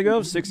 years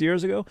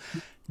ago.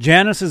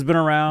 Janice has been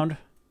around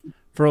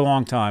for a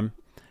long time.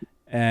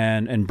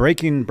 And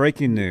breaking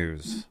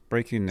news.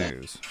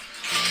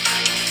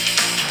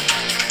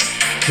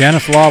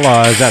 Janice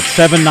Lala is at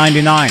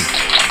 $7.99.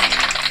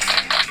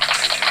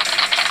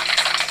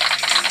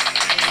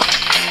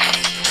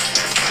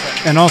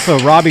 And also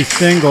Robbie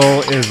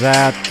Stingle is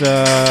at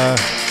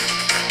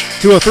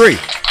 $203.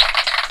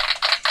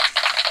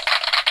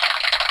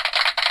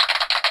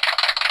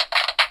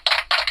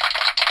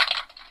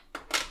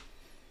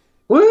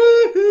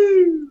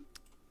 Woohoo!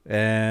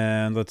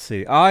 And let's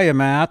see. I am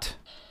at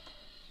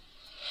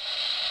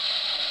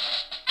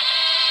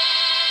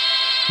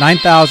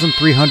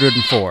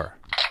 9,304.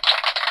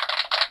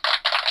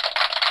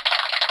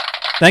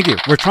 Thank you.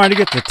 We're trying to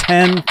get to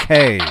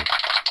 10K.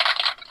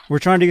 We're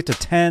trying to get to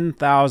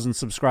 10,000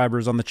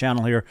 subscribers on the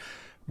channel here,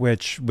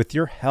 which, with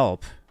your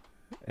help,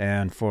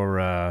 and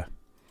for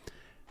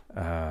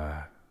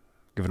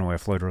giving away a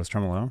Floyd Rose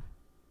tremolo,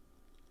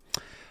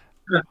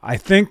 I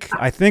think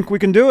we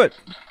can do it.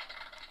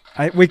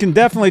 We can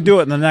definitely do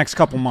it in the next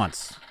couple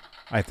months.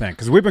 I think,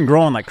 because we've been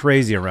growing like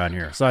crazy around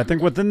here. So I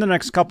think within the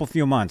next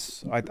few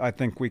months, I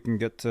think we can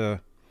get to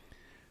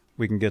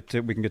the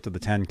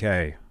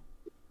 10K,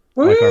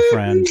 like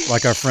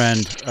our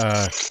friend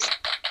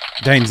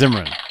Dane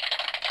Zimmerman.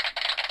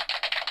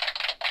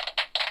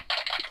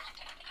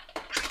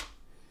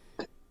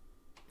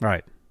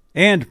 Right,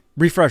 and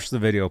refresh the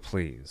video,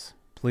 please.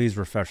 Please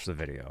refresh the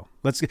video.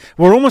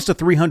 We're almost at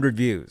 300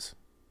 views.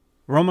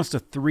 We're almost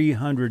at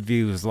 300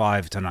 views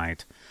live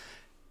tonight.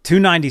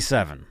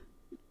 297.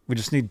 We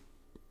just need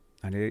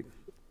 98.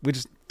 We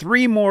just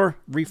 3 more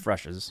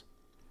refreshes.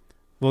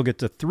 We'll get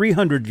to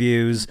 300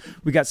 views.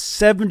 We got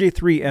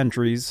 73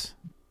 entries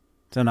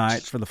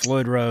tonight for the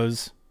Floyd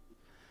Rose.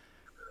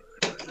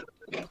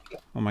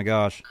 Oh my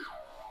gosh.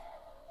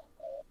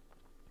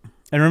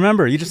 And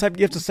remember, you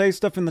have to say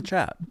stuff in the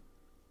chat.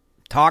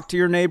 Talk to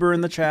your neighbor in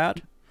the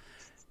chat.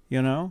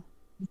 You know,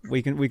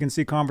 we can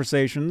see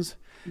conversations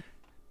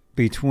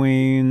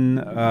between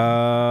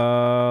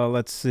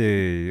let's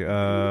see,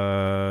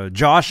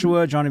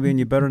 Joshua, Johnny Bean,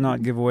 you better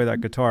not give away that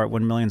guitar at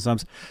 1 million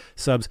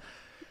subs.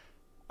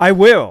 I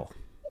will.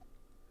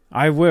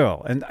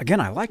 And again,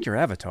 I like your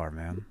avatar,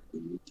 man.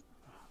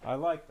 I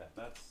like that.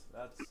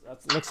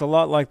 That looks a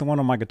lot like the one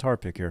on my guitar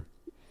pick here.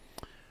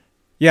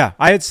 Yeah,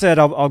 I had said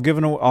I'll give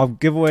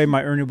away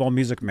my Ernie Ball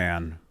Music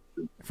Man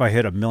if I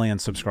hit 1 million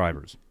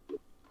subscribers.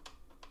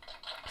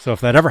 So if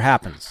that ever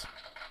happens,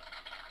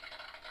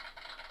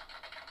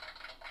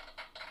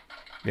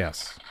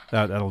 yes,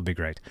 that'll be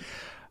great.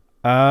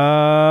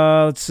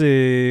 Let's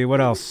see,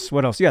 what else?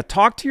 Yeah,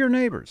 talk to your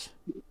neighbors.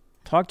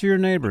 Talk to your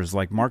neighbors,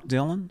 like Mark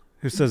Dillon,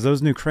 who says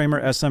those new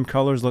Kramer SM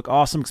colors look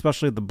awesome,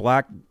 especially the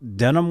black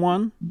denim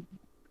one,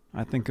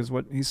 I think is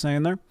what he's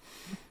saying there.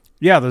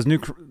 Yeah, the new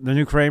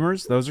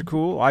Kramers, those are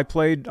cool. Did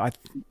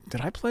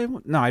I play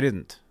one? No, I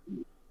didn't.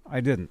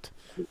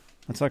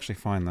 Let's actually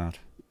find that.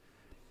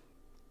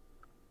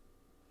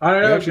 I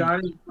don't know,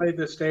 Johnny. You played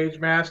the Stage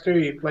Master.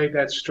 You played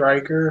that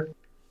Striker.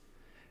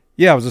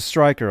 Yeah, it was a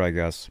Striker, I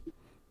guess.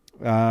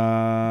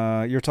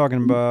 You're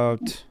talking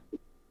about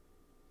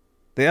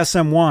the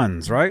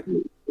SM1s, right?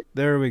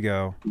 There we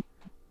go.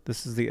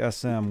 This is the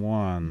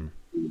SM1.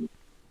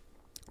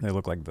 They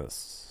look like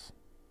this.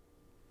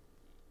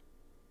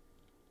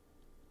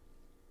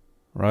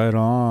 Right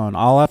on.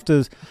 I'll have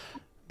to...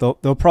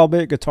 They'll probably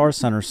be at Guitar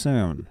Center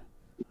soon.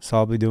 So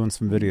I'll be doing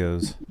some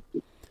videos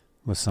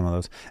with some of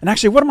those. And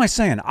actually, what am I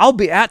saying? I'll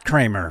be at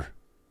Kramer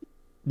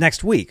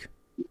next week.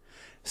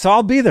 So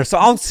I'll be there. So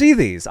I'll see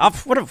these.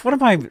 What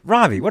am I...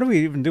 Robbie, what are we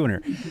even doing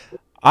here?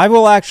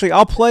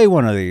 I'll play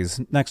one of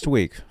these next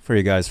week for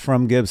you guys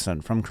from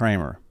Gibson, from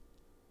Kramer.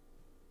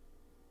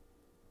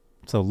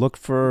 So look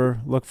for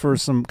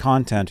some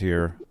content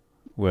here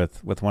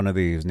with one of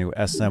these new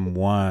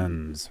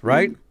SM1s,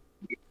 right?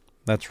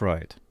 That's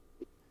right.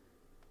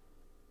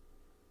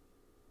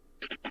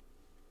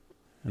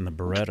 And the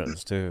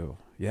Berettas, too.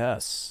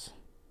 Yes.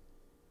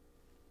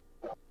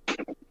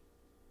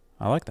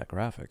 I like that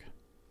graphic.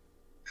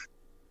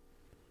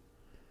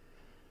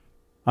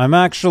 I'm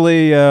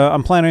actually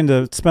I'm planning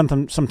to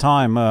spend some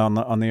time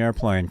on the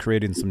airplane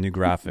creating some new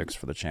graphics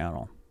for the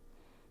channel.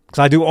 Because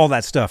I do all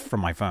that stuff from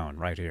my phone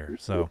right here.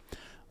 So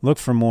look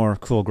for more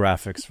cool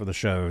graphics for the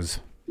shows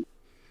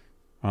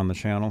on the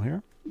channel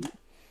here.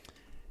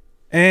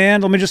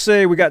 And let me just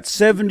say, we got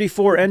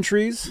 74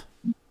 entries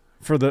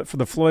for the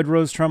Floyd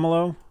Rose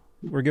tremolo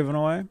we're giving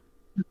away.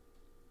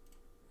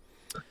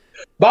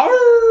 Bar!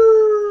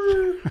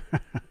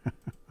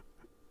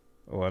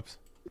 Whoops.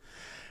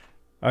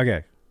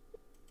 Okay.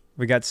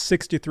 We got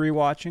 63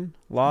 watching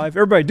live.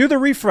 Everybody, do the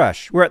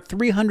refresh. We're at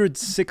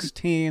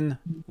 316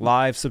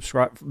 live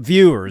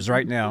viewers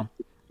right now.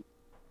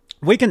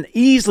 We can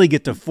easily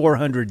get to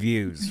 400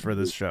 views for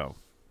this show.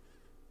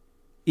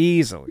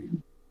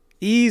 Easily.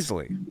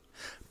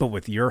 But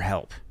with your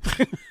help.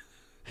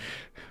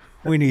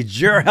 We need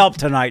your help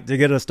tonight to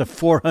get us to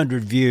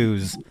 400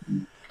 views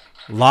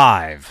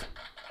live.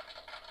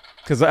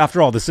 Because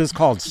after all, this is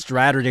called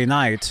Straturday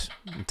Night.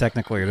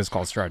 Technically, it is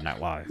called Straturday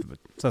Night Live, but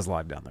it says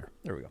live down there.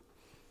 There we go.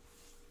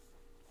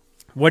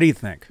 What do you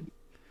think?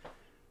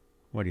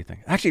 What do you think?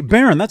 Actually,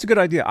 Baron, that's a good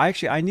idea.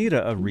 I need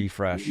a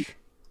refresh.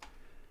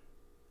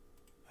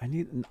 I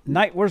need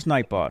Where's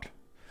Nightbot?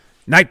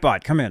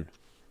 Nightbot, come in.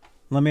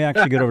 Let me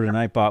actually get over to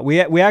Nightbot.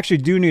 We actually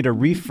do need a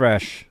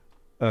refresh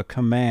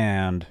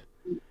command.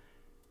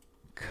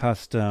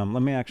 Custom.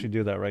 Let me actually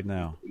do that right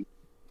now.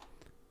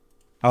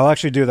 I'll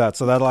actually do that,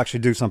 so that'll actually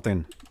do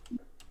something.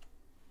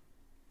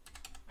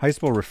 How you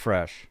spell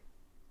refresh?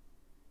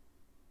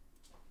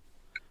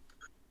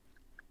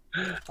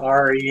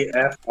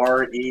 REFRESH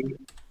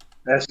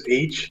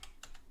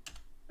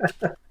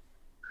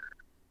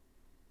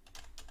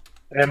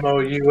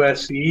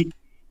MOUSE.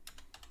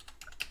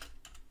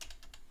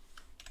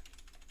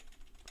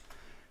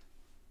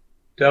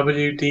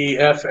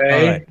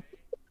 WDFA.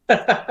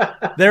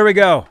 Right. There we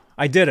go.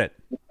 I did it.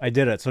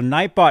 So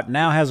Nightbot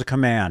now has a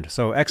command.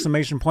 So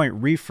exclamation point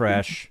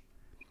refresh.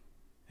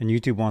 And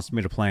YouTube wants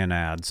me to play an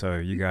ad. So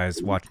you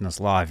guys watching this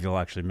live, you'll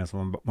actually miss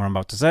what I'm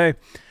about to say.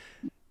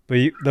 But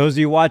those of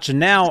you watching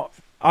now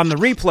on the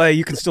replay,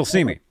 you can still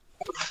see me.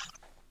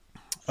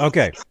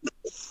 Okay.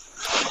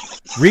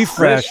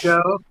 Refresh.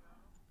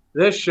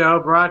 This show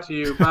brought to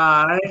you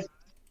by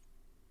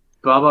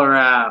Bubble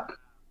Wrap.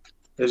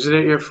 Isn't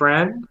it your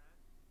friend?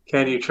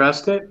 Can you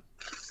trust it?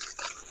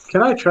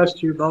 Can I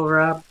trust you, Bubble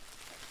Wrap?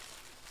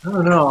 I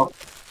don't know.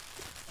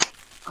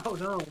 Oh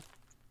no!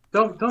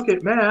 Don't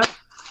get mad.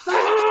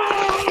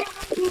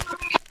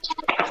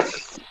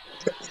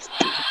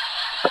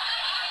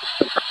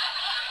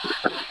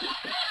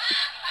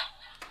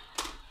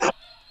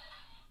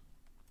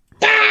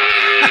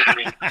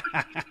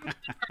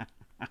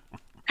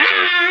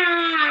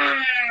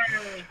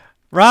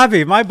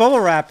 Robbie, my Bubble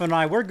Wrap and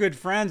I, we're good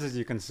friends, as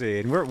you can see,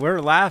 and we're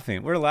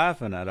laughing. We're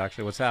laughing at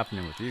actually what's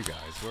happening with you guys.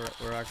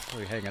 We're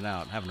actually hanging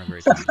out, having a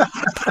great time.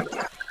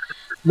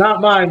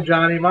 Not mine,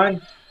 Johnny.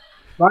 Mine's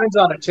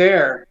on a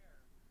tear.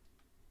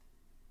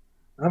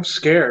 I'm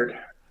scared.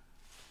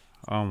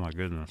 Oh my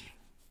goodness.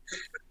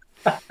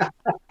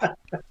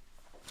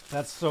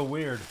 That's so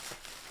weird.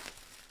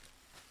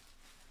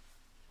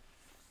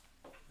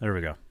 There we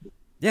go.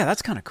 Yeah,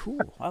 that's kind of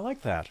cool. I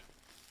like that.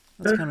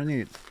 That's kind of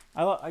neat.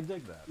 I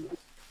dig that.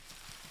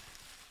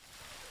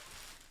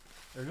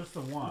 They're just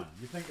the one.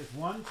 You think it's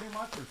one too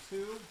much or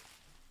two?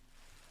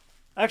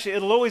 Actually,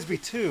 it'll always be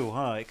two,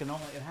 huh? It has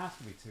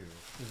to be two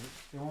because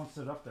it won't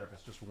sit up there if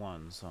it's just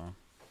one. So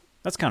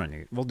that's kind of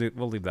neat.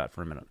 We'll leave that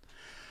for a minute.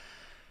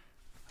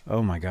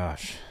 Oh my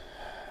gosh,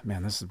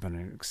 man, this has been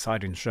an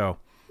exciting show.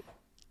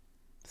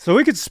 So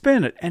we could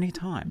spin at any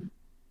time.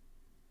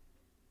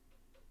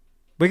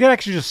 We could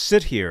actually just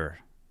sit here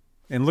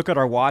and look at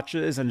our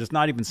watches and just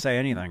not even say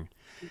anything.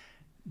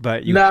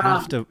 But you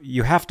have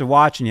to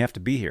watch and you have to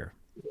be here.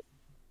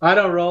 I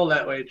don't roll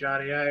that way,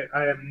 Johnny. I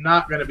am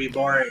not going to be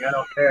boring. I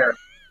don't care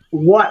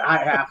what I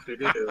have to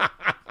do.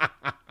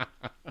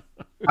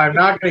 I'm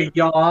not going to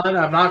yawn.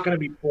 I'm not going to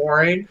be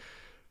boring.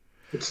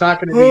 It's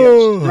not going to be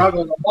a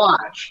struggle to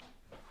watch.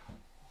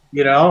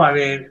 You know, I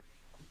mean.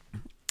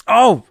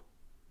 Oh,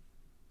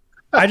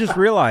 I just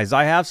realized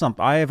I have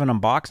an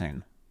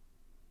unboxing.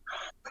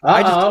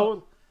 I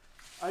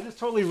just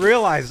totally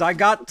realized I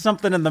got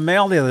something in the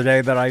mail the other day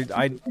that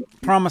I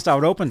promised I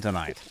would open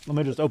tonight. Let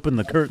me just open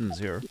the curtains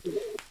here.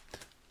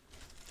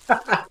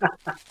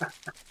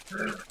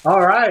 All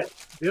right,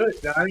 do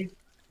it, Johnny.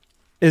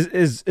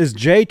 Is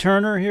Jay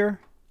Turner here?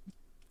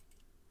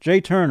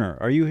 Jay Turner,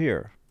 are you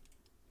here?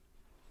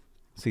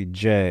 Let's see,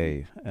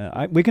 Jay.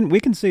 We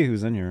can see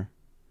who's in here.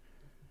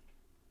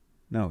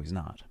 No, he's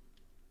not.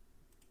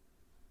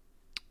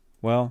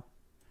 Well,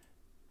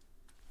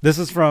 this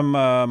is from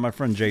my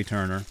friend Jay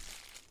Turner,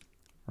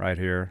 right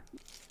here.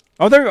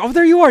 Oh,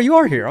 there you are. You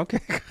are here.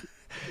 Okay.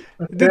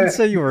 It didn't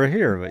say you were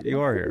here, but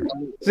you are here.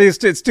 See,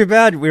 it's too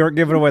bad we weren't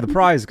giving away the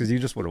prize because you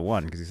just would have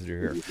won because you said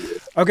you're here.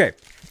 Okay.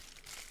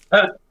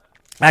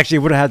 Actually, it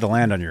would have had to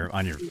land on your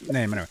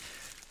name anyway.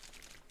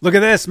 Look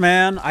at this,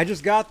 man. I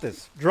just got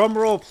this. Drum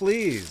roll,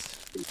 please.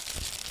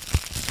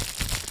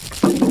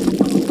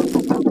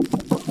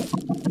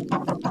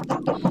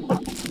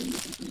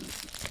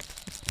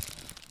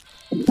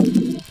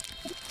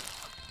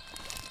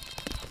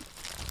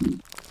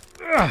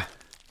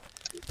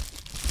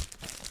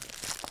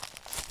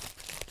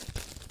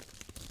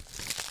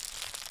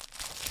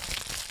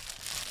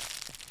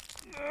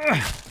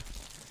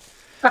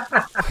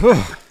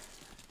 Ugh.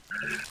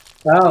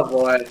 Oh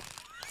boy.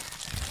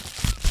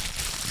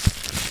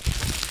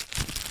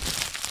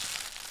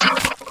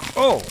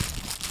 Oh.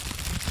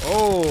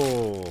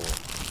 Oh.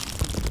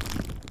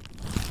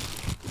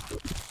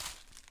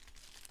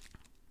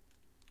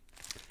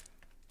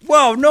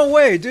 Whoa, no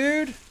way,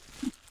 dude.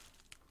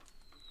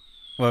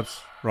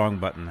 Whoops, wrong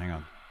button. Hang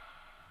on.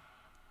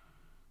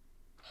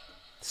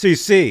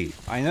 CC.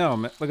 I know.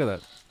 Look at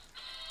that.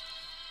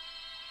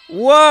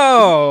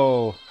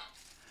 Whoa.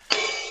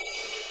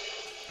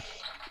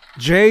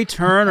 Jay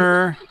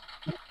Turner.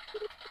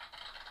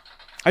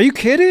 Are you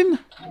kidding?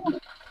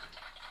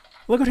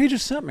 Look what he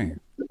just sent me.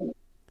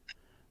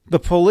 The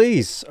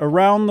Police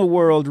Around the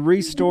World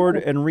Restored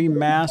and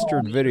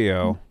Remastered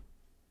Video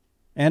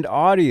and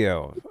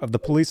audio of the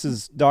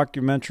Police's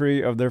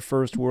documentary of their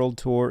first world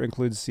tour.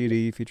 Includes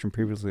CD featuring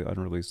previously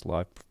unreleased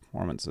live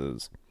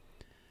performances.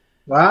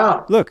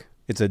 Wow. Look,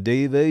 it's a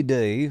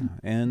DVD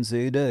and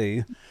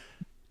CD.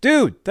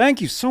 Dude, thank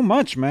you so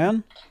much,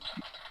 man.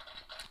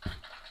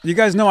 You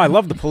guys know I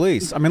love the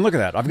Police. I mean, look at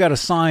that. I've got a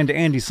signed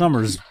Andy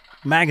Summers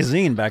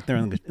magazine back there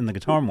in the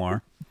Guitar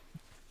Moire.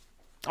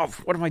 Oh,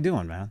 what am I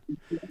doing, man?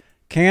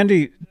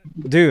 Candy,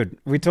 dude,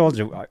 we told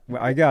you.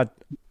 I got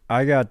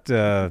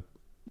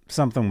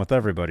something with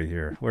everybody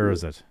here. Where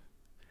is it?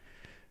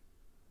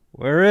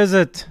 Where is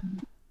it?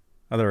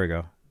 Oh, there we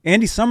go.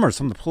 Andy Summers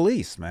from the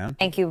Police, man.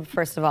 Thank you,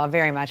 first of all,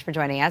 very much for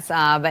joining us.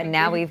 But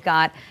now we've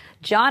got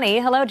Johnny.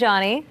 Hello,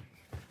 Johnny.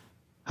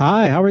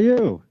 Hi, how are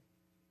you?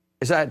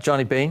 Is that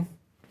Johnny Bean?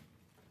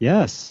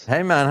 Yes.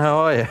 Hey, man, how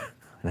are you?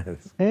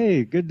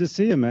 Hey, good to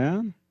see you,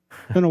 man.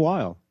 Been a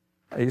while.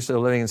 Are you still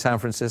living in San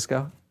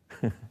Francisco?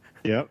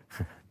 Yep.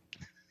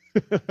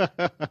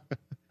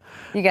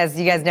 You guys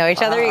know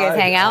each other? You guys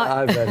hang out?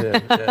 I bet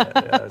it.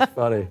 Yeah, it's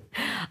funny.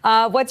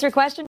 What's your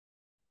question?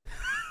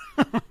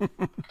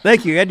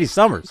 Thank you, Andy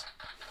Summers.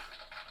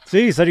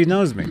 See, he said he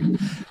knows me.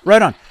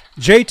 Right on.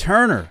 Jay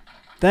Turner,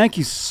 thank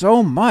you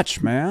so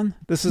much, man.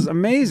 This is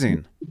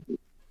amazing.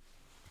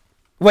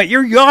 Wait,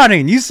 you're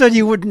yawning. You said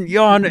you wouldn't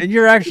yawn, and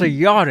you're actually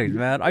yawning,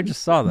 man. I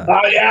just saw that.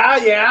 Oh,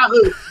 yeah.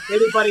 Who?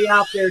 Anybody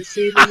out there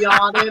see me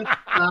yawning?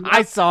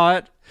 I saw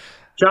it.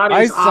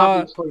 Johnny's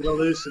obviously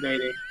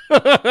hallucinating.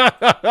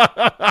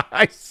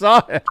 I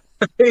saw it.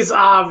 He's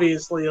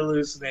obviously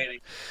hallucinating.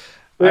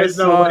 There's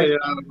no way that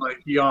I would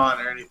like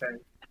yawn or anything.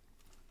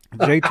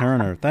 Jay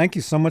Turner, thank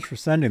you so much for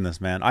sending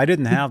this, man. I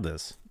didn't have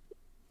this.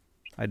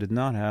 I did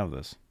not have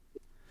this.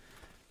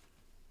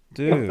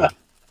 Dude.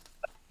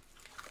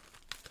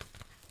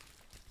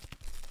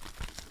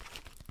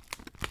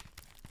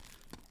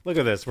 Look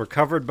at this. We're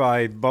covered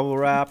by bubble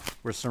wrap.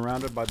 We're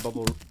surrounded by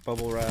bubble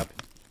wrap.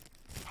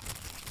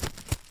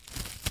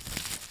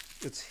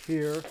 It's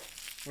here.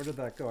 Where did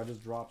that go? I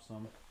just dropped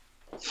some.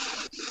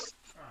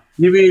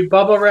 You mean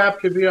bubble wrap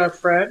could be our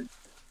friend?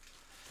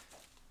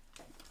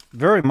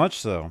 Very much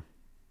so.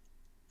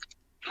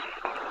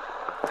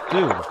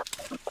 Dude.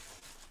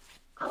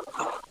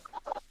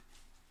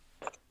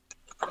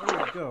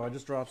 There we go. I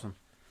just dropped some.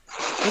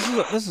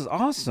 This is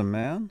awesome,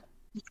 man.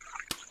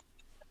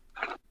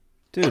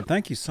 Dude,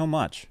 thank you so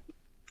much.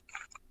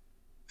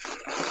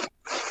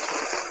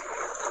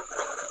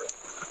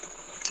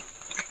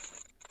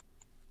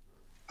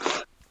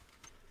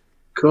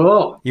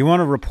 Cool. You want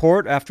to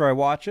report after I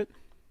watch it?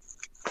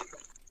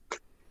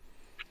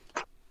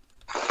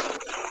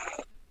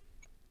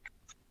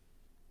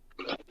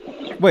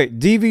 Wait,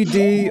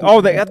 DVD.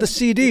 Oh, they had the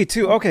CD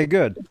too. Okay,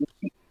 good.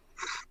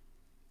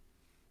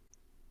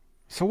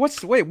 So what's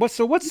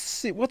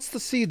the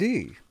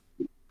CD?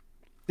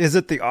 Is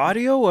it the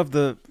audio of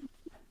the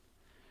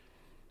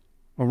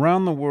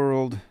Around the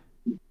World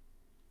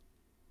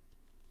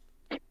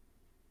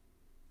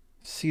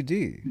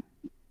CD?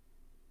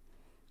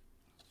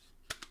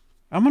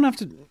 I'm gonna have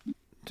to,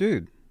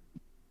 dude.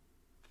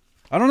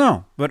 I don't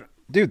know, but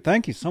dude,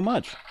 thank you so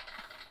much.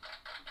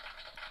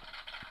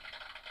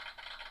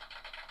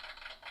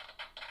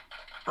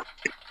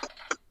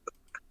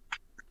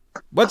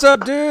 What's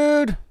up,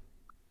 dude?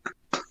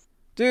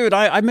 Dude,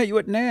 I met you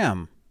at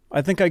NAMM.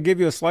 I think I gave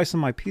you a slice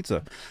of my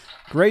pizza.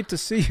 Great to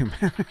see you,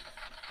 man.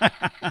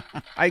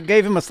 I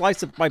gave him a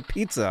slice of my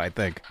pizza, I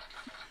think,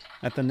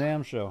 at the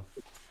NAMM show.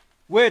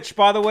 Which,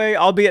 by the way,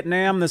 I'll be at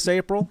NAMM this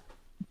April,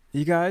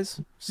 you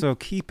guys. So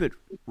keep it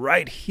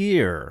right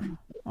here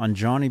on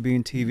Johnny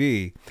Bean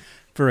TV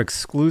for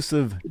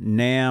exclusive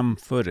NAMM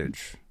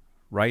footage.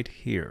 Right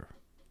here.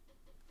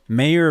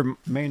 May or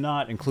may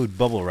not include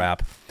bubble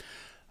wrap.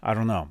 I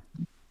don't know.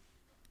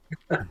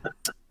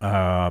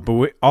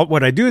 But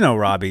what I do know,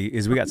 Robbie,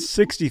 is we got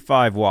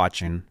 65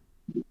 watching.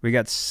 We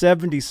got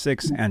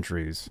 76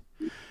 entries,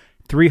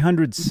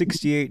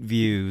 368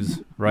 views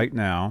right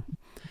now.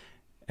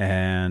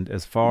 And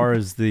as far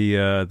as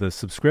the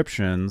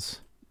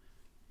subscriptions,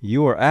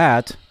 you are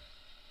at,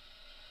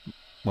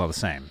 well, the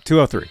same,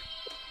 203.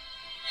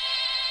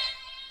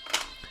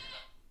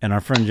 And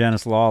our friend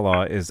Janice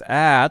Lala is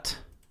at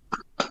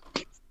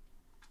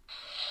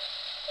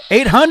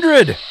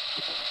 800.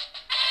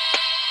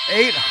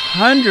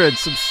 800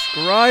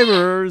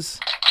 subscribers.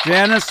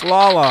 Janice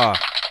Lala.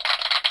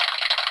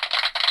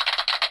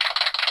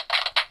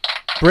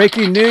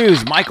 Breaking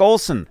news. Mike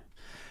Olson.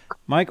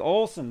 Mike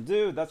Olson,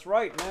 dude, that's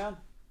right, man.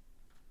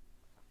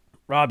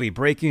 Robbie,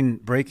 breaking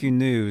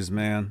news,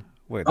 man.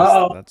 Wait,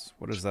 that's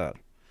what is that?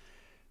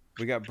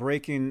 We got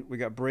breaking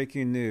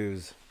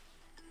news.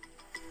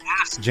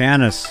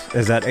 Janice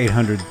is at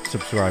 800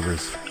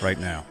 subscribers right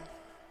now.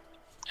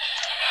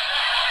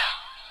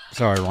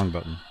 Sorry, wrong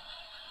button.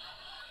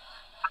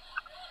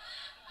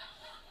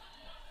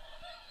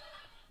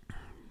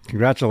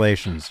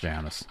 Congratulations,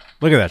 Janice.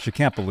 Look at that. She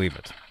can't believe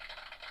it.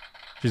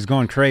 She's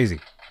going crazy.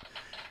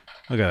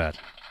 Look at that.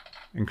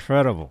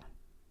 Incredible.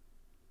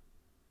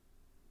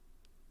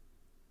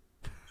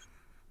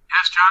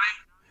 Yes, Johnny?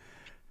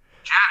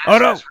 Janice Oh,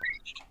 no. has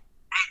reached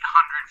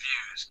 800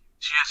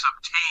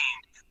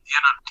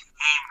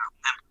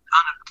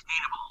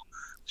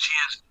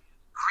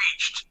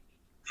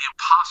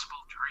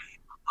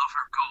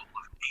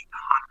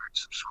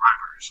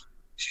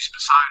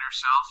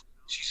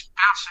 she's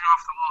bouncing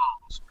off the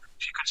walls.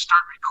 She could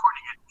start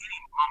recording at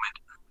any moment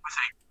with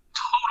a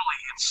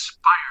totally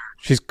inspired.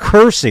 She's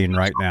cursing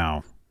right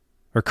now,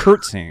 or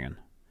curtsying.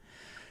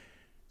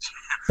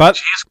 But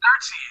She is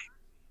curtsying.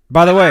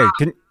 by the way,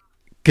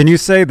 can you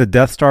say the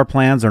Death Star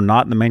plans are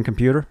not in the main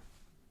computer?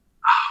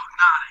 Oh,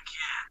 not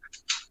again.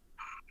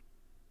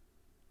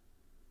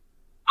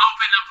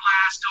 Open the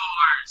blast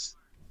doors.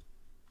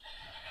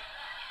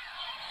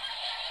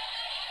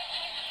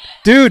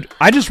 Dude,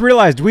 I just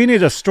realized we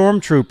need a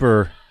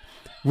stormtrooper.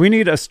 We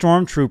need a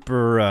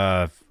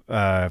stormtrooper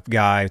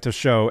guy to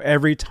show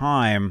every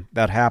time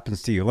that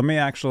happens to you. Let me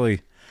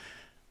actually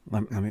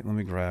let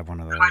me grab one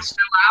of those. Am I still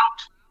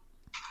out?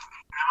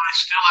 Am I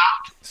still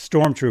out?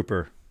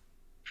 Stormtrooper.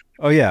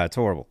 Oh yeah, it's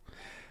horrible.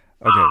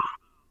 Okay. I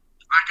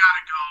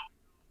gotta go.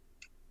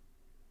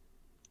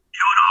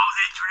 You know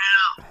the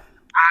drill.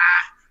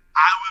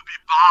 I will be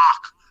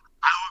back.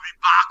 I will be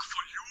back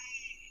for you.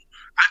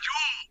 And you.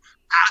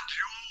 And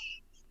you.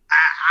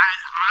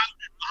 I'll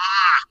be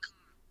back.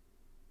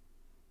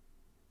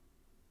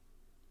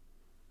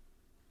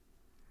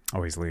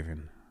 Oh, he's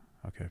leaving.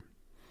 Okay.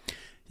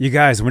 You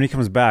guys, when he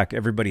comes back,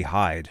 everybody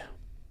hide.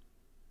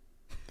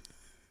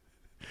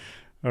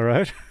 All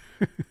right?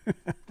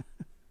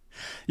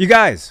 You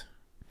guys,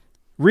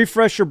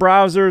 refresh your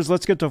browsers.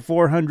 Let's get to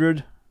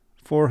 400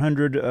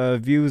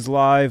 views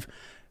live.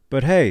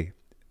 But hey,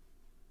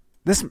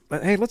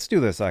 let's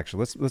do this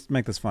actually. Let's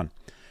make this fun.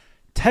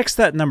 Text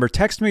that number.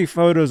 Text me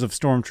photos of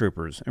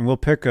stormtroopers, and we'll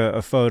pick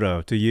a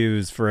photo to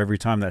use for every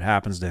time that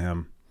happens to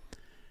him.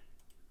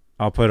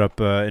 I'll put up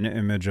an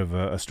image of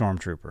a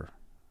stormtrooper.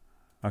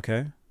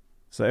 Okay?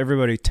 So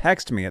everybody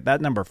text me at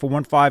that number,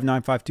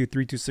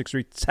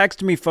 415-952-3263.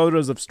 Text me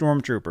photos of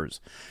stormtroopers,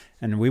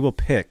 and we will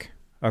pick.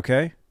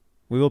 Okay?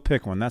 We will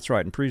pick one. That's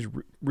right. And please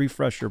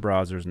refresh your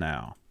browsers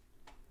now.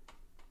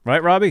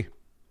 Right, Robbie?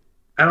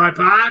 Am I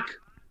back?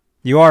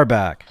 You are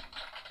back.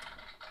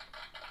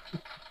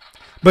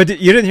 But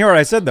you didn't hear what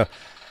I said, though.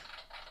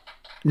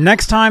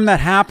 Next time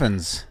that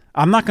happens,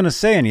 I'm not going to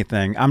say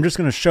anything. I'm just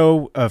going to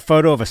show a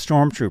photo of a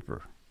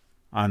stormtrooper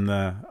on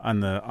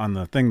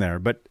the thing there.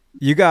 But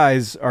you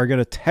guys are going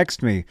to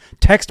text me.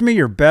 Text me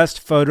your best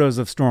photos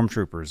of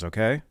stormtroopers,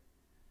 okay?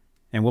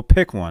 And we'll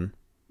pick one.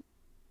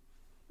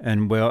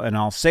 And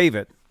I'll save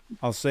it.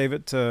 I'll save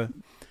it to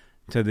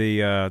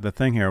the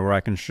thing here where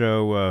I can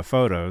show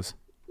photos.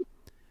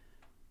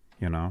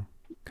 You know,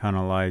 kind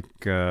of like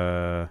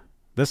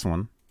this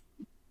one.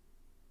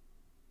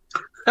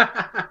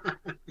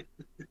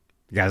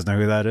 You guys know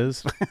who that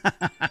is?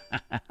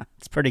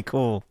 It's pretty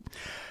cool.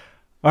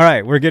 All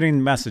right, we're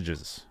getting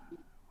messages.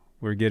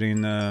 We're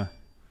getting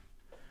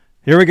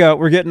here we go.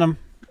 We're getting them.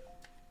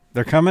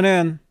 They're coming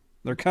in.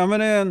 They're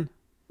coming in.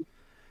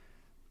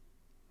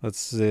 Let's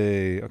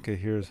see.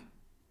 Okay,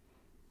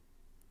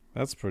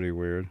 that's pretty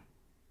weird.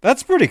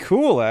 That's pretty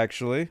cool,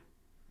 actually.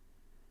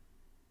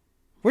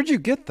 Where'd you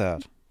get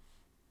that?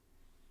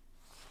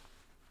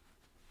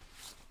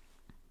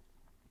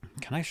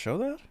 Can I show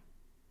that?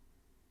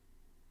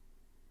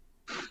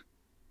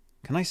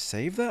 Can I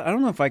save that? I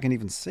don't know if I can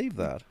even save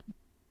that.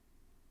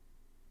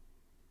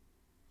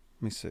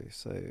 Let me see.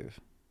 Save.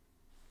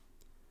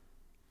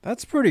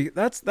 That's pretty.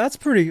 That's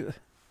pretty.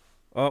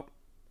 Oh,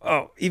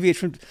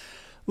 EVH.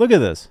 Look at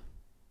this.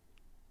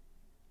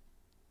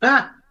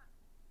 Ah.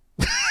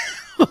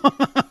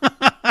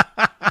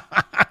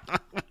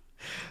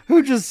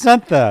 Who just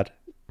sent that?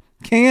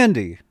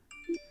 Candy.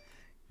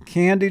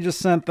 Candy just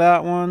sent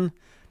that one.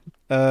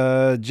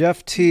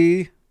 Jeff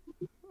T.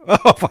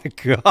 Oh my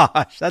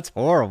gosh, that's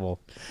horrible.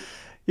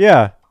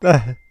 Yeah.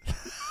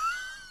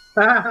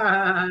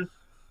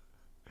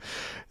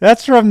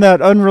 That's from that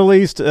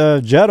unreleased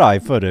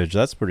Jedi footage.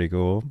 That's pretty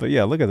cool. But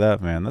yeah, look at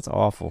that, man. That's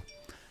awful.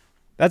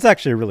 That's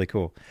actually really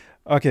cool.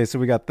 Okay, so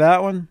we got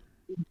that one.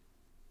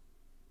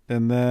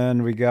 And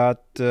then we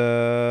got,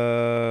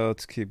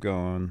 let's keep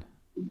going.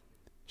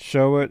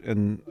 Show it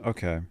and,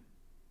 okay.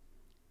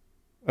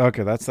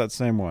 Okay, that's that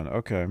same one.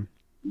 Okay.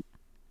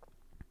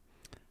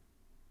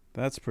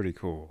 That's pretty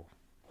cool.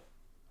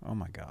 Oh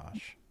my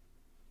gosh.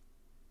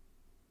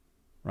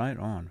 Right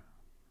on.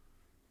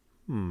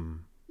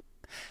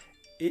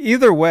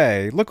 Either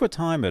way, look what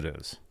time it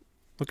is.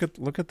 Look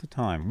at the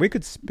time. We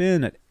could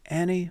spin at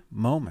any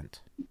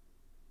moment.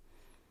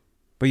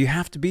 But you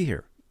have to be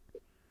here.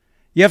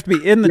 You have to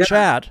be in the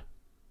chat.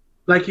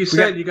 Like you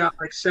said, you got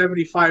like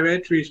 75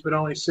 entries, but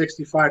only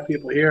 65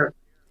 people here.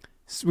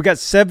 We got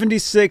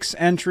 76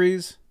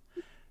 entries.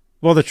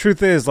 Well, the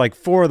truth is, like,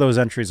 4 of those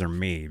entries are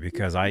me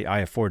because I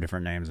have 4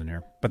 different names in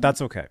here. But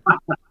that's okay.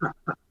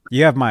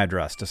 You have my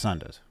address to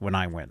send it when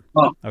I win.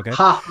 Oh. Okay?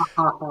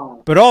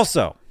 But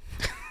also,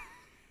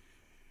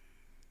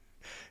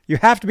 you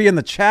have to be in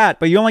the chat,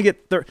 but you only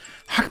get...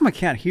 How come I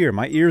can't hear?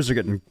 My ears are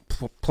getting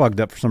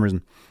plugged up for some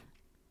reason.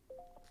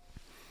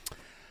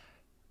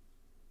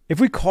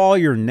 If we call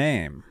your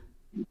name,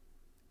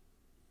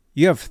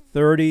 you have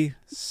 30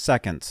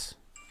 seconds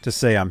to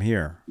say I'm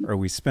here, or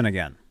we spin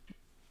again.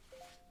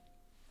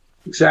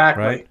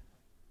 Exactly. Right?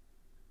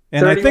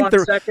 And 31 I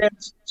think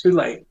seconds, too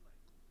late.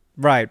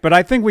 Right, but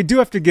I think we do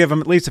have to give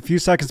them at least a few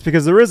seconds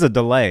because there is a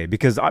delay.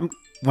 Because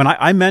when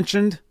I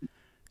mentioned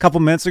a couple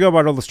minutes ago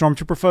about all the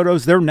Stormtrooper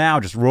photos, they're now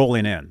just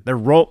rolling in.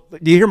 Do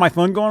you hear my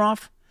phone going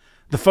off?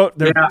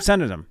 They're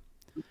sending them.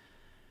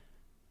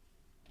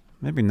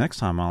 Maybe next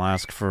time I'll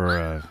ask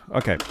for.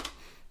 Okay.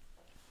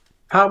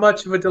 How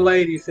much of a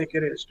delay do you think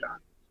it is, John?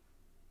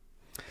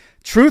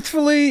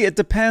 Truthfully, it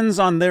depends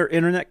on their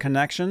internet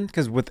connection.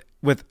 Because with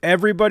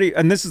everybody,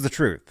 and this is the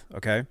truth,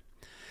 okay.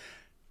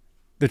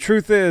 The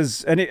truth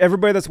is, and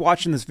everybody that's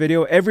watching this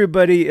video,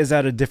 everybody is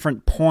at a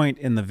different point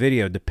in the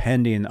video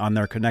depending on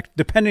their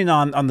depending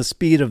on the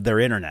speed of their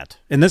internet.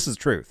 And this is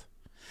truth.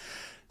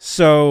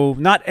 So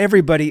not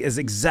everybody is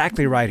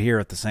exactly right here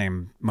at the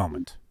same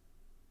moment.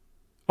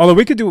 Although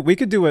we could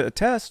do a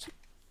test.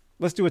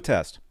 Let's do a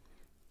test.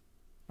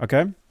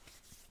 Okay?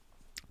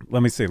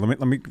 Let me see. Let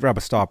me grab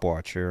a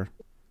stopwatch here.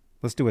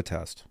 Let's do a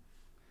test.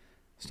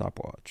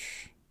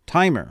 Stopwatch.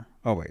 Timer.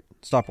 Oh wait,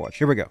 stopwatch.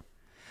 Here we go.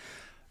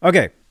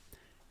 Okay.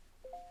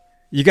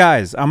 You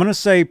guys, I'm going to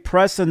say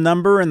press a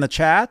number in the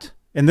chat.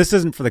 And this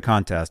isn't for the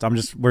contest.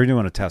 We're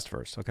doing a test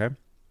first, okay?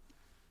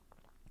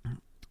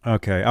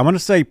 Okay, I'm going to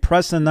say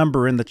press a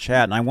number in the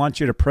chat. And I want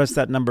you to press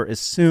that number as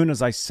soon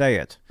as I say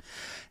it.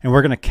 And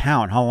we're going to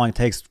count how long it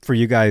takes for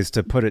you guys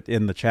to put it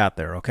in the chat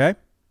there, okay?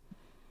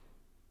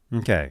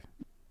 Okay.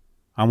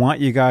 I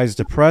want you guys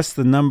to press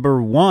the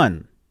number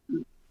 1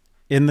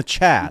 in the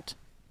chat.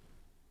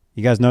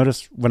 You guys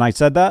notice when I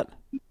said that?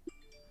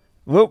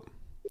 Whoop.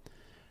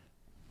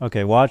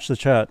 Okay, watch the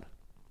chat.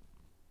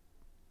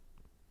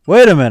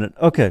 Wait a minute.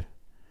 Okay.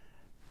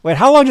 Wait,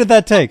 how long did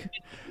that take?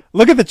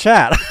 Look at the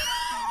chat.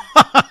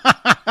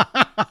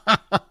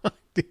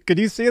 Could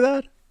you see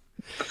that?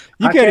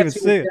 You can't even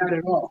see it.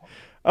 At all.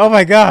 Oh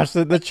my gosh,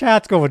 the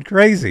chat's going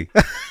crazy.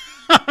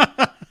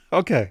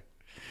 Okay.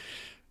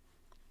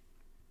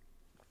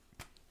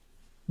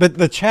 But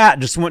the chat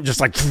just went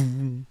like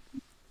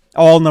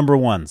all number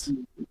 1s.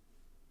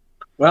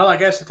 Well, I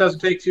guess it doesn't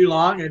take too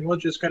long, and we'll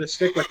just kind of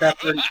stick with that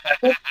 30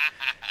 seconds.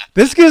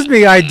 This gives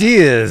me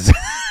ideas.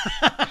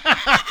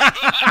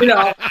 You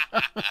know.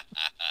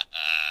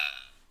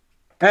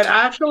 And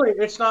actually,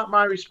 it's not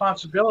my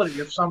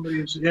responsibility if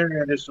somebody's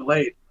internet is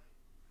delayed.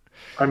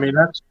 I mean,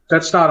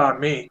 that's not on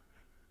me.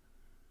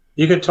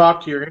 You can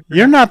talk to your internet.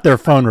 You're not their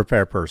phone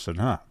repair person,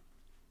 huh?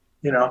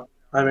 You know,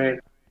 I mean,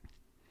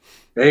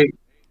 hey.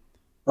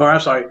 Oh, I'm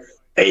sorry.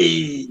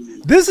 Hey.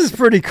 This is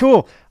pretty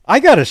cool.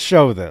 I got to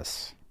show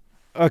this.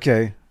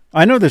 Okay.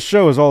 I know this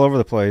show is all over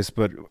the place,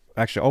 but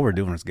actually all we're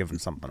doing is giving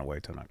something away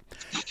tonight.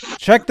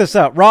 Check this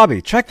out.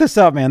 Robbie, check this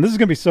out, man. This is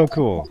going to be so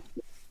cool.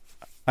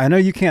 I know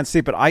you can't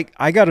see, but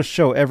I got to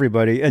show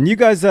everybody. And you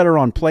guys that are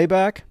on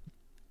playback,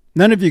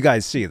 none of you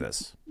guys see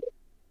this.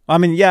 I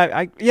mean,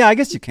 I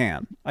guess you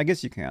can. I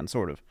guess you can,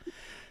 sort of.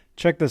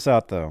 Check this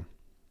out, though.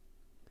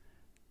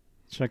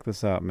 Check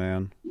this out,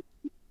 man.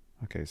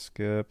 Okay,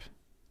 skip.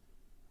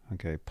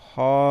 Okay,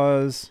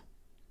 pause.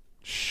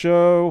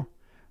 Show.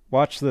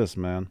 Watch this,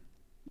 man.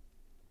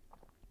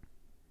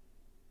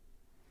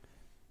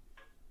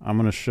 I'm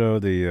gonna show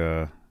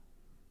the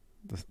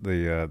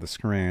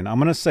screen. I'm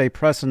gonna say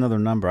press another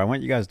number. I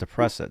want you guys to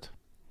press it,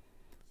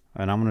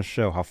 and I'm gonna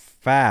show how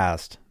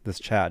fast this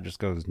chat just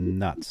goes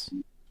nuts.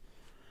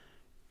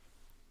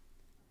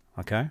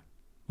 Okay,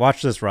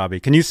 watch this, Robbie.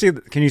 Can you see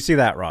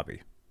that,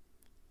 Robbie?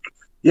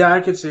 Yeah, I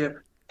can see it.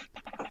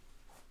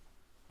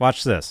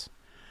 Watch this.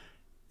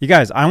 You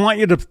guys, I want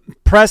you to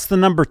press the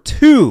number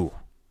 2.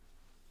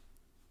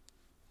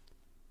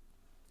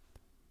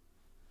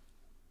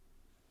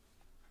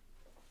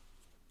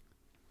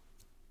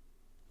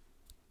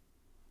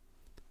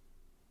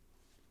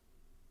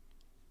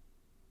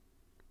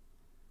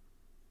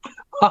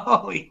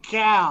 Holy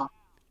cow.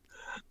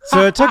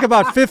 So it took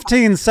about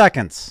 15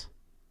 seconds.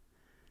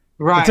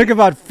 Right. It took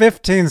about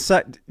 15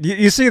 seconds.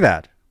 You see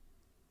that?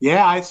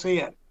 Yeah, I see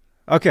it.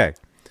 Okay.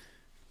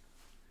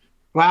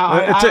 Wow,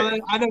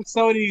 I know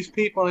so many of these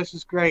people. This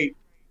is great.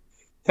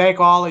 Thank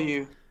all of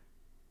you.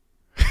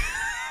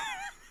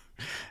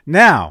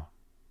 Now,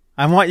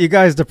 I want you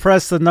guys to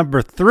press the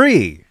number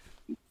 3.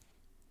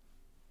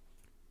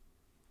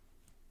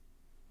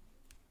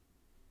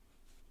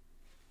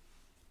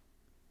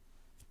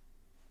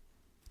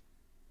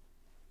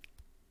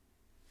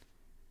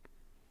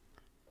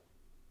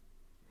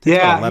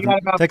 Yeah, you got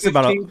about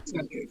 15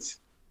 seconds.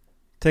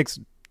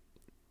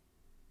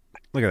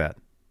 Look at that.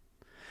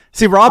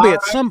 See, Robbie,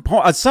 at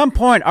some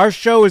point, our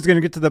show is going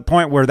to get to the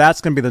point where that's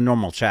going to be the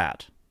normal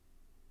chat.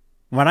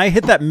 When I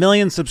hit that 1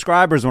 million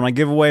subscribers, when I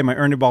give away my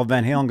Ernie Ball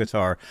Van Halen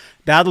guitar,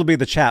 that'll be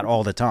the chat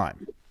all the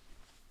time.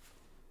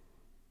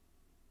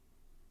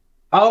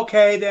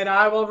 Okay, then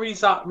I will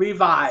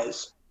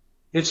revise.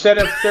 Instead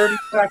of 30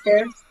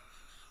 seconds,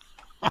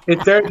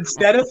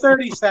 instead of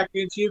 30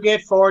 seconds, you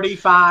get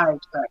 45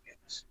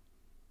 seconds.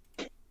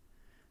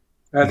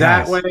 And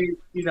that way,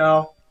 you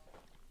know,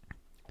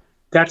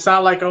 that's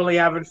not like only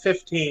having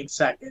 15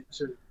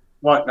 seconds and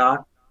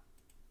whatnot.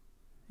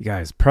 You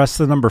guys, press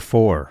the number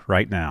 4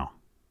 right now.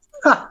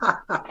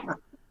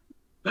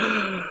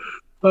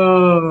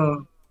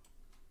 Oh.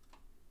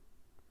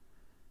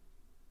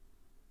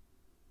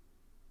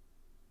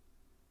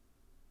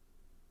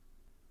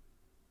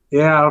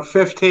 Yeah,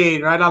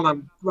 15, right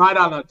on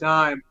the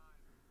dime.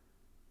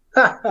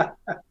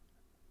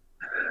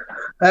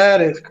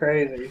 That is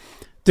crazy,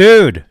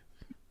 dude.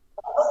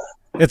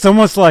 It's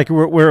almost like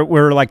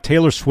we're like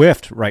Taylor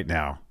Swift right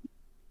now.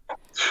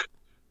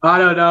 I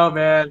don't know,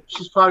 man.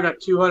 She's probably got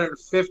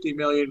 250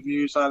 million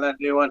views on that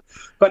new one.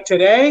 But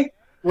today,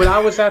 when I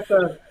went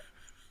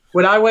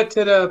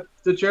to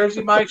the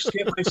Jersey Mike's to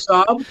get my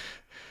sub,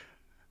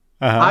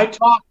 I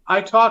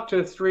talked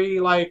to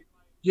 3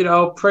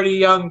 pretty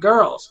young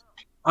girls.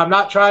 I'm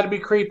not trying to be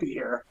creepy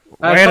here.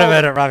 Wait a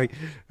minute, Robbie.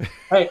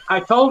 Hey, I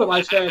told him.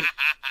 I said,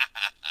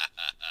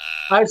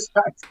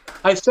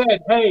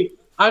 hey,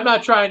 I'm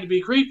not trying to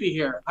be creepy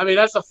here. I mean,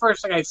 that's the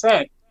first thing I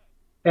said.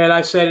 And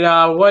I said,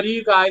 what do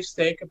you guys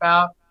think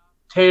about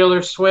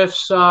Taylor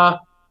Swift's,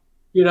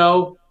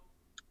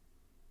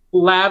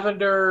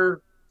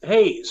 Lavender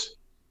Haze?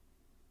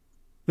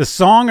 The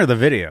song or the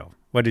video?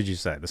 What did you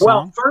say? The song?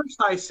 Well,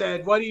 first I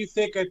said, what do you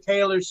think of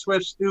Taylor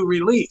Swift's new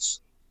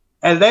release?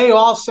 And they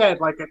all said,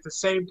 like at the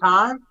same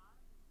time,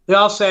 they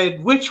all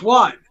said, which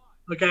one?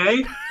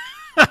 Okay.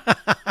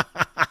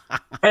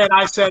 And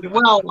I said,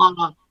 well,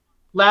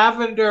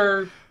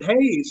 Lavender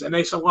Haze. And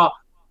they said, well,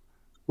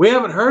 we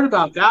haven't heard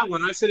about that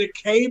one. I said it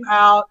came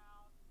out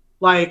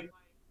like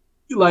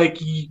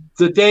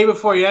the day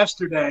before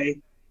yesterday,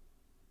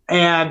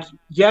 and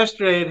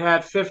yesterday it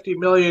had 50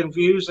 million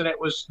views and it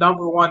was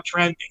 #1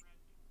 trending.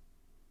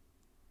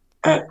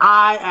 And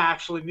I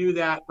actually knew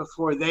that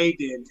before they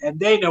did, and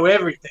they know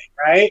everything,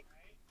 right?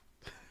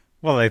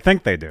 Well, they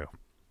think they do.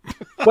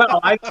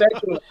 Well, I said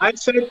to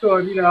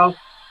him,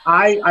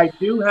 I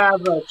do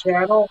have a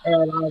channel,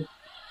 and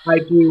I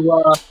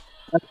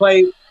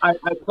play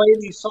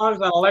these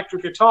songs on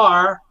electric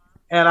guitar,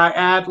 and I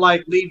add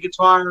like lead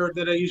guitar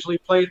that I usually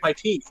play with my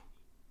teeth.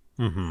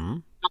 Mm-hmm.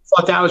 I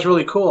thought that was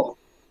really cool.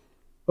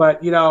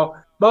 But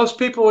most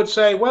people would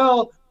say,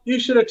 well, you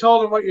should have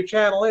told them what your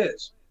channel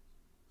is.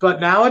 But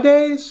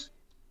nowadays,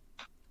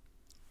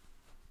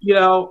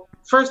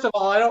 first of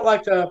all, I don't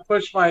like to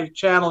push my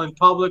channel in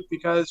public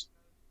because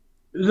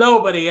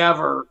nobody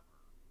ever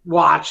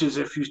watches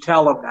if you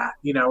tell them that,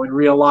 in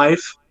real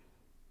life.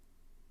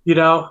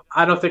 I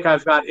don't think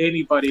I've got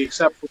anybody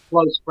except for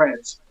close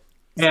friends.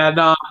 And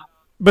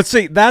but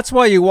see, that's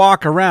why you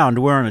walk around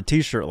wearing a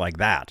T-shirt like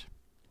that.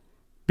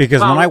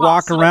 Because when I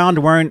walk around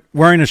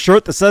wearing a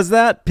shirt that says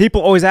that,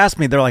 people always ask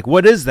me, they're like,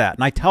 what is that?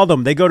 And I tell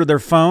them, they go to their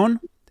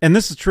phone, and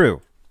this is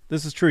true.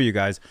 This is true, you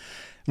guys.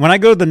 When I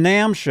go to the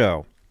NAMM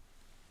show,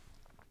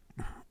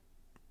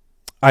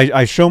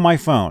 I show my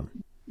phone.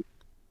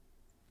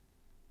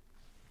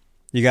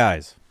 You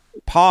guys,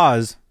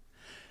 pause,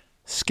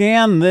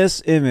 scan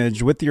this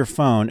image with your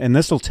phone, and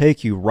this will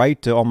take you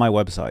right to all my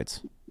websites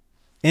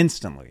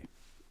instantly.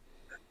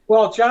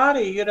 Well,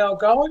 Johnny,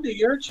 going to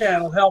your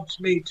channel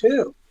helps me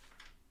too.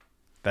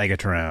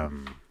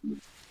 Vegatron.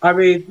 I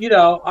mean,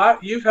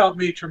 you've helped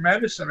me a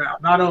tremendous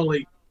amount. Not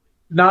only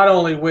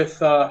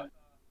with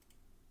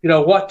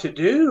what to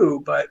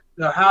do, but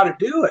how to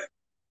do it.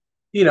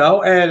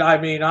 And I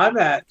mean, I'm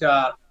at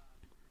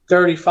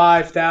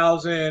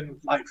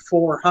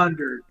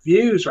 35,400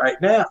 views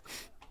right now.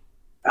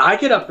 I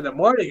get up in the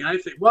morning and I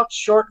think, what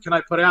short can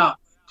I put out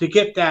to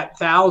get that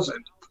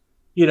 1,000?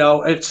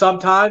 And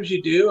sometimes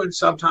you do, and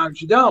sometimes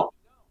you don't.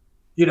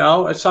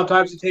 And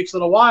sometimes it takes a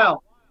little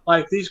while.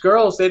 Like these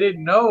girls, they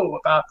didn't know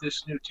about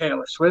this new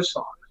Taylor Swift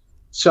song.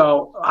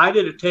 So I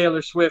did a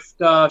Taylor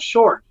Swift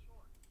short,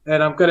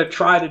 and I'm going to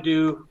try to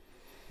do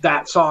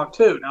that song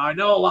too. Now, I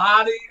know a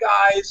lot of you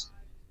guys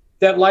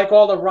that like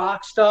all the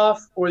rock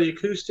stuff or the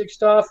acoustic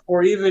stuff,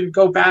 or even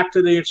go back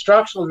to the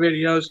instructional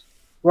videos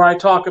where I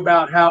talk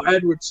about how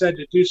Edward said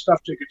to do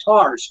stuff to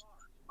guitars.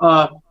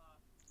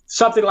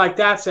 Something like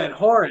that's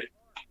abhorrent.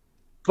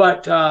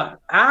 But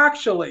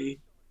actually,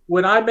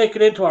 when I make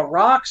it into a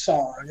rock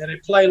song and I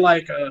play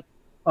like a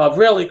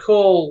really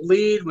cool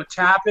lead with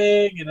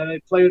tapping, and then I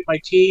play with my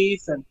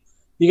teeth, and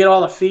you get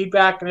all the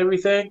feedback and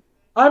everything,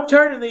 I'm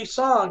turning these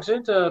songs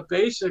into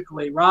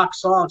basically rock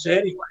songs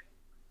anyway.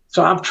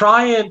 So I'm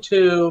trying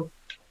to.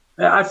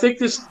 I think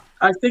this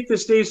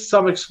needs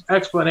some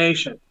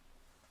explanation.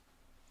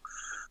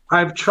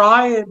 I'm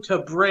trying to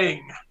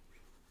bring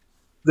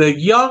the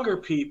younger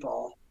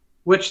people,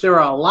 which there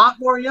are a lot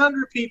more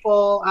younger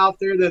people out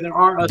there than there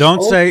are.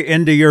 Don't say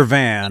into your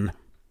van.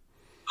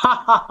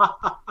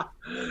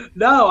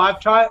 No, I'm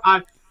trying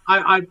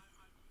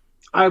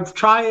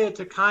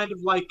to kind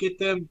of like get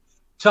them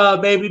to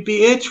maybe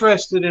be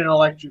interested in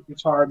electric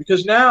guitar,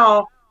 because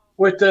now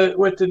with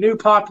the new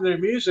popular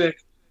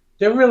music,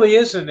 there really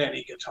isn't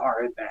any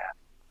guitar in that,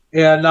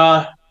 and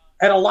a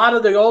lot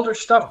of the older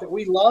stuff that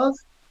we love,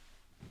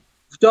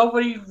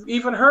 nobody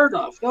even heard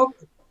of.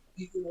 Nobody,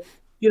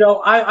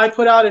 I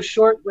put out a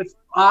short with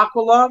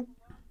Aqualung,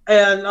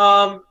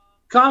 and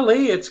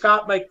golly, it's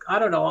got like, I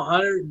don't know,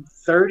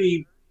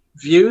 130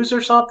 views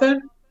or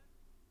something.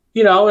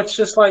 It's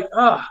just like,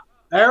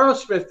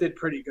 Aerosmith did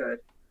pretty good.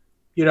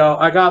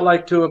 I got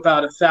like to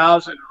about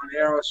 1,000 on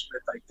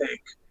Aerosmith, I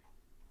think.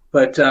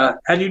 But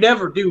and you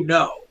never do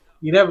know.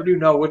 You never do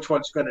know which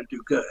one's going to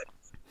do good.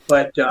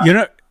 But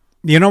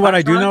you know what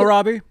I do know,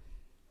 Robbie?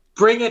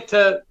 Bring it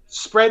to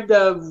spread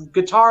the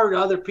guitar to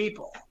other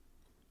people.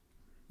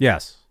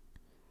 Yes.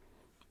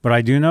 What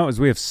I do know is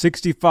we have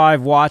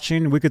 65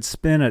 watching. We could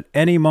spin at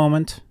any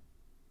moment.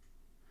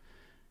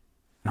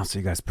 And also,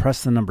 you guys,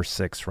 press the number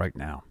 6 right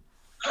now.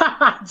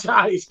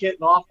 Johnny's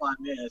getting off on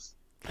this.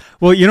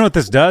 Well, you know what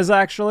this does,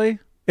 actually?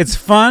 It's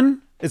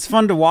fun. It's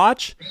fun to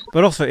watch,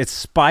 but also it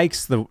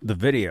spikes the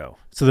video.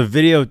 So the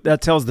video,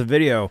 that tells the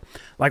video,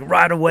 like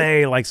right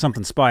away, like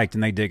something spiked,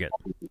 and they dig it.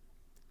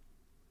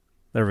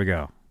 There we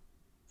go.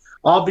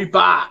 I'll be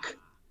back.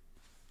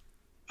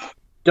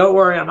 Don't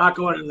worry, I'm not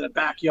going into the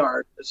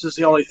backyard. This is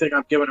the only thing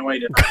I'm giving away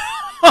tonight.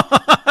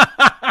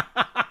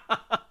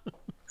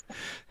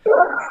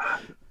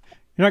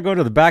 You're not going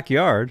to the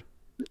backyard.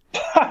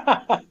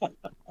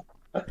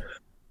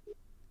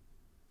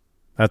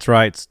 That's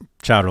right.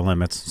 Chowder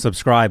limits.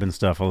 Subscribe and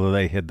stuff. Although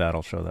they hid that,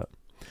 I'll show that.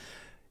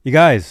 You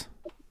guys.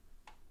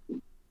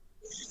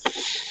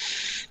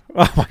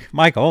 Oh,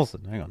 Mike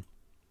Olson. Hang on.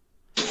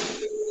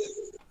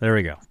 There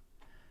we go.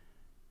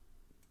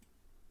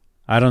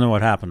 I don't know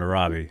what happened to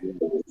Robbie.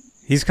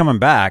 He's coming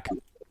back.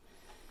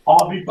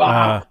 I'll be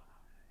back.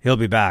 He'll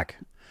be back.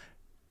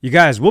 You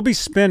guys, we'll be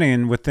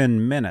spinning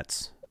within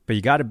minutes, but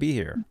you got to be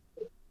here.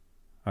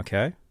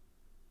 Okay?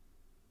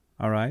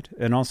 All right.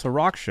 And also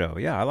Rock Show.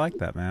 Yeah, I like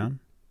that, man.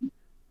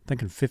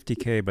 Thinking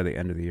 50K by the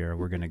end of the year.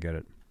 We're going to get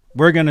it.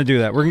 We're going to do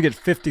that. We're going to get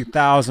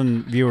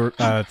 50,000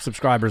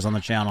 subscribers on the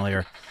channel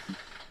here.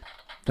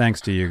 Thanks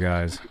to you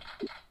guys.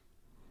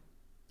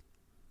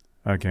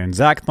 Okay, and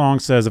Zach Thong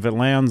says, if it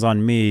lands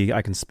on me,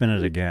 I can spin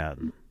it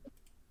again.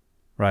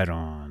 Right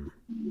on.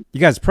 You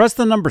guys, press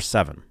the number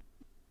 7.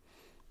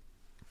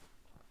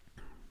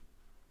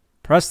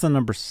 Press the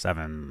number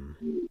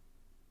 7.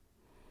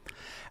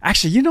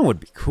 Actually, you know what would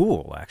be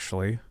cool,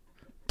 actually?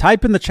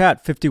 Type in the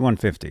chat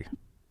 5150.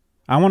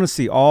 I want to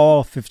see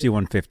all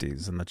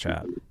 5150s in the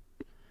chat.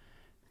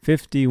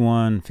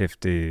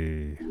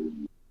 5150.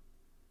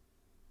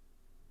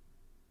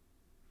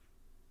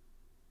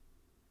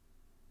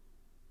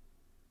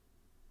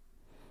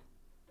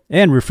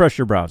 And refresh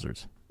your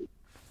browsers.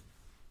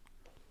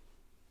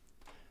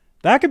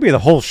 That could be the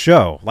whole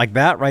show. Like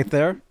that right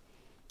there.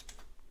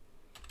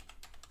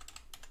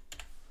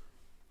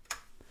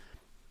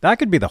 That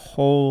could be the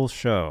whole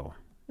show.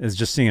 Is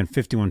just seeing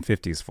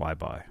 5150s fly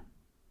by.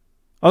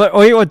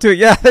 Oh, you want to?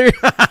 Yeah. There you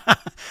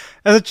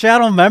As a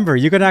channel member,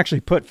 you can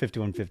actually put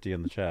 5150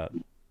 in the chat.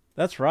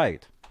 That's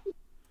right.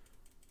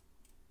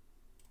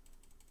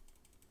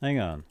 Hang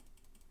on.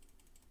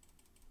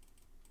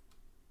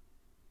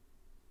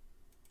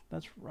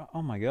 That's right.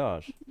 Oh my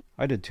gosh.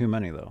 I did too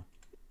many though.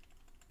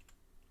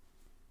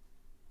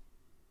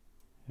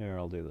 Here,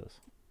 I'll do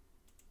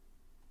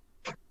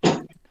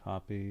this.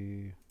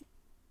 Copy.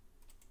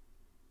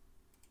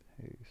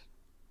 Paste.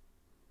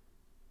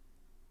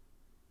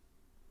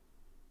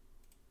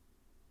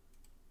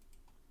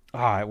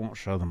 It won't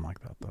show them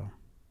like that though.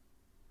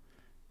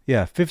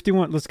 Yeah,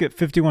 51. Let's get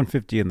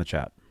 5150 in the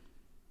chat.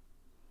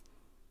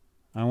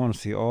 I want to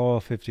see all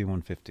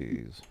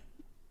 5150s.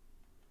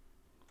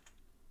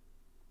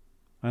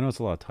 I know it's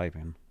a lot of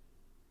typing.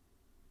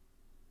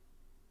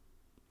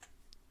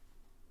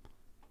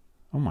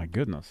 Oh my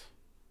goodness.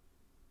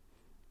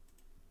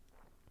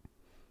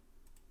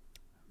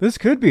 This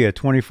could be a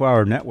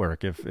 24-hour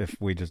network if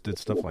we just did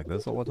stuff like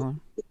this all the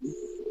time.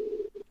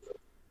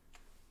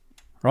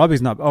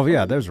 Robbie's not... Oh,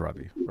 yeah, there's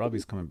Robbie.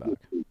 Robbie's coming back.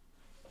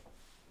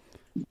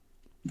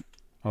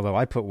 Although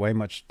I put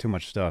too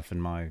much stuff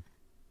in my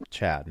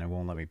chat and it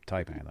won't let me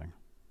type anything.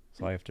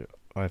 So I have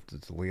to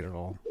delete it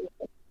all.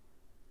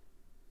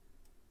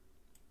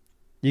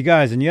 You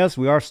guys, and yes,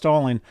 we are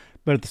stalling,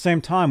 but at the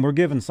same time, we're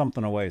giving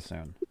something away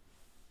soon.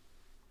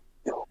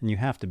 And you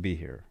have to be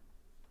here.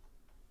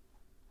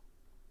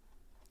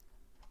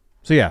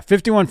 So yeah,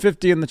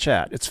 5150 in the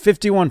chat. It's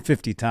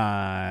 5150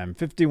 time.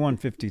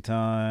 5150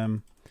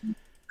 time.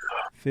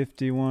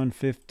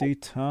 5150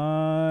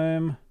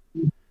 time.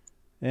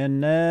 And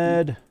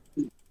Ned,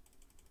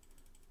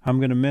 I'm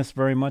going to miss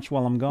very much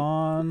while I'm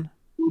gone.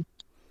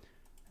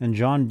 And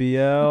John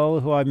BL,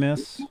 who I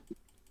miss.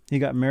 He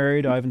got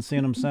married. I haven't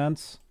seen him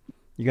since.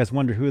 You guys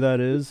wonder who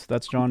that is?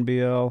 That's John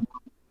BL.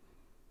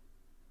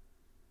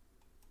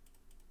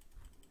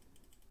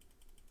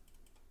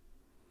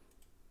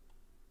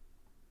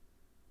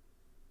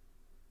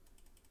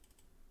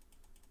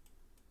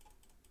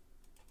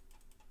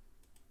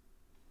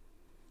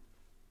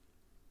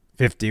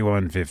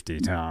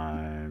 $51.50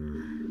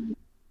 time.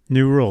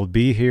 New rule: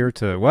 be here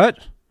to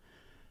what?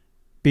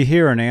 Be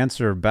here and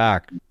answer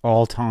back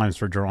all times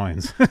for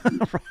drawings.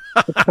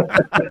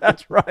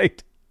 That's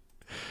right.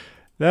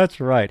 That's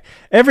right.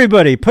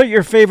 Everybody, put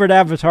your favorite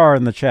avatar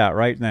in the chat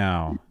right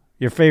now.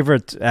 Your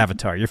favorite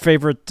avatar, your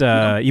favorite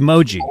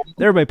emoji.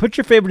 Everybody, put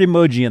your favorite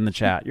emoji in the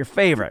chat. Your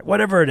favorite,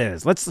 whatever it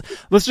is. Let's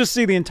just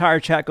see the entire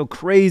chat go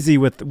crazy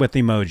with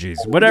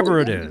emojis. Whatever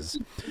it is.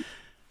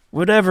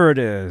 Whatever it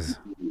is.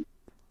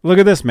 Look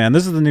at this, man.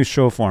 This is the new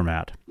show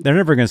format. They're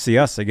never going to see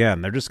us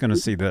again. They're just going to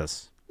see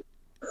this.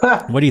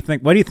 What do you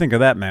think? What do you think of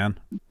that, man?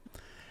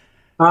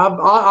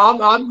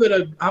 I'm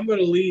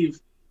gonna leave.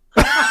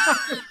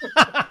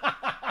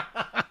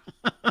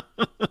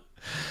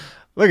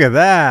 Look at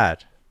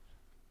that.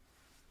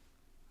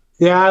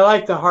 Yeah, I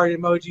like the heart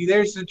emoji.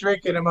 There's the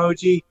drinking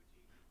emoji.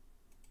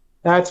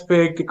 That's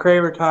big. The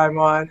Kramer time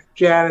one.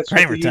 Janice.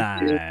 Kramer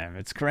time.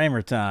 It's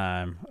Kramer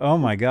time. Oh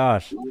my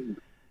gosh.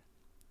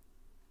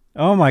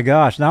 Oh my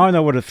gosh. Now I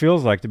know what it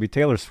feels like to be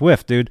Taylor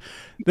Swift, dude.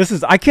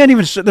 I can't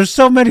even there's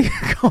so many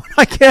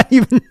I can't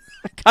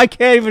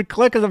even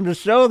click them to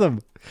show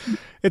them.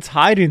 It's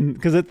hiding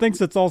because it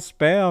thinks it's all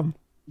spam.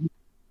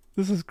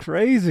 This is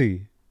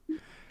crazy.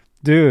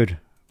 Dude,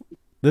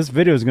 this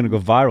video is going to go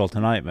viral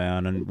tonight,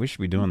 man, and we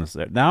should be doing this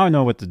there. Now I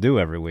know what to do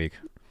every week.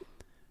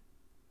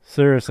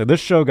 Seriously, this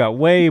show got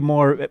way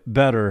more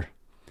better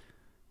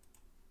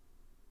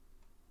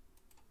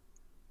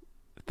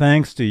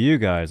thanks to you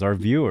guys, our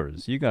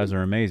viewers. You guys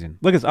are amazing.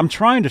 Look, I'm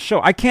trying to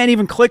show. I can't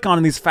even click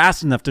on these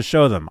fast enough to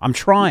show them. I'm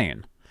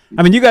trying.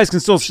 I mean, you guys can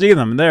still see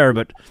them there,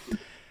 but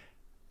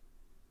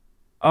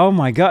oh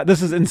my God,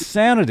 this is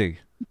insanity.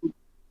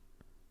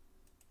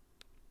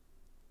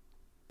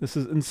 This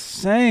is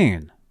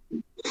insane.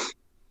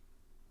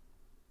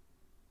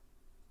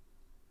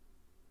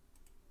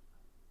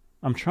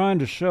 I'm trying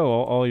to show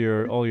all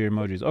your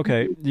emojis.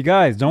 Okay, you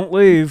guys, don't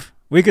leave.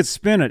 We could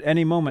spin at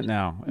any moment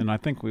now, and I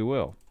think we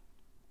will.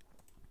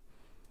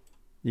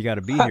 You got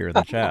to be here in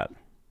the chat.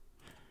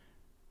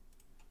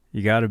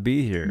 You got to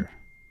be here.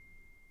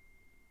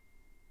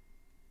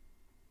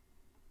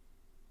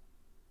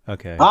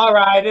 Okay. All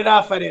right,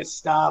 enough of this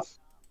stuff.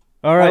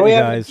 All right, you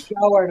guys.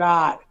 Show or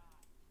not?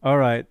 All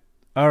right.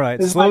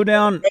 This Slow like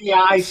down.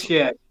 AI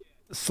shit.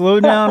 Slow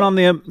down on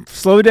the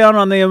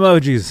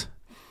emojis.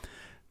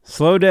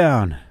 Slow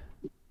down.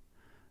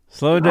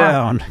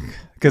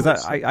 Because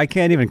I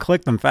can't even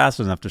click them fast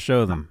enough to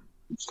show them.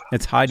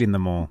 It's hiding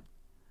them all.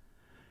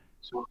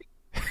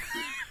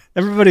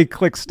 Everybody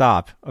click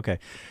stop. Okay.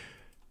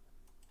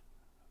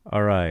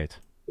 All right.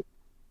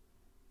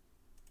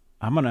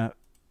 I'm going to...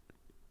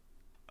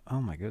 Oh,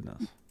 my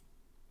goodness.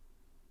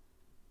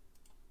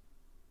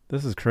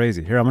 This is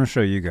crazy. Here, I'm going to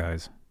show you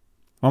guys.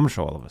 I'm going to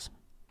show all of us.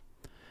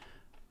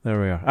 There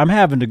we are. I'm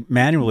having to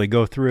manually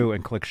go through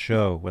and click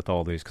show with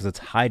all these because it's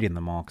hiding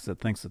them all because it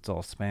thinks it's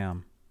all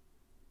spam.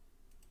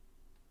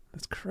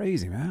 That's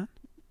crazy, man.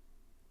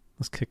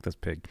 Let's kick this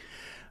pig.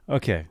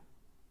 Okay.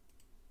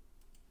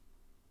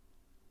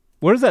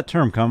 Where does that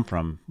term come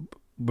from?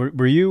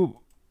 Were you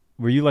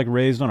like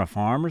raised on a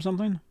farm or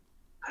something?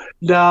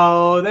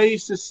 No, they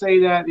used to say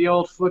that in the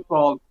old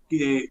football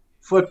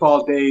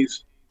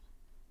days.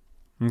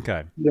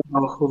 Okay. You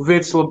know,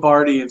 Vince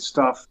Lombardi and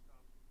stuff.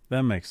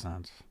 That makes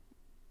sense.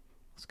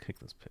 Let's kick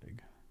this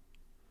pig.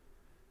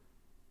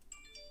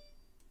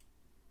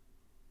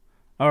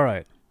 All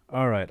right.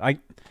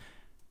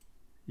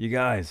 You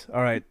guys,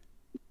 all right.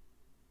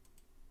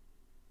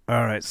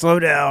 Slow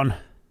down.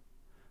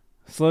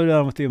 Slow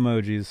down with the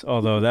emojis,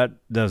 although that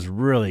does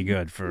really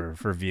good for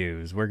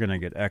views. We're going to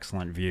get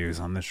excellent views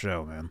on this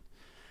show, man,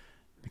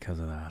 because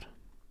of that.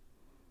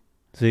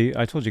 See,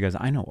 I told you guys,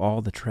 I know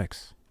all the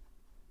tricks.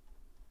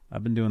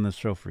 I've been doing this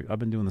stuff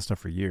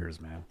for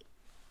years, man.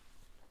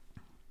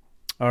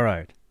 All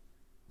right.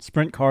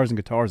 Sprint Cars and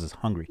Guitars is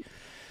hungry.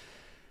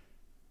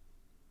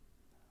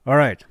 All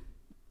right.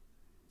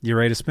 You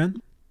ready to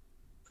spin?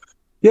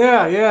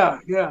 Yeah.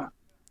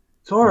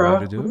 Tora,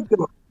 Ready to do it?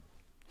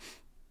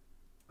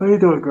 What are you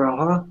doing, girl,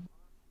 huh?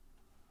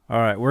 All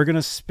right, we're going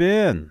to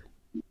spin.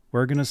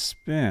 All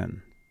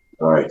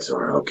right,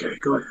 Zora. Okay,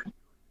 go ahead.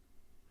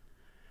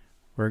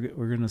 We're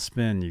going to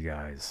spin, you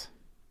guys.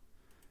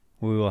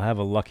 We will have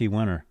a lucky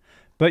winner.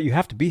 But you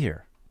have to be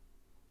here.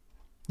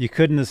 You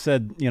couldn't have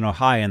said,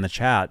 hi in the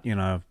chat,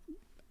 an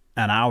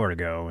hour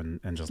ago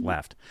and just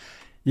left.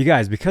 You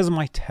guys, because of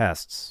my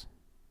tests,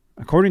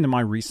 according to my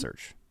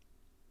research,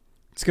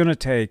 it's going to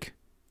take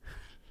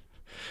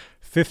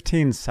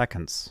 15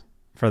 seconds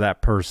for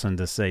that person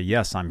to say,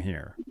 yes, I'm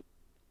here.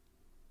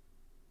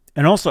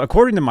 And also,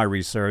 according to my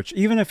research,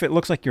 even if it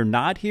looks like you're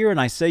not here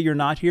and I say you're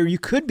not here, you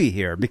could be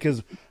here.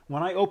 Because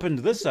when I opened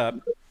this up,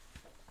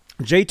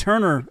 Jay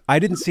Turner, I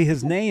didn't see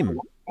his name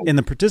in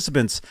the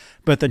participants,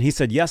 but then he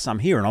said, yes, I'm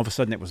here. And all of a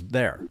sudden it was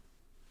there.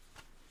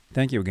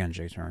 Thank you again,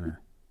 Jay Turner.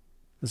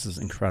 This is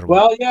incredible.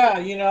 Well, yeah,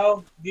 you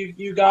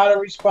got to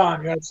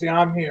respond. You got to say,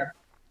 I'm here.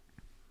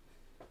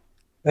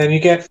 Then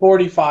you get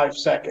 45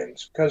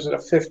 seconds because of the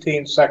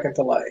 15-second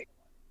delay.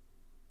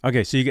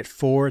 Okay, so you get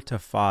 4 to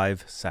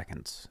 5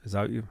 seconds. Is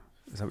that what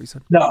you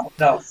said? No,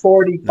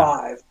 45.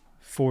 No.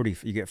 40.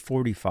 You get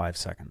 45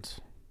 seconds.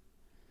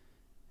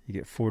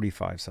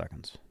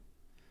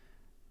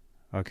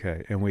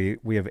 Okay, and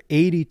we have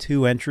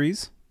 82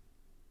 entries.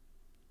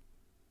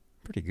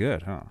 Pretty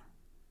good, huh?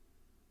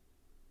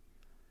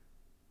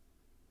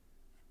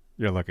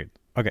 You're lucky.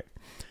 Okay.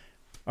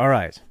 All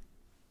right.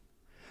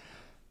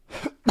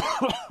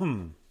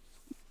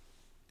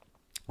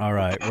 All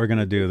right, we're going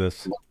to do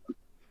this.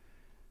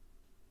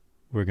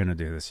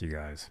 You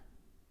guys.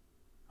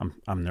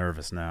 I'm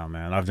nervous now,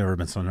 man. I've never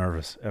been so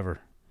nervous ever.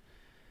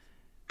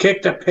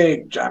 Kick the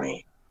pig,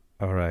 Johnny.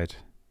 All right.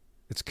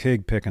 It's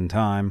keg picking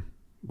time.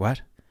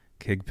 What?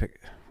 Keg pick.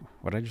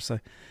 What did I just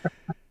say?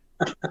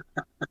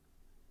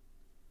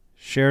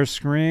 Share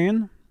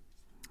screen.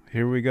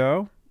 Here we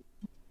go.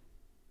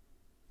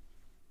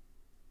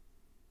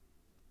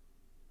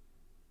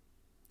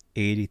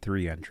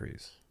 $83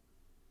 entries.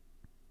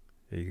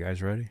 Are you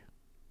guys ready?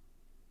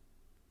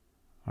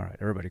 All right,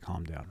 everybody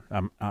calm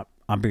down.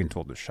 I'm being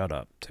told to shut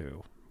up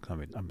too.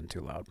 I've been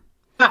too loud.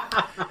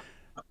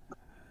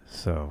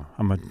 So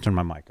I'm gonna turn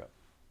my mic up.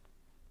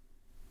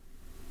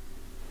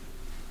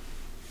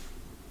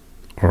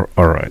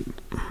 All right.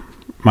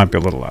 Might be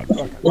a little loud.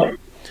 Okay.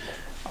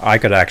 I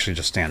could actually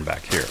just stand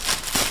back here.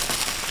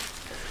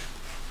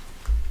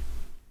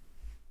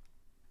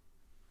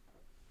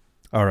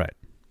 All right.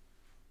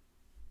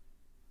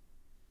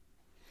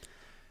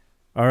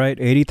 All right,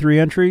 83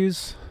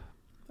 entries.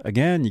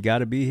 Again, you got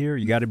to be here.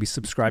 You got to be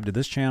subscribed to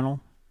this channel.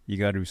 You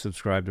got to be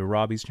subscribed to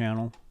Robbie's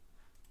channel.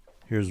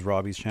 Here's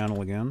Robbie's channel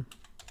again.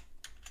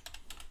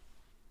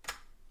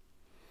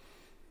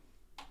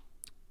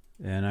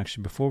 And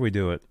actually, before we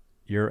do it,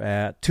 you're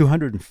at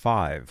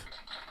 205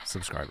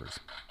 subscribers.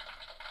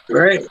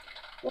 Great.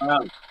 Wow.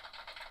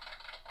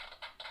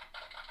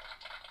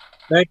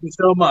 Thank you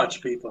so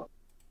much, people.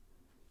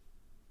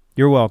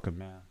 You're welcome,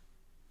 man.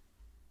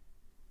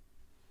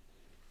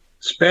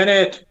 Spin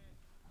it.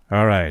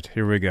 All right,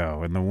 here we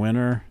go. And the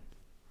winner,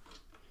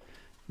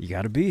 you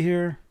got to be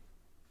here.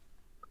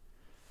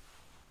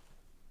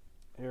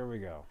 Here we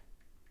go.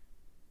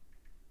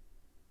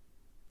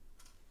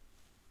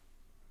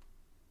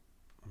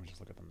 Let me just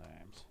look at the names.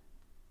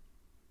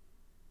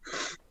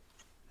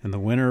 And the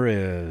winner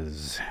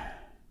is...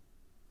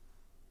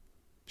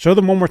 Show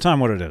them one more time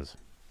what it is.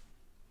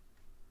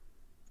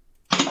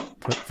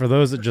 For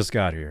those that just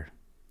got here.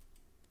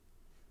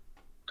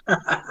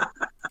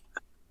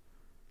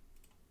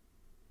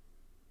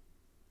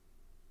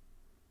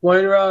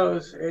 Floyd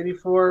Rose,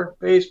 84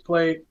 base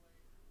plate.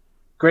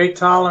 Great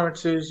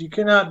tolerances. You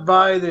cannot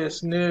buy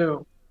this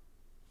new.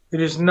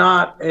 It is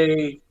not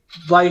a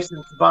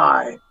licensed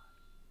buy.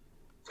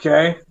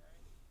 Okay?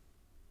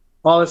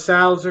 All the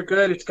saddles are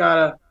good. It's got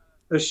a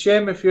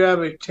shim if you have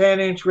a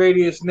 10-inch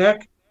radius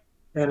neck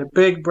and a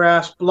big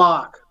brass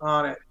block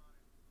on it.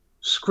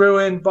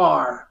 Screw-in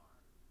bar.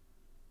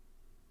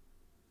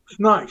 It's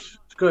nice.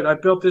 It's good. I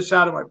built this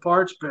out of my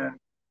parts bin.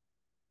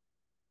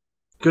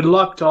 Good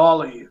luck to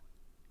all of you.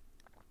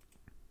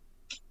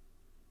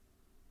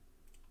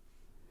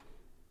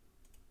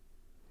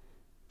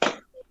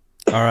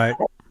 All right.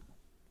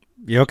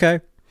 You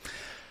okay?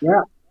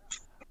 Yeah.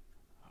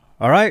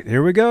 All right,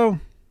 here we go.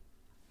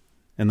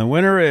 And the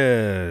winner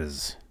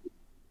is...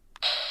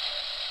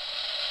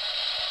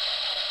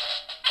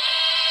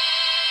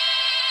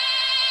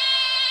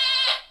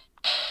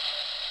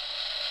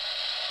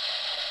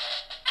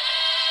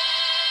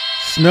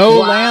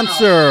 Snow Wow.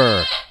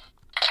 Lancer.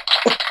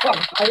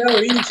 I know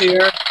he's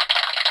here.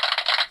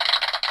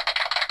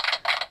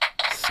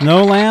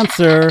 Snow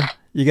Lancer.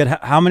 You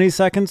get how many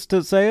seconds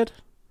to say it?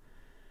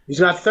 He's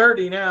got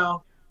 30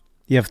 now.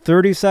 You have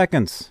 30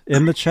 seconds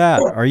in the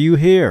chat. Are you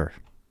here?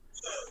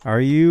 Are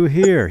you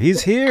here?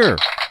 He's here.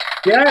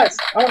 Yes.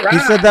 All right. He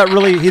said that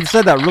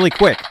really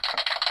quick.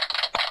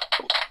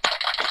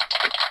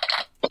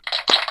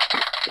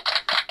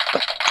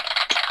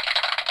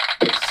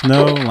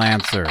 Snow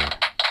Lancer.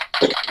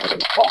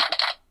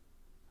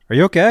 Are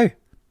you okay?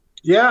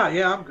 Yeah,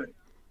 I'm good.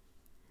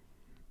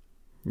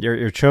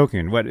 You're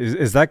choking. What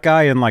is that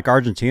guy in like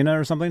Argentina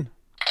or something?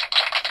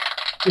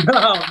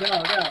 No.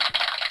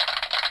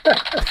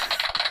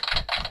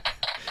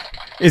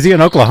 Is he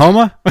in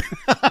Oklahoma?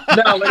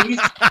 No, but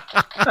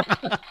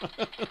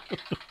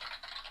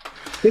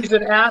he's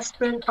in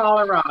Aspen,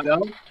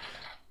 Colorado.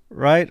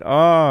 Right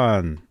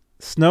on.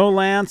 Snow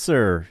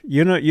Lancer.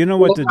 You know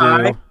what to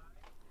do.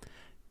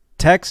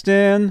 Text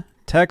in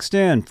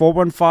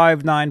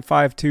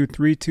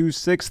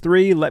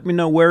 415-952-3263. Let me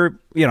know where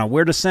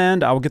to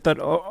send. I will get that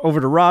over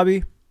to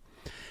Robbie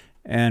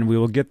and we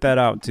will get that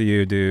out to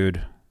you,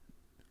 dude.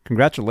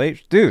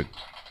 Congratulations, dude.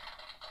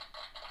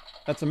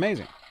 That's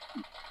amazing.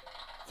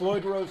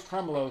 Floyd Rose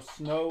Tremolo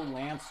Snow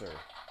Lancer.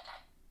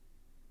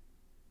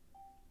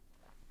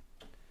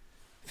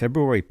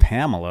 February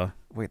Pamela.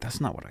 Wait, that's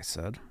not what I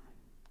said.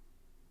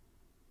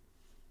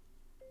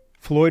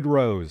 Floyd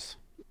Rose.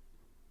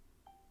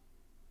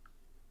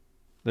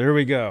 There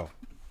we go.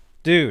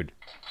 Dude.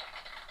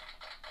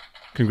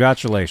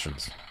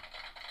 Congratulations.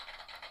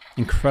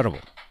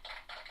 Incredible.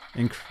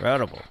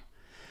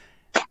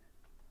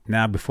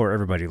 Now, before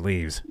everybody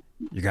leaves,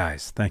 you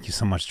guys, thank you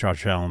so much to our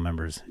channel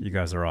members. You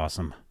guys are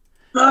awesome.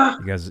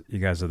 You guys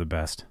are the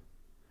best.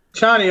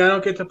 Johnny, I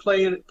don't get to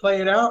play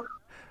it out?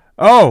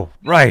 Oh,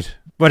 right.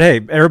 But hey,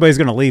 everybody's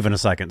going to leave in a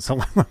second, so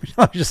let me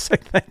just say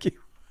thank you.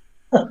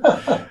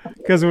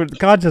 Because when the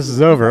contest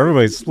is over,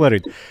 everybody's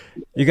splitting.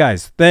 You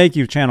guys, thank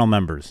you, channel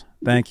members.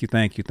 Thank you.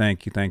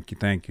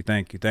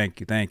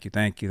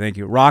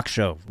 Rock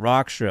show.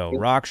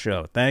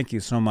 Thank you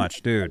so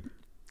much, dude.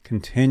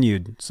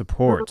 Continued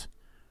support.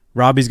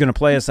 Robbie's going to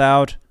play us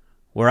out.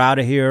 We're out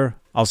of here.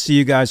 I'll see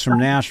you guys from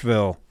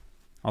Nashville.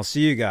 I'll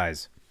see you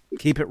guys.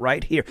 Keep it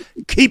right here.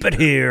 Keep it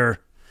here.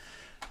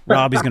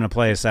 Robbie's going to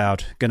play us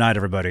out. Good night,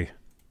 everybody.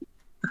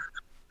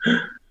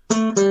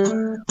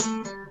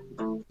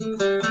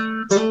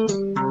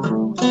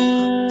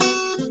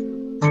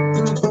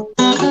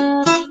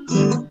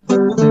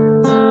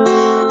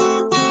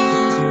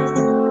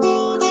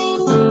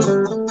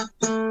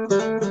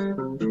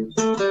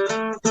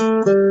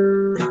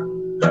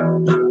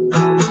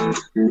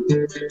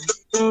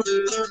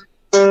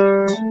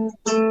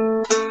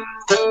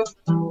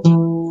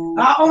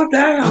 I went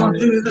down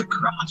to the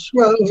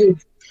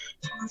crossroads,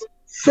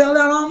 fell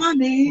down on my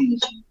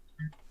knees.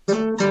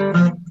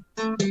 Down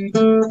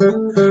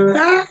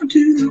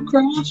to the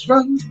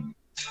crossroads,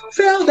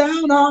 fell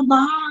down on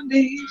my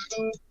knees.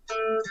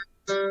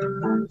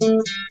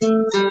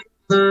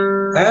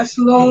 Ask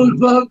the Lord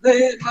above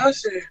there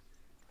mercy,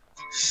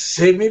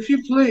 save me if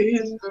you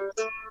please.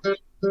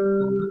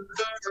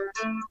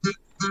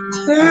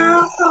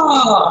 Yeah.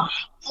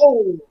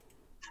 Oh,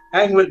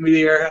 hang with me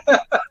here.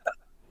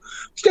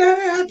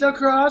 Stand at the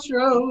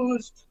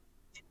crossroads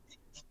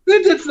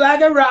with the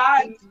flag of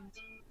right.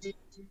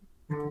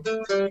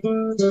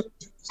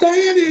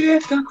 Standing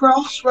at the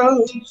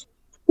crossroads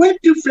with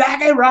the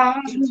flag of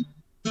right.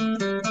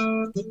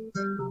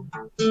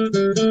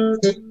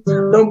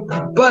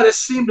 Nobody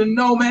seemed to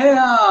know me.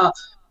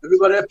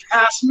 Everybody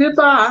passed me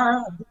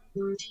by.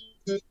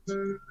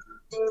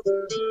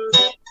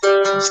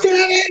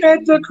 Standing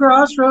at the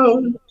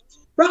crossroads,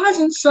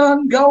 rising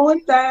sun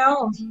going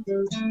down.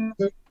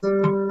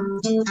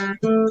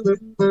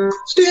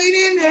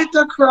 Standing at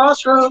the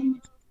crossroads,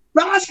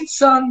 rising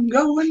sun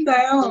going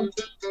down.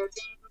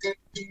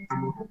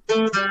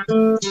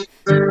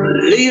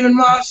 Leaving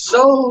my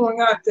soul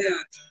out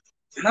there,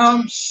 and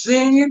I'm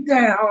singing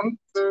down.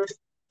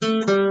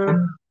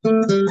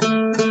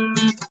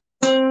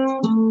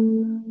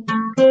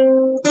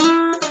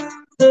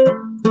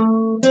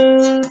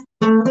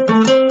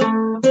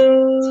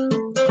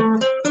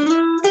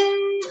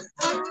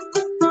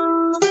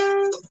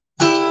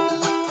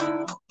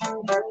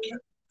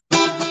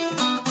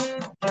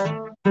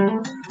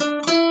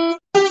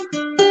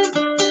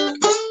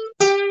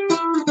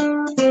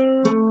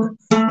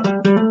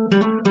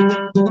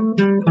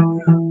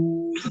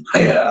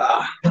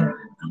 Yeah.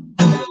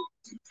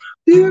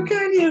 You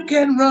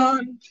can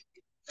run.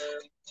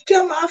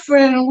 Tell my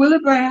friend Willie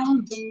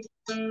Brown.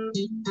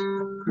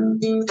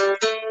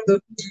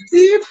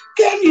 You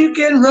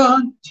can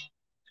run.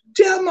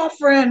 Tell my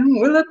friend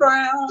Willie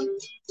Brown.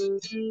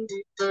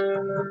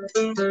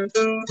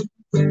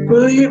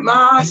 Will you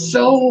my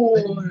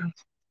soul?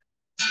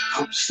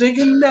 I'm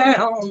sinking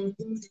down.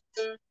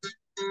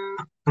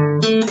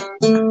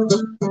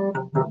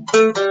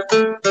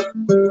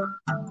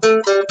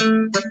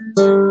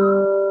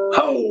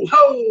 Ho,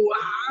 ho,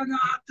 I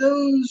got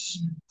those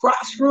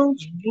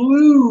crossroads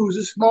blues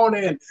this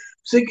morning,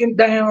 sinking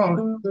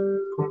down.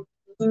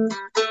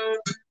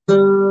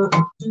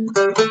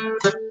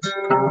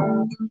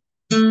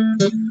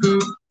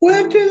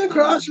 Went to the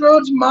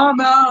crossroads,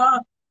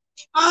 mama.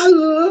 I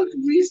looked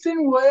east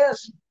and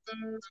west.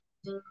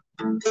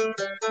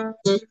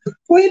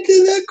 Went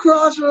to the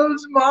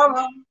crossroads,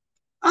 mama.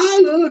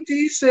 I looked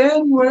east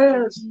and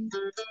west.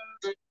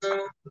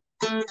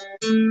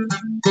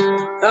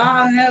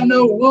 I have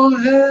no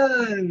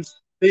woman,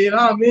 and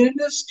I'm in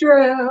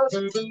distress.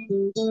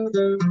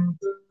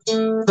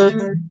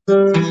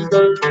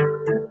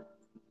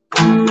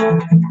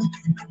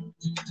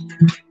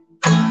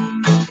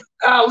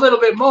 A little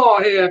bit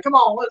more here. Come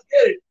on, let's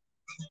get it.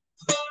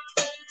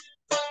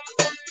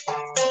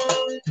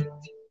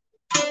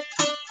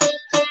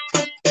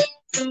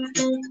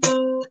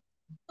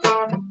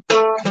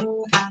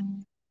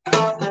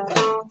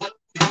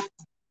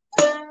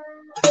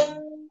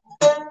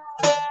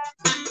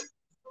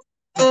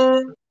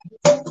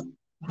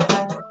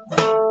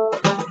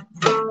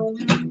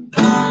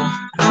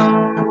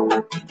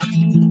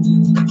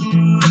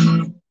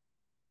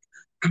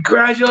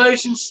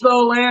 Congratulations,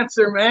 Slow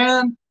Lancer,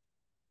 man.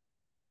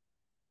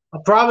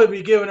 I'll probably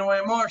be giving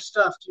away more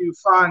stuff to you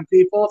fine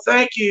people.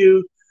 Thank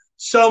you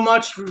so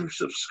much for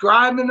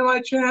subscribing to my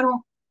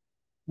channel,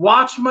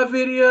 watching my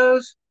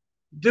videos,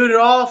 doing it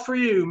all for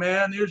you,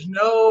 man. There's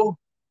no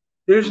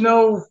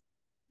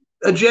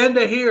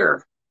agenda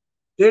here.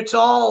 It's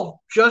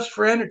all just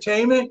for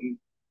entertainment.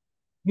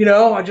 You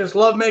know, I just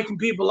love making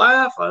people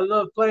laugh. I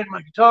love playing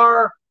my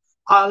guitar.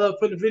 I love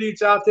putting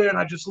videos out there, and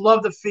I just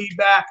love the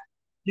feedback.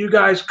 You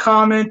guys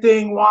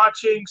commenting,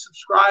 watching,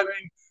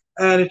 subscribing,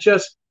 and it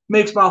just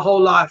makes my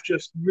whole life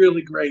just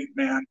really great,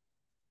 man.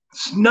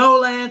 Snow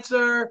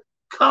Lancer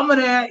coming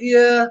at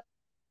you.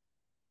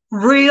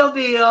 Real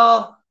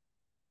deal.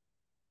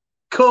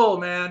 Cool,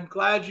 man.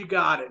 Glad you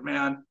got it,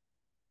 man.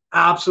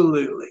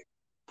 Absolutely.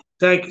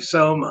 Thank you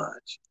so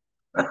much.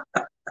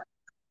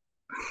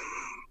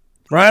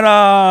 Right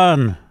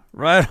on.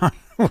 Right on.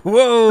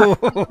 Whoa.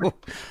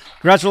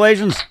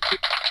 Congratulations,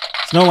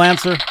 Snow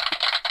Lancer.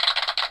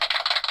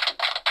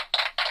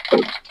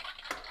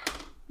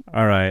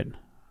 All right.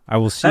 I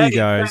will see you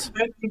guys.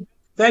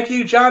 Thank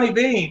you, Johnny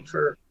Bean,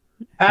 for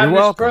having You're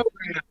this welcome.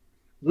 program.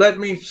 Let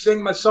me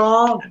sing my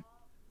song.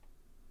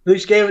 At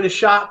least gave it a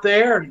shot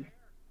there. And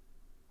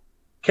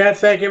can't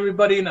thank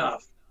everybody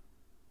enough.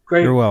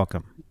 Great. You're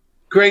welcome.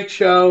 Great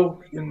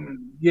show.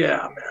 And yeah,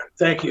 man.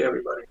 Thank you,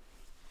 everybody.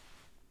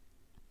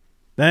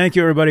 Thank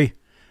you, everybody.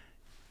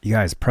 You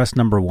guys, press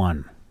number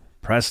 1.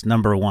 Press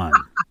number 1.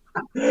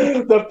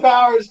 The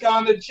power's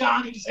gone to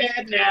Johnny's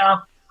head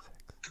now.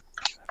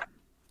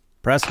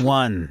 Press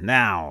 1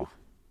 now.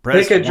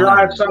 Press They could 1.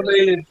 drive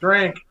somebody to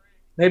drink.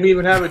 Maybe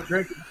even have a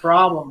drinking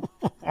problem.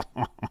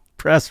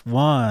 Press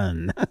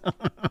 1.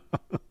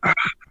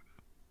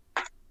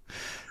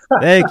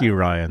 Thank you,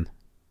 Ryan.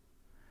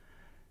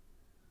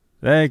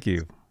 Thank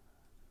you.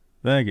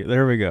 Thank you.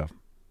 There we go.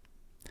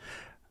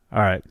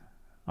 All right.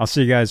 I'll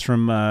see you guys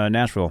from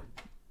Nashville.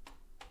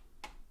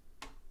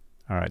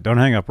 All right. Don't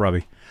hang up,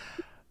 Robbie.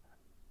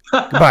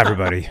 Goodbye,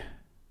 everybody.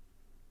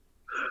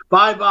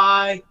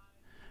 Bye-bye.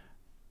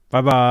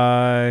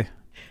 Bye-bye.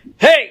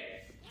 Hey,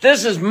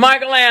 this is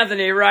Michael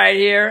Anthony right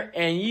here,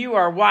 and you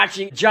are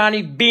watching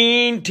Johnny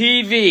Bean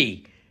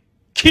TV.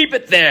 Keep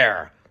it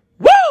there.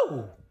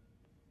 Woo!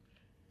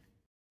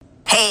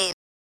 Hey,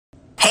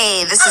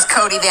 this is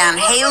Cody Van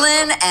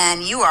Halen,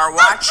 and you are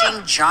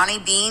watching Johnny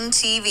Bean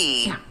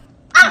TV.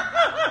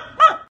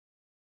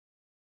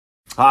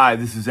 Hi,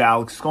 this is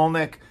Alex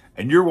Skolnick,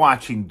 and you're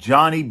watching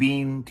Johnny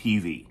Bean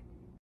TV.